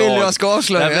ju inte lag. Vad vill jag ska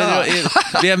avslöja?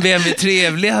 Vem är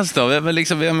trevligast då? Vem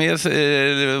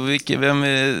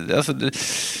är, alltså,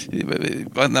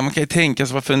 man kan ju tänka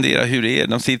sig, fundera hur det är.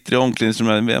 De sitter i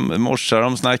omklädningsrummet, morsar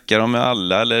de, snackar de med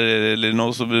alla eller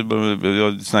någon som,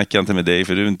 jag snackar inte med dig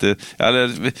för du inte...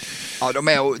 Eller... Ja,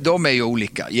 de är ju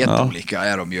olika, jätteolika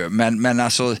är de ju. Men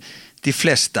alltså... De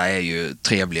flesta är ju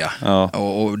trevliga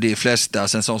och de flesta,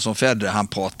 sen som Federer, han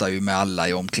pratar ju med alla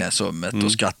i omklädningsrummet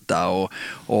och skrattar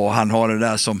och han har det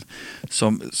där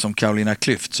som Carolina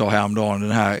Klüft sa häromdagen,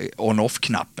 den här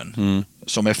on-off-knappen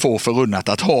som är få förunnat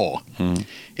att ha.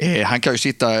 Han kan ju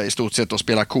sitta i stort sett och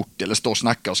spela kort eller stå och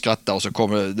snacka och skratta och så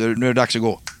kommer nu är det dags att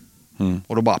gå.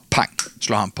 Och då bara pang,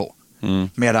 slår han på.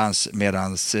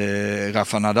 Medans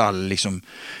Rafa Nadal liksom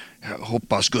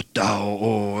hoppar, skutta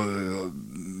och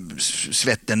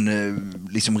svetten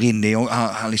liksom rinner och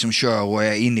han liksom kör och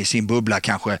är inne i sin bubbla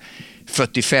kanske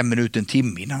 45 minuter, en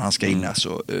timme innan han ska in.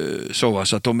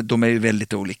 Så att de är ju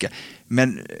väldigt olika.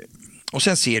 Men, och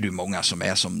sen ser du många som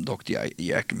är som Dr.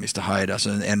 Jack, Mr. Hyde, alltså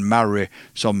en Murray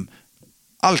som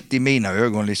alltid i mina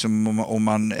ögon, liksom, om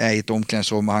man är i ett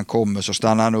omklädningsrum och han kommer så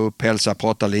stannar han upp, hälsar,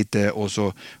 pratar lite och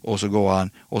så går han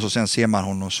och så sen ser man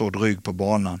honom så dryg på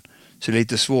banan. Så det är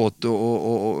lite svårt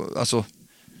och alltså,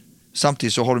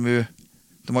 samtidigt så har de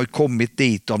har ju kommit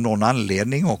dit av någon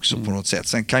anledning också på något sätt.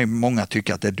 Sen kan ju många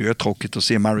tycka att det är dödtråkigt att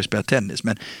se Murray spela tennis,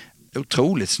 men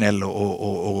otroligt snäll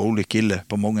och rolig kille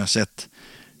på många sätt.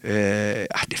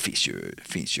 Det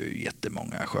finns ju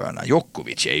jättemånga sköna.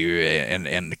 Djokovic är ju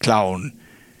en clown,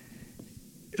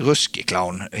 ruskig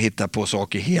clown, hittar på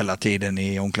saker hela tiden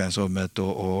i omklädningsrummet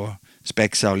och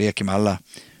spexar och leker med alla.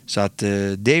 Så att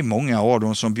det är många av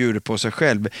dem som bjuder på sig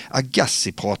själv.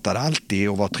 Agassi pratade alltid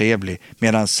och var trevlig,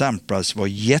 medan Sampras var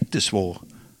jättesvår.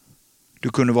 Du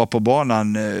kunde vara på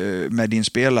banan med din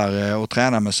spelare och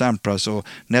träna med Sampras och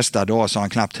nästa dag sa han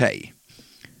knappt hej.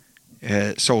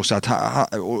 Så att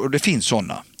och det finns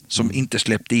sådana som inte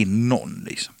släppte in någon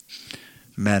liksom.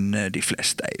 Men de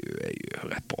flesta är ju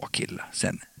rätt bra killar.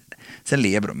 Sen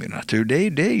lever de ju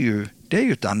naturligt. Det är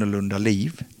ju ett annorlunda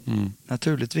liv.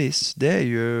 Naturligtvis. Det är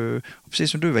ju,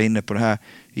 precis som du var inne på det här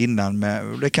innan,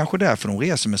 det är kanske därför de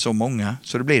reser med så många,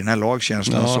 så det blir den här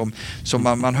lagkänslan som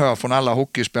man hör från alla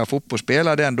hockeyspelare,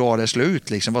 fotbollsspelare den dag det är slut.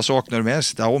 Liksom. Vad saknar du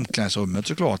mest? Omklädningsrummet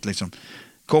såklart. Liksom.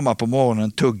 Komma på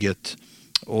morgonen, tugget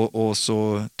och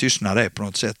så tystnar det på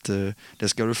något sätt. Det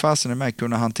ska du fasen med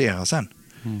kunna hantera sen.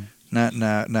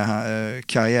 När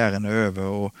karriären är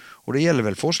över. Och det gäller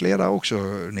väl för oss ledare också,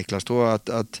 Niklas, tror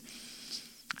jag,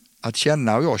 att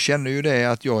känna, och jag känner ju det,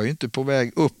 att jag är inte på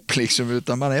väg upp liksom,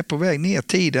 utan man är på väg ner.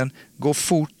 Tiden går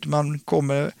fort, man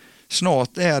kommer,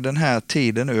 snart är den här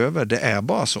tiden över, det är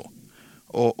bara så.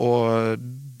 Och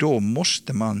då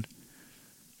måste man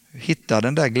hitta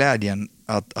den där glädjen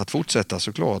att fortsätta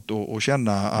såklart och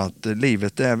känna att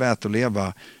livet är värt att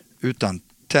leva utan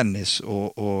tennis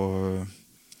och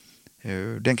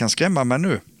den kan skrämma mig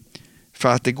nu för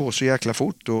att det går så jäkla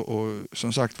fort och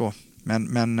som sagt var,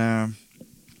 men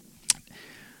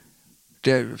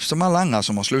det, som alla andra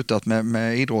som har slutat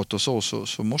med idrott och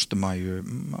så måste man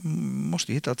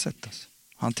måste hitta ett sätt att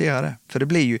hantera det. För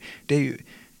det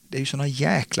är ju såna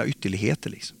jäkla ytterligheter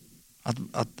liksom.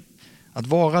 Att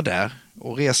vara där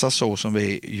och resa så som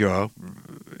vi gör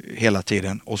hela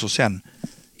tiden och så sen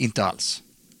inte alls.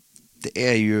 Det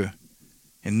är ju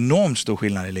enormt stor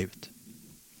skillnad i livet.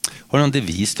 Har du någon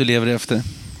devis du lever efter?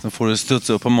 Så får du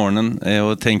studsa upp på morgonen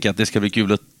och tänka att det ska bli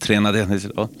kul att träna tennis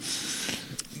idag.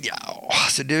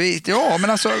 Men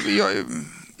alltså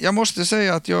jag måste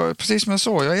säga att jag, precis som jag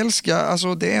sa, jag älskar,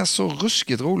 alltså det är så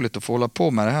ruskigt roligt att få hålla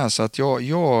på med det här, så att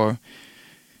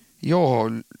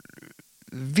jag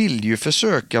vill ju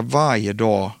försöka varje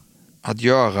dag att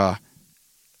göra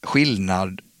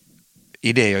skillnad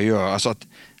i det jag gör. Alltså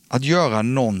att göra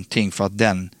någonting för att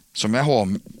den som jag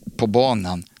har på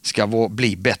banan ska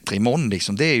bli bättre imorgon.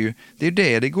 Liksom. Det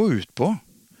är det går ut på.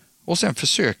 Och sen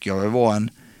försöker jag vara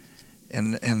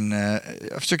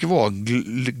jag försöker vara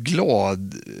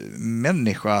glad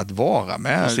människa att vara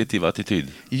med. Positiv attityd.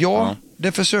 Ja,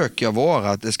 det försöker jag vara.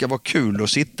 Att det ska vara kul att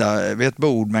sitta vid ett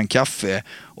bord med en kaffe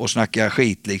och snacka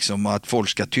skit liksom, och att folk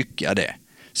ska tycka det.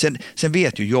 Sen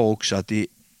vet ju jag också att i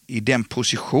den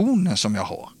positionen som jag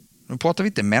har, nu pratar vi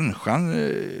inte människan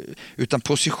utan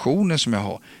positionen som jag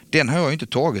har, den har jag inte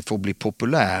tagit för att bli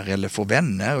populär eller få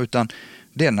vänner, utan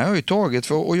Den har jag ju tagit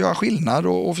för att göra skillnad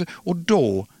och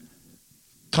då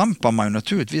trampar man ju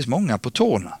naturligtvis många på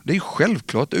tårna. Det är ju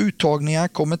självklart, uttagningar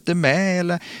kommer inte med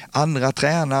eller andra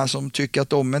tränare som tycker att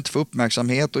de inte får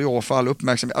uppmärksamhet och jag får all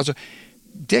uppmärksamhet. Alltså,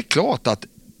 det är klart att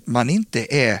man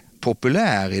inte är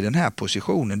populär i den här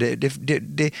positionen.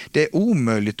 Det är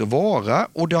omöjligt att vara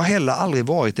och det har heller aldrig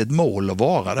varit ett mål att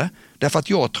vara det. Därför att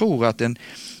jag tror att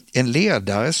en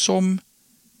ledare som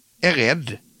är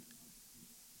rädd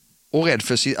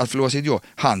för att förlora sitt jobb,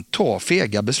 han tar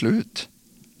fega beslut.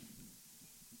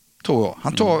 Tror jag.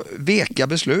 Han tar veka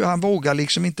beslut. Han vågar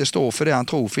liksom inte stå för det han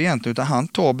tror för egentligen, utan han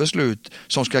tar beslut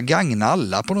som ska gagna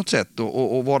alla på något sätt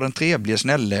och vara den trevliga,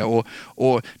 snälla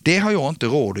och det har jag inte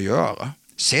råd att göra.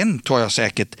 Sen tar jag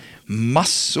säkert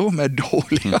massor med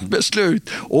dåliga beslut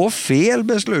och fel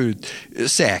beslut.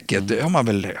 Säkert har man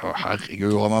väl,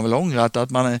 herregud, har man väl ångrat att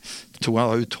man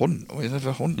tog ut honom.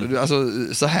 Alltså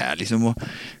så här liksom. Och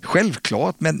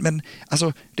självklart, men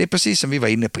alltså, det är precis som vi var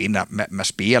inne på innan med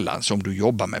spelaren som du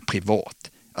jobbar med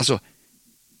privat. Alltså,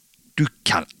 du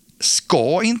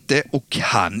ska inte och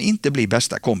kan inte bli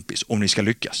bästa kompis om ni ska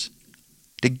lyckas.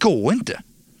 Det går inte.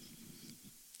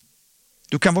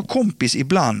 Du kan vara kompis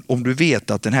ibland om du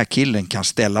vet att den här killen kan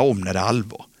ställa om när det är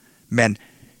allvar. Men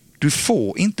du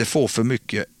får inte få för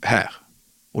mycket här.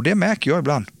 Och det märker jag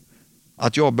ibland.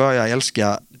 Att jag börjar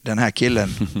älska den här killen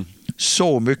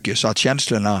så mycket så att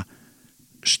känslorna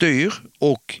styr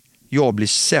och jag blir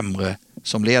sämre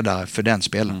som ledare för den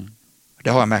spelaren. Det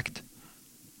har jag märkt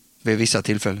vid vissa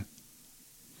tillfällen.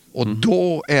 Och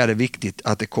då är det viktigt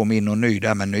att det kommer in någon ny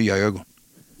där med nya ögon.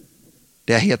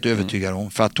 Det är jag helt övertygad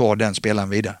om för att ta den spelaren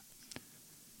vidare.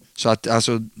 Så att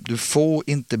alltså, du får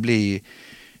inte bli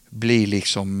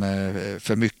liksom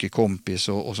för mycket kompis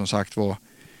och som sagt var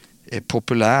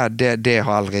populär. Det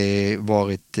har aldrig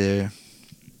varit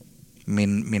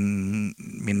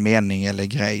min mening eller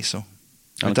grej så.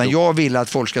 Utan jag vill att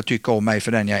folk ska tycka om mig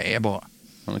för den jag är bara.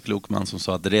 Han är en klok man som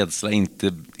sa att rädsla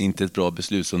inte ett bra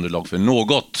beslutsunderlag för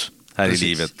något här i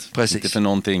livet. Precis. Inte för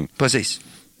någonting. Precis.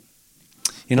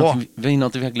 Är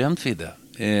något vi har glömt, Fidde?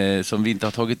 Som vi inte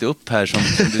har tagit upp här som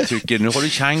du tycker, nu har du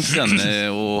chansen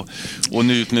och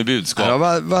nu ut med budskap. Det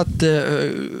har varit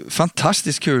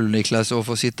fantastiskt kul, Niklas, att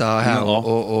få sitta här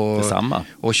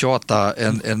och tjata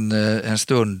en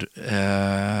stund.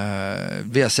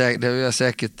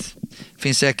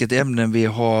 Finns säkert ämnen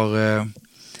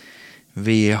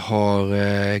vi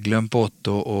har glömt bort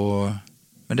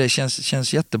men det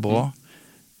känns jättebra.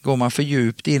 Går man för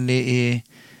djupt in i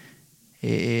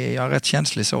jag är rätt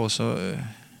känslig så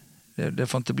det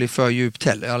får inte bli för djupt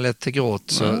heller. Jag har lätt till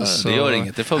gråt. Det gör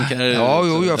inget, det funkar.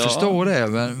 Jag förstår det.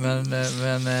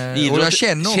 Men idrott, och jag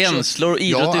känner också,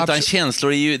 idrott utan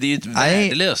känslor är ju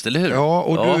värdelöst, eller hur? Ja,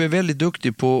 och du är väldigt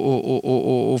duktig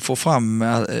på att få fram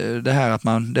det här att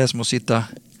det är som att sitta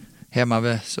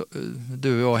hemma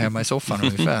du och jag hemma i soffan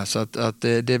ungefär. Så att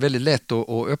det är väldigt lätt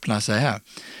att öppna sig här.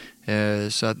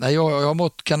 Så att, jag har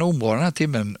mått kanonbra den här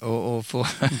timmen och få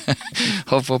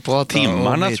prata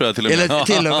timmarna om tror jag till och med. Eller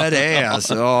till och med det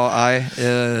alltså.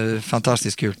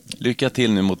 Fantastiskt kul. Lycka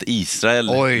till nu mot Israel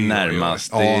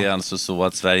närmast. Det är alltså så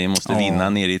att Sverige måste vinna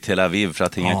nere i Tel Aviv för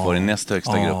att hänga kvar i näst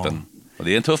högsta gruppen. Och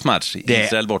det är en tuff match,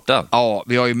 Israel borta. Ja,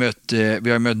 vi har ju mött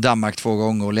Danmark 2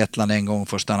 gånger och Lettland 1 gång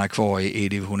för att stanna kvar i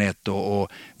division 1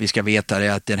 och vi ska veta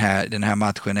det att den här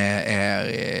matchen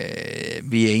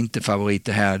vi är inte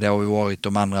favoriter här, det har vi varit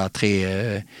de andra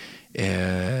 3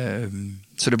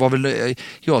 så det var väl,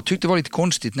 jag tyckte det var lite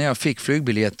konstigt när jag fick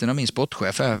flygbiljetten av min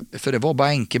sportchef för det var bara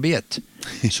enkelbiljett.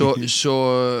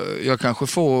 Så jag kanske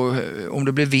får, om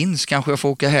det blir vinst kanske jag får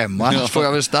åka hem och annars får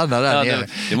jag väl stanna där nere.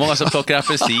 Det är många som plockar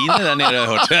apelsiner där nere, jag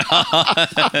har hört.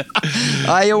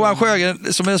 Nej, Johan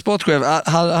Sjögren som är sportchef,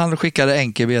 han skickade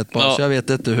enkelbiljett bara så jag vet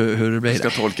inte hur det blir. Jag ska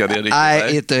tolka det riktigt.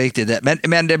 Nej, inte riktigt.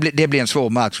 Men det blir en svår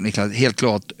match, Niklas, helt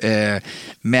klart.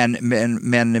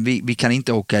 Men vi kan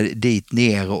inte åka dit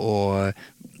ner och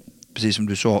precis som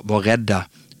du sa, vara rädda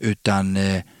utan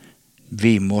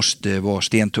vi måste vara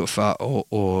stentuffa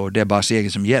och det är bara seger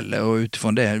som gäller och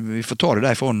utifrån det, vi får ta det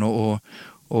därifrån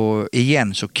och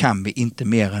igen så kan vi inte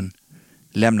mer än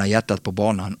lämna hjärtat på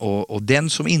banan och den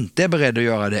som inte är beredd att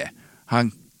göra det,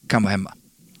 han kan vara hemma.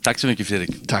 Tack så mycket,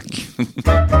 Fredrik. Tack.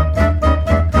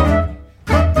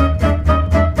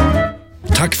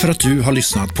 Tack för att du har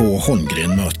lyssnat på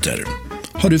Holmgren möter.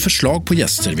 Har du förslag på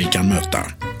gäster vi kan möta?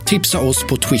 Tipsa oss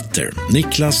på Twitter,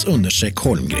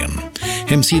 Niklas_Holmgren.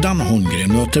 Hemsidan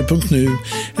holmgrenmöter.nu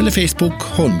eller Facebook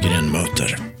Holmgren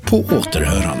möter. På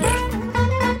återhörande.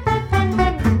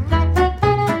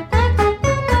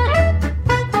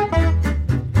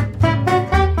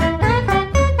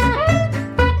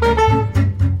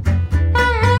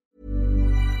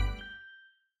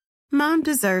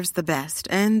 deserves the best,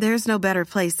 and there's no better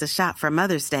place to shop for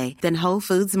Mother's Day than Whole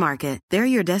Foods Market.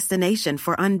 They're your destination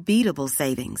for unbeatable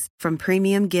savings, from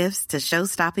premium gifts to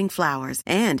show-stopping flowers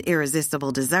and irresistible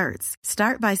desserts.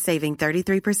 Start by saving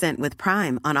 33% with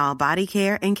Prime on all body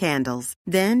care and candles.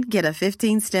 Then get a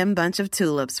 15-stem bunch of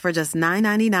tulips for just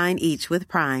 $9.99 each with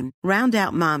Prime. Round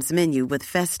out Mom's menu with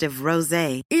festive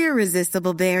rosé,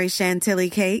 irresistible berry chantilly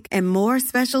cake, and more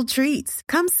special treats.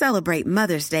 Come celebrate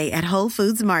Mother's Day at Whole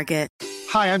Foods Market.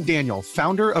 Hi, I'm Daniel,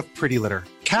 founder of Pretty Litter.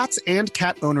 Cats and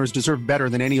cat owners deserve better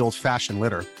than any old-fashioned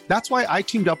litter. That's why I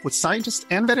teamed up with scientists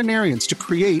and veterinarians to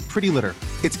create Pretty Litter.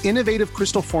 Its innovative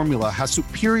crystal formula has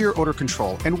superior odor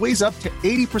control and weighs up to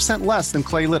 80% less than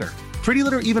clay litter. Pretty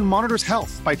Litter even monitors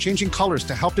health by changing colors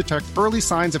to help detect early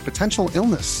signs of potential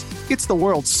illness. It's the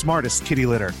world's smartest kitty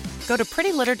litter. Go to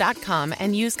prettylitter.com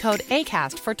and use code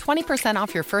ACAST for 20%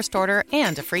 off your first order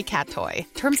and a free cat toy.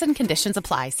 Terms and conditions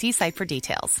apply. See site for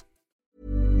details.